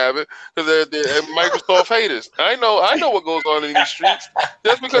shouldn't have it because they're Microsoft haters. I know what goes on in these streets.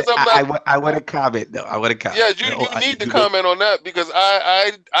 Just because I'm not. I want to comment though. I want to comment. Yeah, you need to comment on that because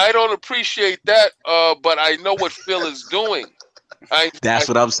I don't appreciate that. But I know what Phil is doing. That's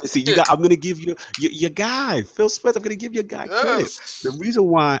what I'm saying. See, I'm going to give you your guy, Phil Smith. I'm going to give your guy credit. The reason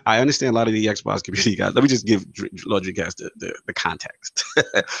why I understand a lot of the Xbox community guys. Let me just give Lord Dreamcast the context.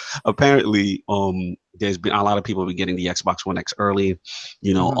 Apparently, there's been a lot of people been getting the Xbox One X early. A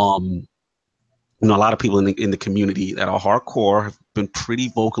lot of people in the community that are hardcore have been pretty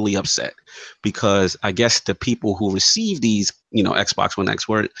vocally upset because I guess the people who received these, Xbox One X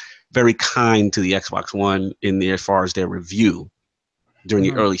weren't very kind to the Xbox One as far as their review during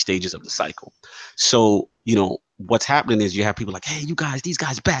the early stages of the cycle. So, what's happening is you have people like, hey, these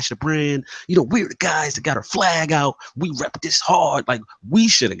guys bash the brand. We're the guys that got our flag out. We rep this hard. Like, we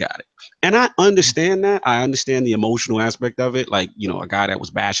should have got it. And I understand that. I understand the emotional aspect of it. Like, a guy that was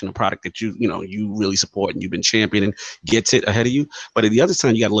bashing a product that you really support and you've been championing gets it ahead of you. But at the other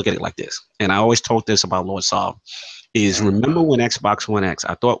time, you got to look at it like this. And I always told this about Lord Saul is remember when Xbox One X,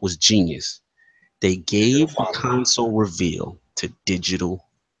 I thought was genius. They gave the console reveal to Digital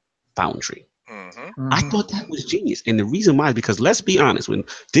Foundry. I thought that was genius. And the reason why is because let's be honest, when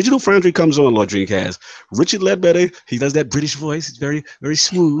Digital Foundry comes on Lord Dreamcast, Richard Ledbetter, he does that British voice. It's very, very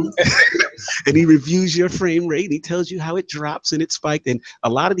smooth. And he reviews your frame rate and he tells you how it drops and it spiked. And a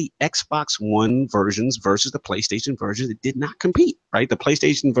lot of the Xbox One versions versus the PlayStation versions, it did not compete, right? The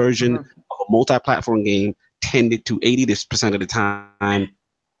PlayStation version of a multi-platform game tended to 80% of the time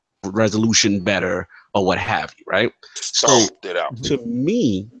resolution better or what have you, right? So to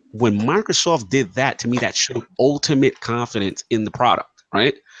me, when Microsoft did that, to me, that showed ultimate confidence in the product,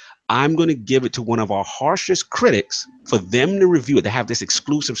 right? I'm going to give it to one of our harshest critics for them to review it, to have this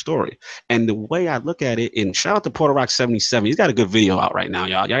exclusive story. And the way I look at it, and shout out to Porter Rock 77, he's got a good video out right now,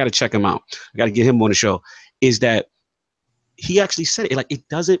 y'all. Y'all got to check him out. I got to get him on the show. Is that he actually said it, like, it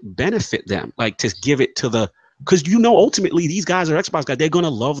doesn't benefit them, like, to give it to the, because ultimately these guys are Xbox guys. They're gonna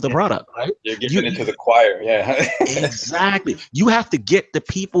love the product, right? You're giving it to the choir, yeah. Exactly. You have to get the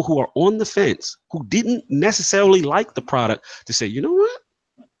people who are on the fence, who didn't necessarily like the product, to say, you know what,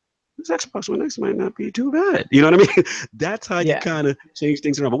 this Xbox One X might not be too bad. You know what I mean? That's how you kind of change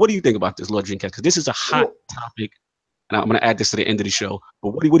things around. But what do you think about this, Lord Dreamcast? Because this is a hot topic, and I'm gonna add this to the end of the show.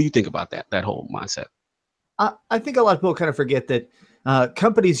 But what do you think about that whole mindset? I think a lot of people kind of forget that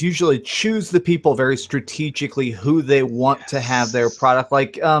companies usually choose the people very strategically who they want to have their product.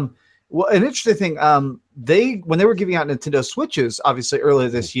 Like, an interesting thing, when they were giving out Nintendo Switches, obviously earlier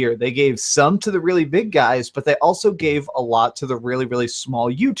this year, they gave some to the really big guys, but they also gave a lot to the really, really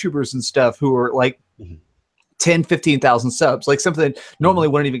small YouTubers and stuff who were like 10, 15,000 subs, like something that normally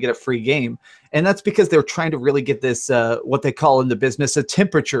wouldn't even get a free game. And that's because they're trying to really get this, what they call in the business, a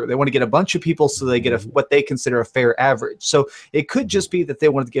temperature. They want to get a bunch of people so they get what they consider a fair average. So it could just be that they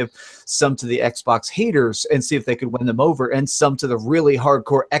wanted to give some to the Xbox haters and see if they could win them over, and some to the really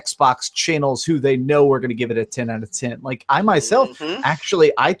hardcore Xbox channels who they know are going to give it a 10 out of 10. Like I myself,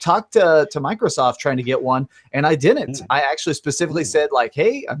 actually, I talked to Microsoft trying to get one, and I didn't. I actually specifically said, like,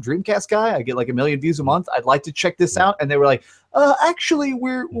 hey, I'm Dreamcast Guy. I get like 1 million views a month. I'd like to check this out. And they were like, actually,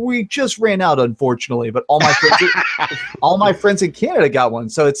 we just ran out, unfortunately. But all my friends in Canada got one.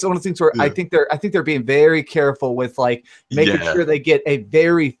 So it's one of the things where I think they're being very careful with like making sure they get a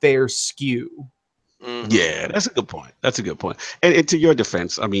very fair skew. Yeah, that's a good point. And to your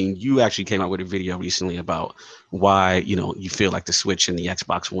defense, I mean, you actually came out with a video recently about why, you feel like the Switch and the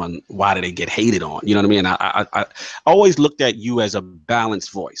Xbox One, why do they get hated on? You know what I mean? I always looked at you as a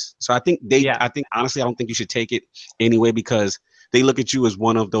balanced voice. So I think honestly, I don't think you should take it anyway, because they look at you as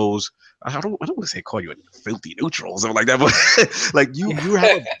one of those. I don't want to say call you a filthy neutral or something like that, but like you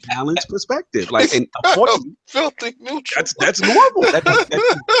have a balanced perspective. Like, and unfortunately, filthy neutral. That's normal. That's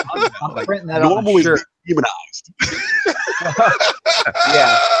I'm like, printing that on normal a is shirt. demonized.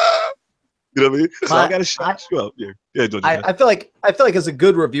 Yeah. You know what I mean? So I gotta I- shut you up. Yeah, George. I feel like as a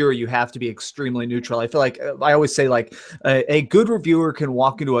good reviewer, you have to be extremely neutral. I feel like I always say like a good reviewer can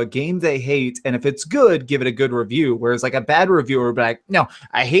walk into a game they hate, and if it's good, give it a good review. Whereas like a bad reviewer would be like, no,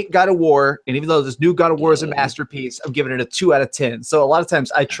 I hate God of War, and even though this new God of War is a masterpiece, I'm giving it a 2 out of 10. So a lot of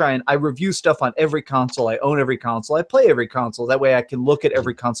times I review stuff on every console. I own every console. I play every console. That way I can look at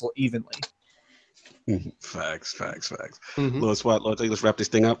every console evenly. Facts. Mhm. Lord Swat, Lord, let's wrap this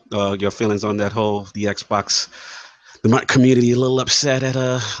thing up. Your feelings on that whole the Xbox, the community a little upset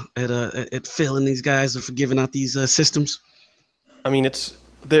at Phil and these guys for giving out these systems. I mean,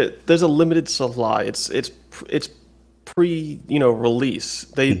 there's a limited supply. It's pre release.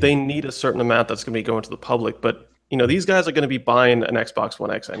 They need a certain amount that's going to be going to the public. But these guys are going to be buying an Xbox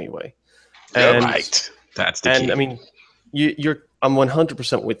One X anyway. And Right. That's the key. and I mean, I'm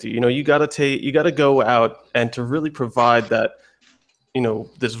 100% with you. You gotta go out and to really provide that,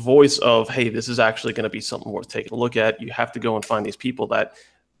 this voice of, hey, this is actually going to be something worth taking a look at. You have to go and find these people that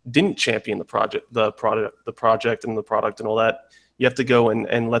didn't champion the project and the product and all that. You have to go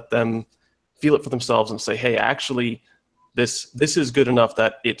and let them feel it for themselves and say, hey, actually, this is good enough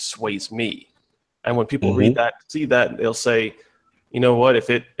that it sways me. And when people read that, see that, they'll say, you know what? If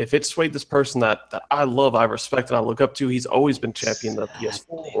it swayed this person that I love, I respect, and I look up to, he's always been champion the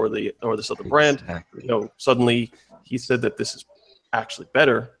PS4 or this other brand. Suddenly he said that this is actually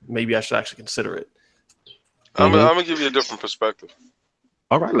better. Maybe I should actually consider it. I'm gonna give you a different perspective.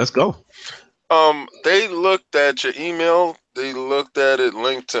 All right, let's go. They looked at your email. They looked at it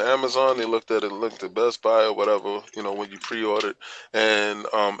linked to Amazon. They looked at it linked to Best Buy or whatever. When you pre-ordered. And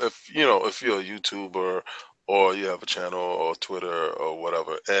if you're a YouTuber or you have a channel or Twitter or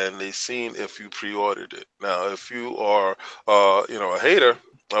whatever, and they seen if you pre-ordered it. Now, if you are a hater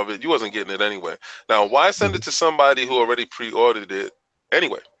of it, you wasn't getting it anyway. Now, why send it to somebody who already pre-ordered it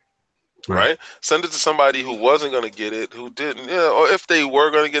anyway? Right? Send it to somebody who wasn't going to get it, who didn't, or if they were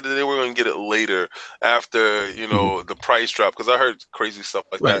going to get it, they were going to get it later after, the price drop. Because I heard crazy stuff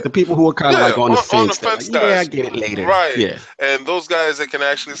like that. The people who are kind of like on the fence, guys. Yeah, I get it later. Right. Yeah. And those guys that can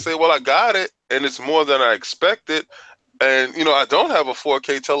actually say, well, I got it, and it's more than I expected. And, I don't have a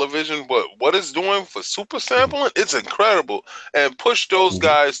 4K television, but what it's doing for super sampling, it's incredible. And push those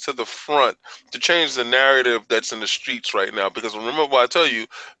guys to the front to change the narrative that's in the streets right now. Because remember what I tell you,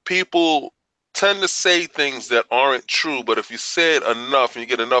 people tend to say things that aren't true. But if you say it enough and you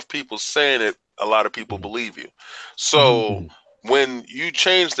get enough people saying it, a lot of people believe you. So when you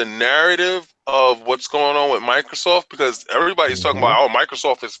change the narrative of what's going on with Microsoft, because everybody's talking about, oh,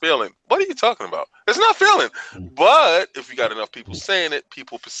 Microsoft is failing. What are you talking about? It's not failing. But if you got enough people saying it,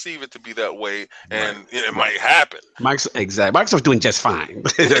 people perceive it to be that way, and it might happen. Microsoft's doing just fine.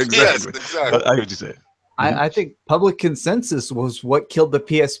 Yes, exactly. I hear what you said. I think public consensus was what killed the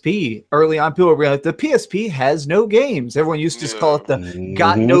PSP. Early on, people were like, the PSP has no games. Everyone used to just call it the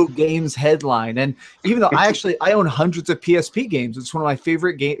got no games headline. And even though I own hundreds of PSP games, it's one of my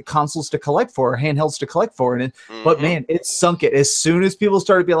favorite consoles to collect for, handhelds to collect for. But man, it sunk it. As soon as people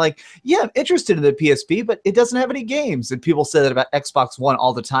started being like, yeah, I'm interested in the PSP, but it doesn't have any games. And people say that about Xbox One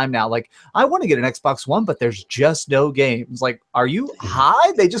all the time now. Like, I want to get an Xbox One, but there's just no games. Like, are you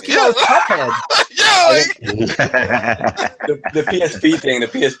high? They just came out with Cuphead. The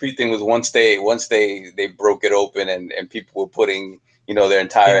PSP thing was once they broke it open and people were putting their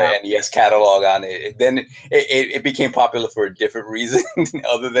entire NES catalog on it. Then it became popular for a different reason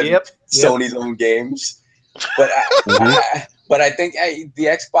other than Sony's own games. But I think the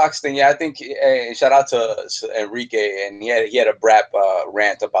Xbox thing. I think shout out to Enrique, and he had a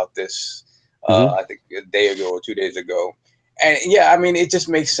rant about this. I think a day ago or 2 days ago. And I mean, it just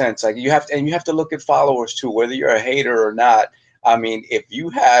makes sense. Like you have to look at followers too, whether you're a hater or not. I mean, if you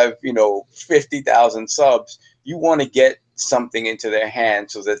have 50,000 subs, you want to get something into their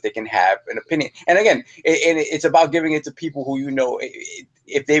hands so that they can have an opinion. And again, it's about giving it to people who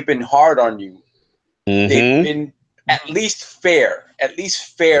if they've been hard on you, they've been at least fair. And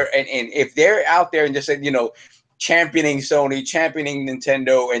if they're out there and just said championing Sony, championing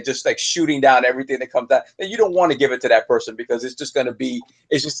Nintendo, and just like shooting down everything that comes out, then you don't want to give it to that person because it's just gonna be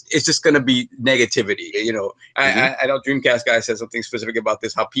negativity. I know DreamcastGuy said something specific about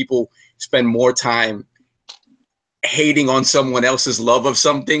this, how people spend more time hating on someone else's love of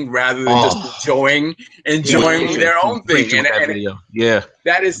something rather than just enjoying their own thing. And yeah,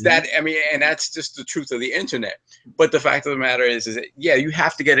 that is that. I mean, and that's just the truth of the internet. But the fact of the matter is that, yeah, you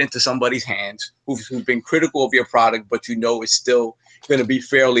have to get into somebody's hands who's been critical of your product, but it's still going to be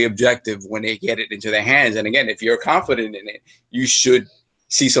fairly objective when they get it into their hands. And again, if you're confident in it, you should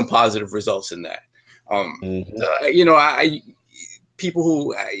see some positive results in that. People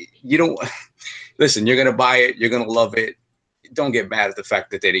who you don't listen, you're going to buy it, you're going to love it. Don't get mad at the fact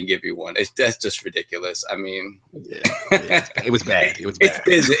that they didn't give you one. That's just ridiculous. I mean, it was bad. It was bad.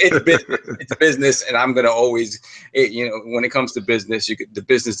 It's business, and I'm gonna always, when it comes to business, the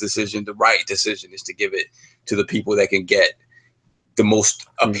business decision, the right decision is to give it to the people that can get the most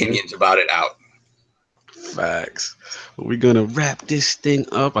opinions about it out. Facts. We're gonna wrap this thing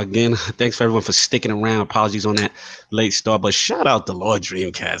up again. Thanks for everyone for sticking around. Apologies on that late start, but shout out to Lord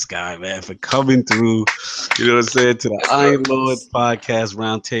Dreamcast Guy, man, for coming through. You know what I'm saying, to the Iron Lord Podcast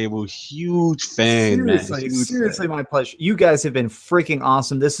Roundtable. Huge fan, seriously, my pleasure. You guys have been freaking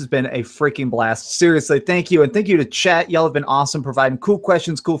awesome. This has been a freaking blast. Seriously, thank you, and thank you to chat. Y'all have been awesome, providing cool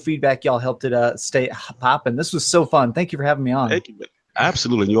questions, cool feedback. Y'all helped it stay popping. This was so fun. Thank you for having me on. Thank you, man.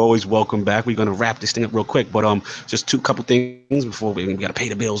 Absolutely. You're always welcome back. We're going to wrap this thing up real quick, but just couple things before we got to pay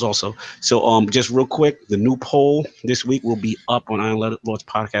the bills also. So just real quick, the new poll this week will be up on Iron Lord's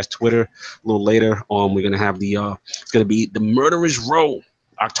Podcast Twitter a little later. We're going to have it's going to be the Murderer's Row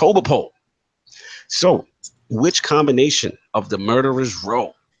October poll. So which combination of the Murderer's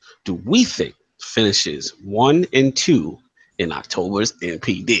Row do we think finishes 1 and 2 in October's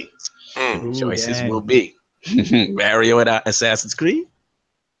NPD? Choices will be Mario and Assassin's Creed,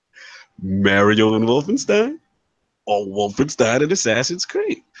 Mario and Wolfenstein, or Wolfenstein and Assassin's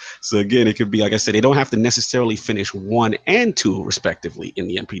Creed. So again, it could be, like I said, they don't have to necessarily finish 1 and 2 respectively in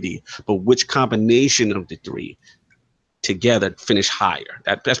the NPD, but which combination of the three together finish higher?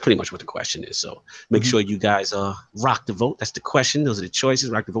 That's pretty much what the question is. So make sure you guys rock the vote. That's the question. Those are the choices.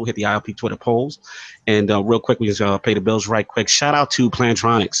 Rock the vote. Hit the ILP Twitter polls. And real quick, we just pay the bills right quick. Shout out to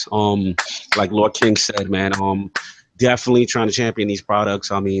Plantronics. Like Lord King said, man, definitely trying to champion these products.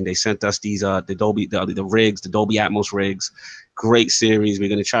 I mean, they sent us these the Dolby the rigs, the Dolby Atmos rigs. Great series. We're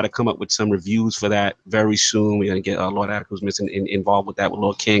going to try to come up with some reviews for that very soon. We're going to get Lord Attic, who's involved with that with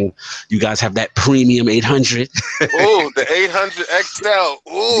Lord King. You guys have that premium 800. Oh, the 800 XL.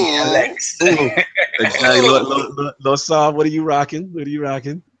 Ooh. The LX. Lord Saab, what are you rocking?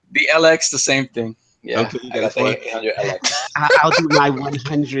 The LX, the same thing. Yeah, okay, I got the 800 LX. I'll do my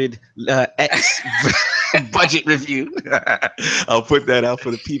 100 X budget review. I'll put that out for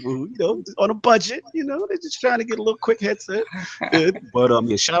the people who, on a budget, they're just trying to get a little quick headset. Good. But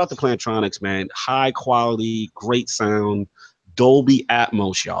shout out to Plantronics, man. High quality, great sound, Dolby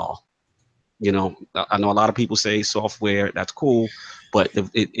Atmos, y'all. I know a lot of people say software, that's cool, but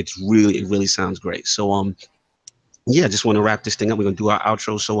it really sounds great. So yeah, just want to wrap this thing up. We're going to do our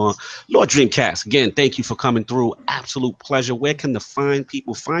outro. So, Lord Dreamcast, again, thank you for coming through. Absolute pleasure. Where can the fine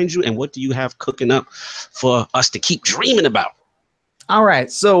people find you, and what do you have cooking up for us to keep dreaming about? All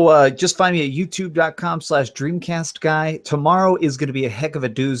right, so just find me at youtube.com/DreamcastGuy. Tomorrow is going to be a heck of a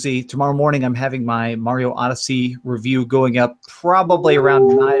doozy. Tomorrow morning, I'm having my Mario Odyssey review going up probably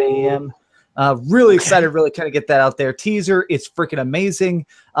around 9 a.m. Really excited, really kind of get that out there. Teaser, it's freaking amazing.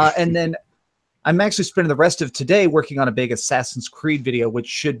 And then I'm actually spending the rest of today working on a big Assassin's Creed video, which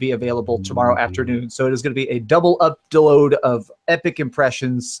should be available tomorrow afternoon. So it is going to be a double upload of epic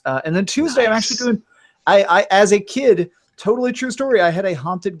impressions. And then Tuesday, I'm actually doing, I as a kid, totally true story, I had a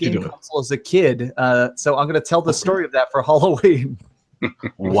haunted game console as a kid. So I'm going to tell the story of that for Halloween.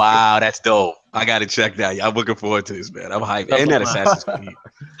 Wow, that's dope. I got to check that. I'm looking forward to this, man. I'm hyped. And that Assassin's Creed.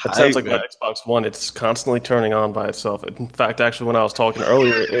 That sounds like the Xbox One. It's constantly turning on by itself. In fact, actually, when I was talking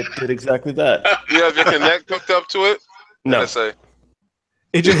earlier, it did exactly that. You have your Kinect hooked up to it? No.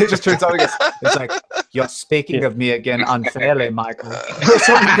 It just turns on. It's like, you're speaking of me again unfairly, Michael.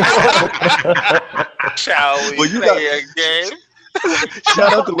 Shall we play a game?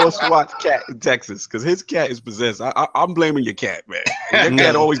 Shout out to Lil Swat's cat in Texas, because his cat is possessed. I'm blaming your cat, man. Your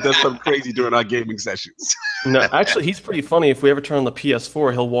cat always does something crazy during our gaming sessions. No, actually, he's pretty funny. If we ever turn on the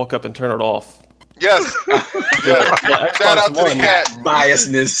PS4, he'll walk up and turn it off. Yes. Shout out to the cat.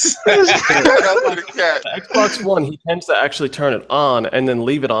 Biasness. Shout out to the cat. The Xbox One, he tends to actually turn it on and then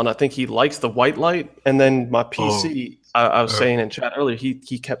leave it on. I think he likes the white light. And then my PC, I was saying in chat earlier, he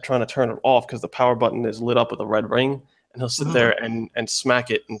kept trying to turn it off because the power button is lit up with a red ring. And he'll sit there and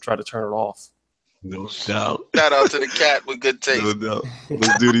smack it and try to turn it off. No doubt. Shout out to the cat with good taste. No doubt.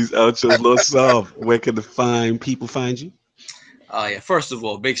 Let's do these outros. Lil Saab, where can the fine people find you? Oh yeah! First of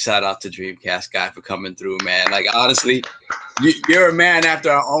all, big shout out to Dreamcast Guy for coming through, man. Like honestly, you're a man after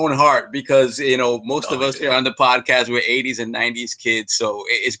our own heart because most of us here on the podcast we're 80s and 90s kids, so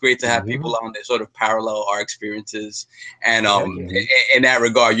it's great to have people on that sort of parallel our experiences. And in that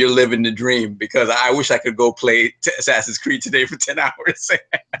regard, you're living the dream because I wish I could go play Assassin's Creed today for 10 hours.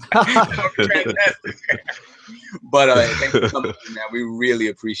 Fantastic. But thanks for coming, man. We really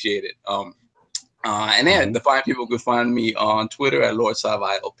appreciate it. And then the fine people can find me on Twitter at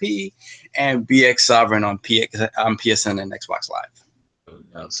LordSavILP and BX Sovereign on PSN and Xbox Live.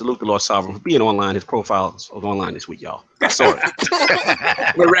 Salute the Lord Sovereign for being online. His profile was online this week, y'all. I saw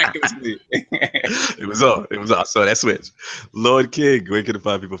it. Miraculously. It was on. I saw that switch. Lord King, where can the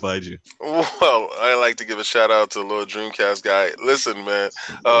fine people find you? Well, I like to give a shout out to Lord Dreamcast Guy. Listen, man,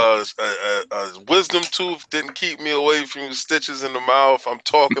 wisdom tooth didn't keep me away from stitches in the mouth. I'm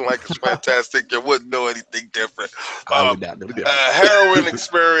talking like it's fantastic. You wouldn't know anything different. Heroin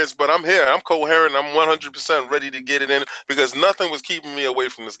experience, but I'm here. I'm coherent. I'm 100% ready to get it in because nothing was keeping me away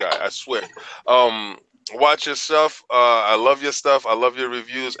from this guy. I swear. Watch your stuff. I love your stuff. I love your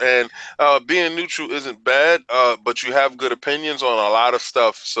reviews. And being neutral isn't bad, but you have good opinions on a lot of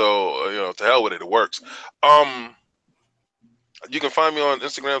stuff. So, to hell with it. It works. You can find me on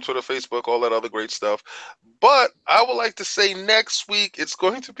Instagram, Twitter, Facebook, all that other great stuff. But I would like to say next week, it's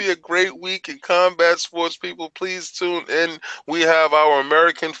going to be a great week in combat sports. People, please tune in. We have our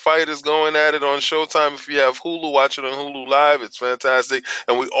American fighters going at it on Showtime. If you have Hulu, watch it on Hulu Live. It's fantastic.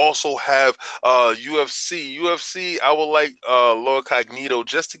 And we also have UFC. UFC, I would like Lord Cognito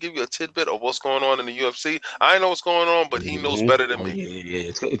just to give you a tidbit of what's going on in the UFC. I know what's going on, but he knows better than me. Yeah.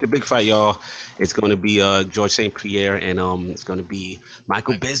 It's a big fight, y'all. It's going to be George St. Pierre and it's going to be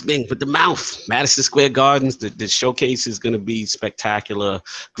Michael Bisping with the mouth. Madison Square Gardens. The showcase is going to be spectacular.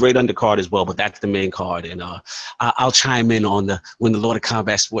 Great undercard as well, but that's the main card. And I'll chime in on when the Lord of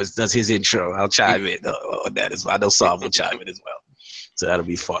Combat Sports does his intro. I'll chime in on that as well. I know Sav will chime in as well. So that'll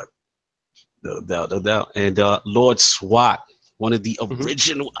be fun. No doubt. And Lord SWAT, one of the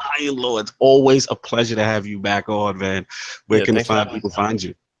original Iron Lords. Always a pleasure to have you back on, man. Where can people find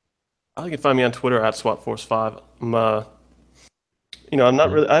you? You can find me on Twitter at SWATForce5. I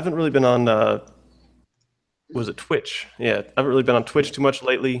haven't really been on was it Twitch? Yeah, I haven't really been on Twitch too much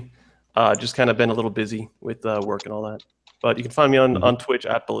lately. Just kind of been a little busy with work and all that. But you can find me on Twitch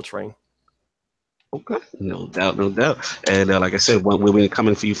at BulletsRain. Okay, no doubt. And like I said, we'll be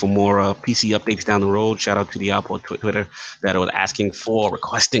coming for you for more PC updates down the road. Shout out to the Output Twitter that was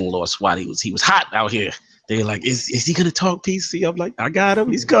requesting Lord SWAT. He was hot out here. They're like, is he gonna talk PC? I'm like, I got him.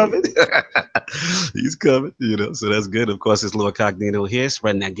 He's coming. He's coming. So that's good. Of course, it's Lord Cognito here,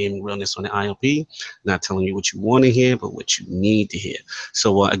 spreading that gaming realness on the ILP. Not telling you what you want to hear, but what you need to hear.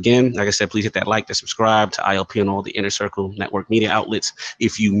 So again, like I said, please hit that like, to subscribe to ILP and all the Inner Circle Network media outlets.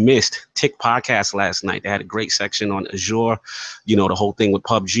 If you missed Tick Podcast last night, they had a great section on Azure. The whole thing with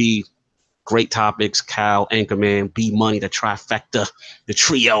PUBG. Great topics. Cal, Anchorman, B Money, the trifecta, the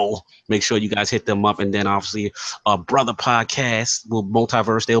trio. Make sure you guys hit them up. And then obviously Brother Podcast,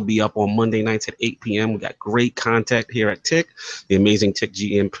 Multiverse, they'll be up on Monday nights at 8 p.m. We got great content here at Tick, the amazing Tick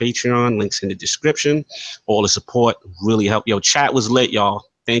GM Patreon. Links in the description. All the support really helped. Yo, chat was lit, y'all.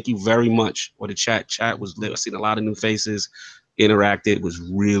 Thank you very much for the chat. Chat was lit. I've seen a lot of new faces. Interacted. It was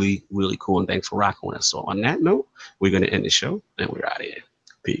really, really cool. And thanks for rocking with us. So on that note, we're going to end the show and we're out of here.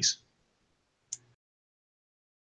 Peace.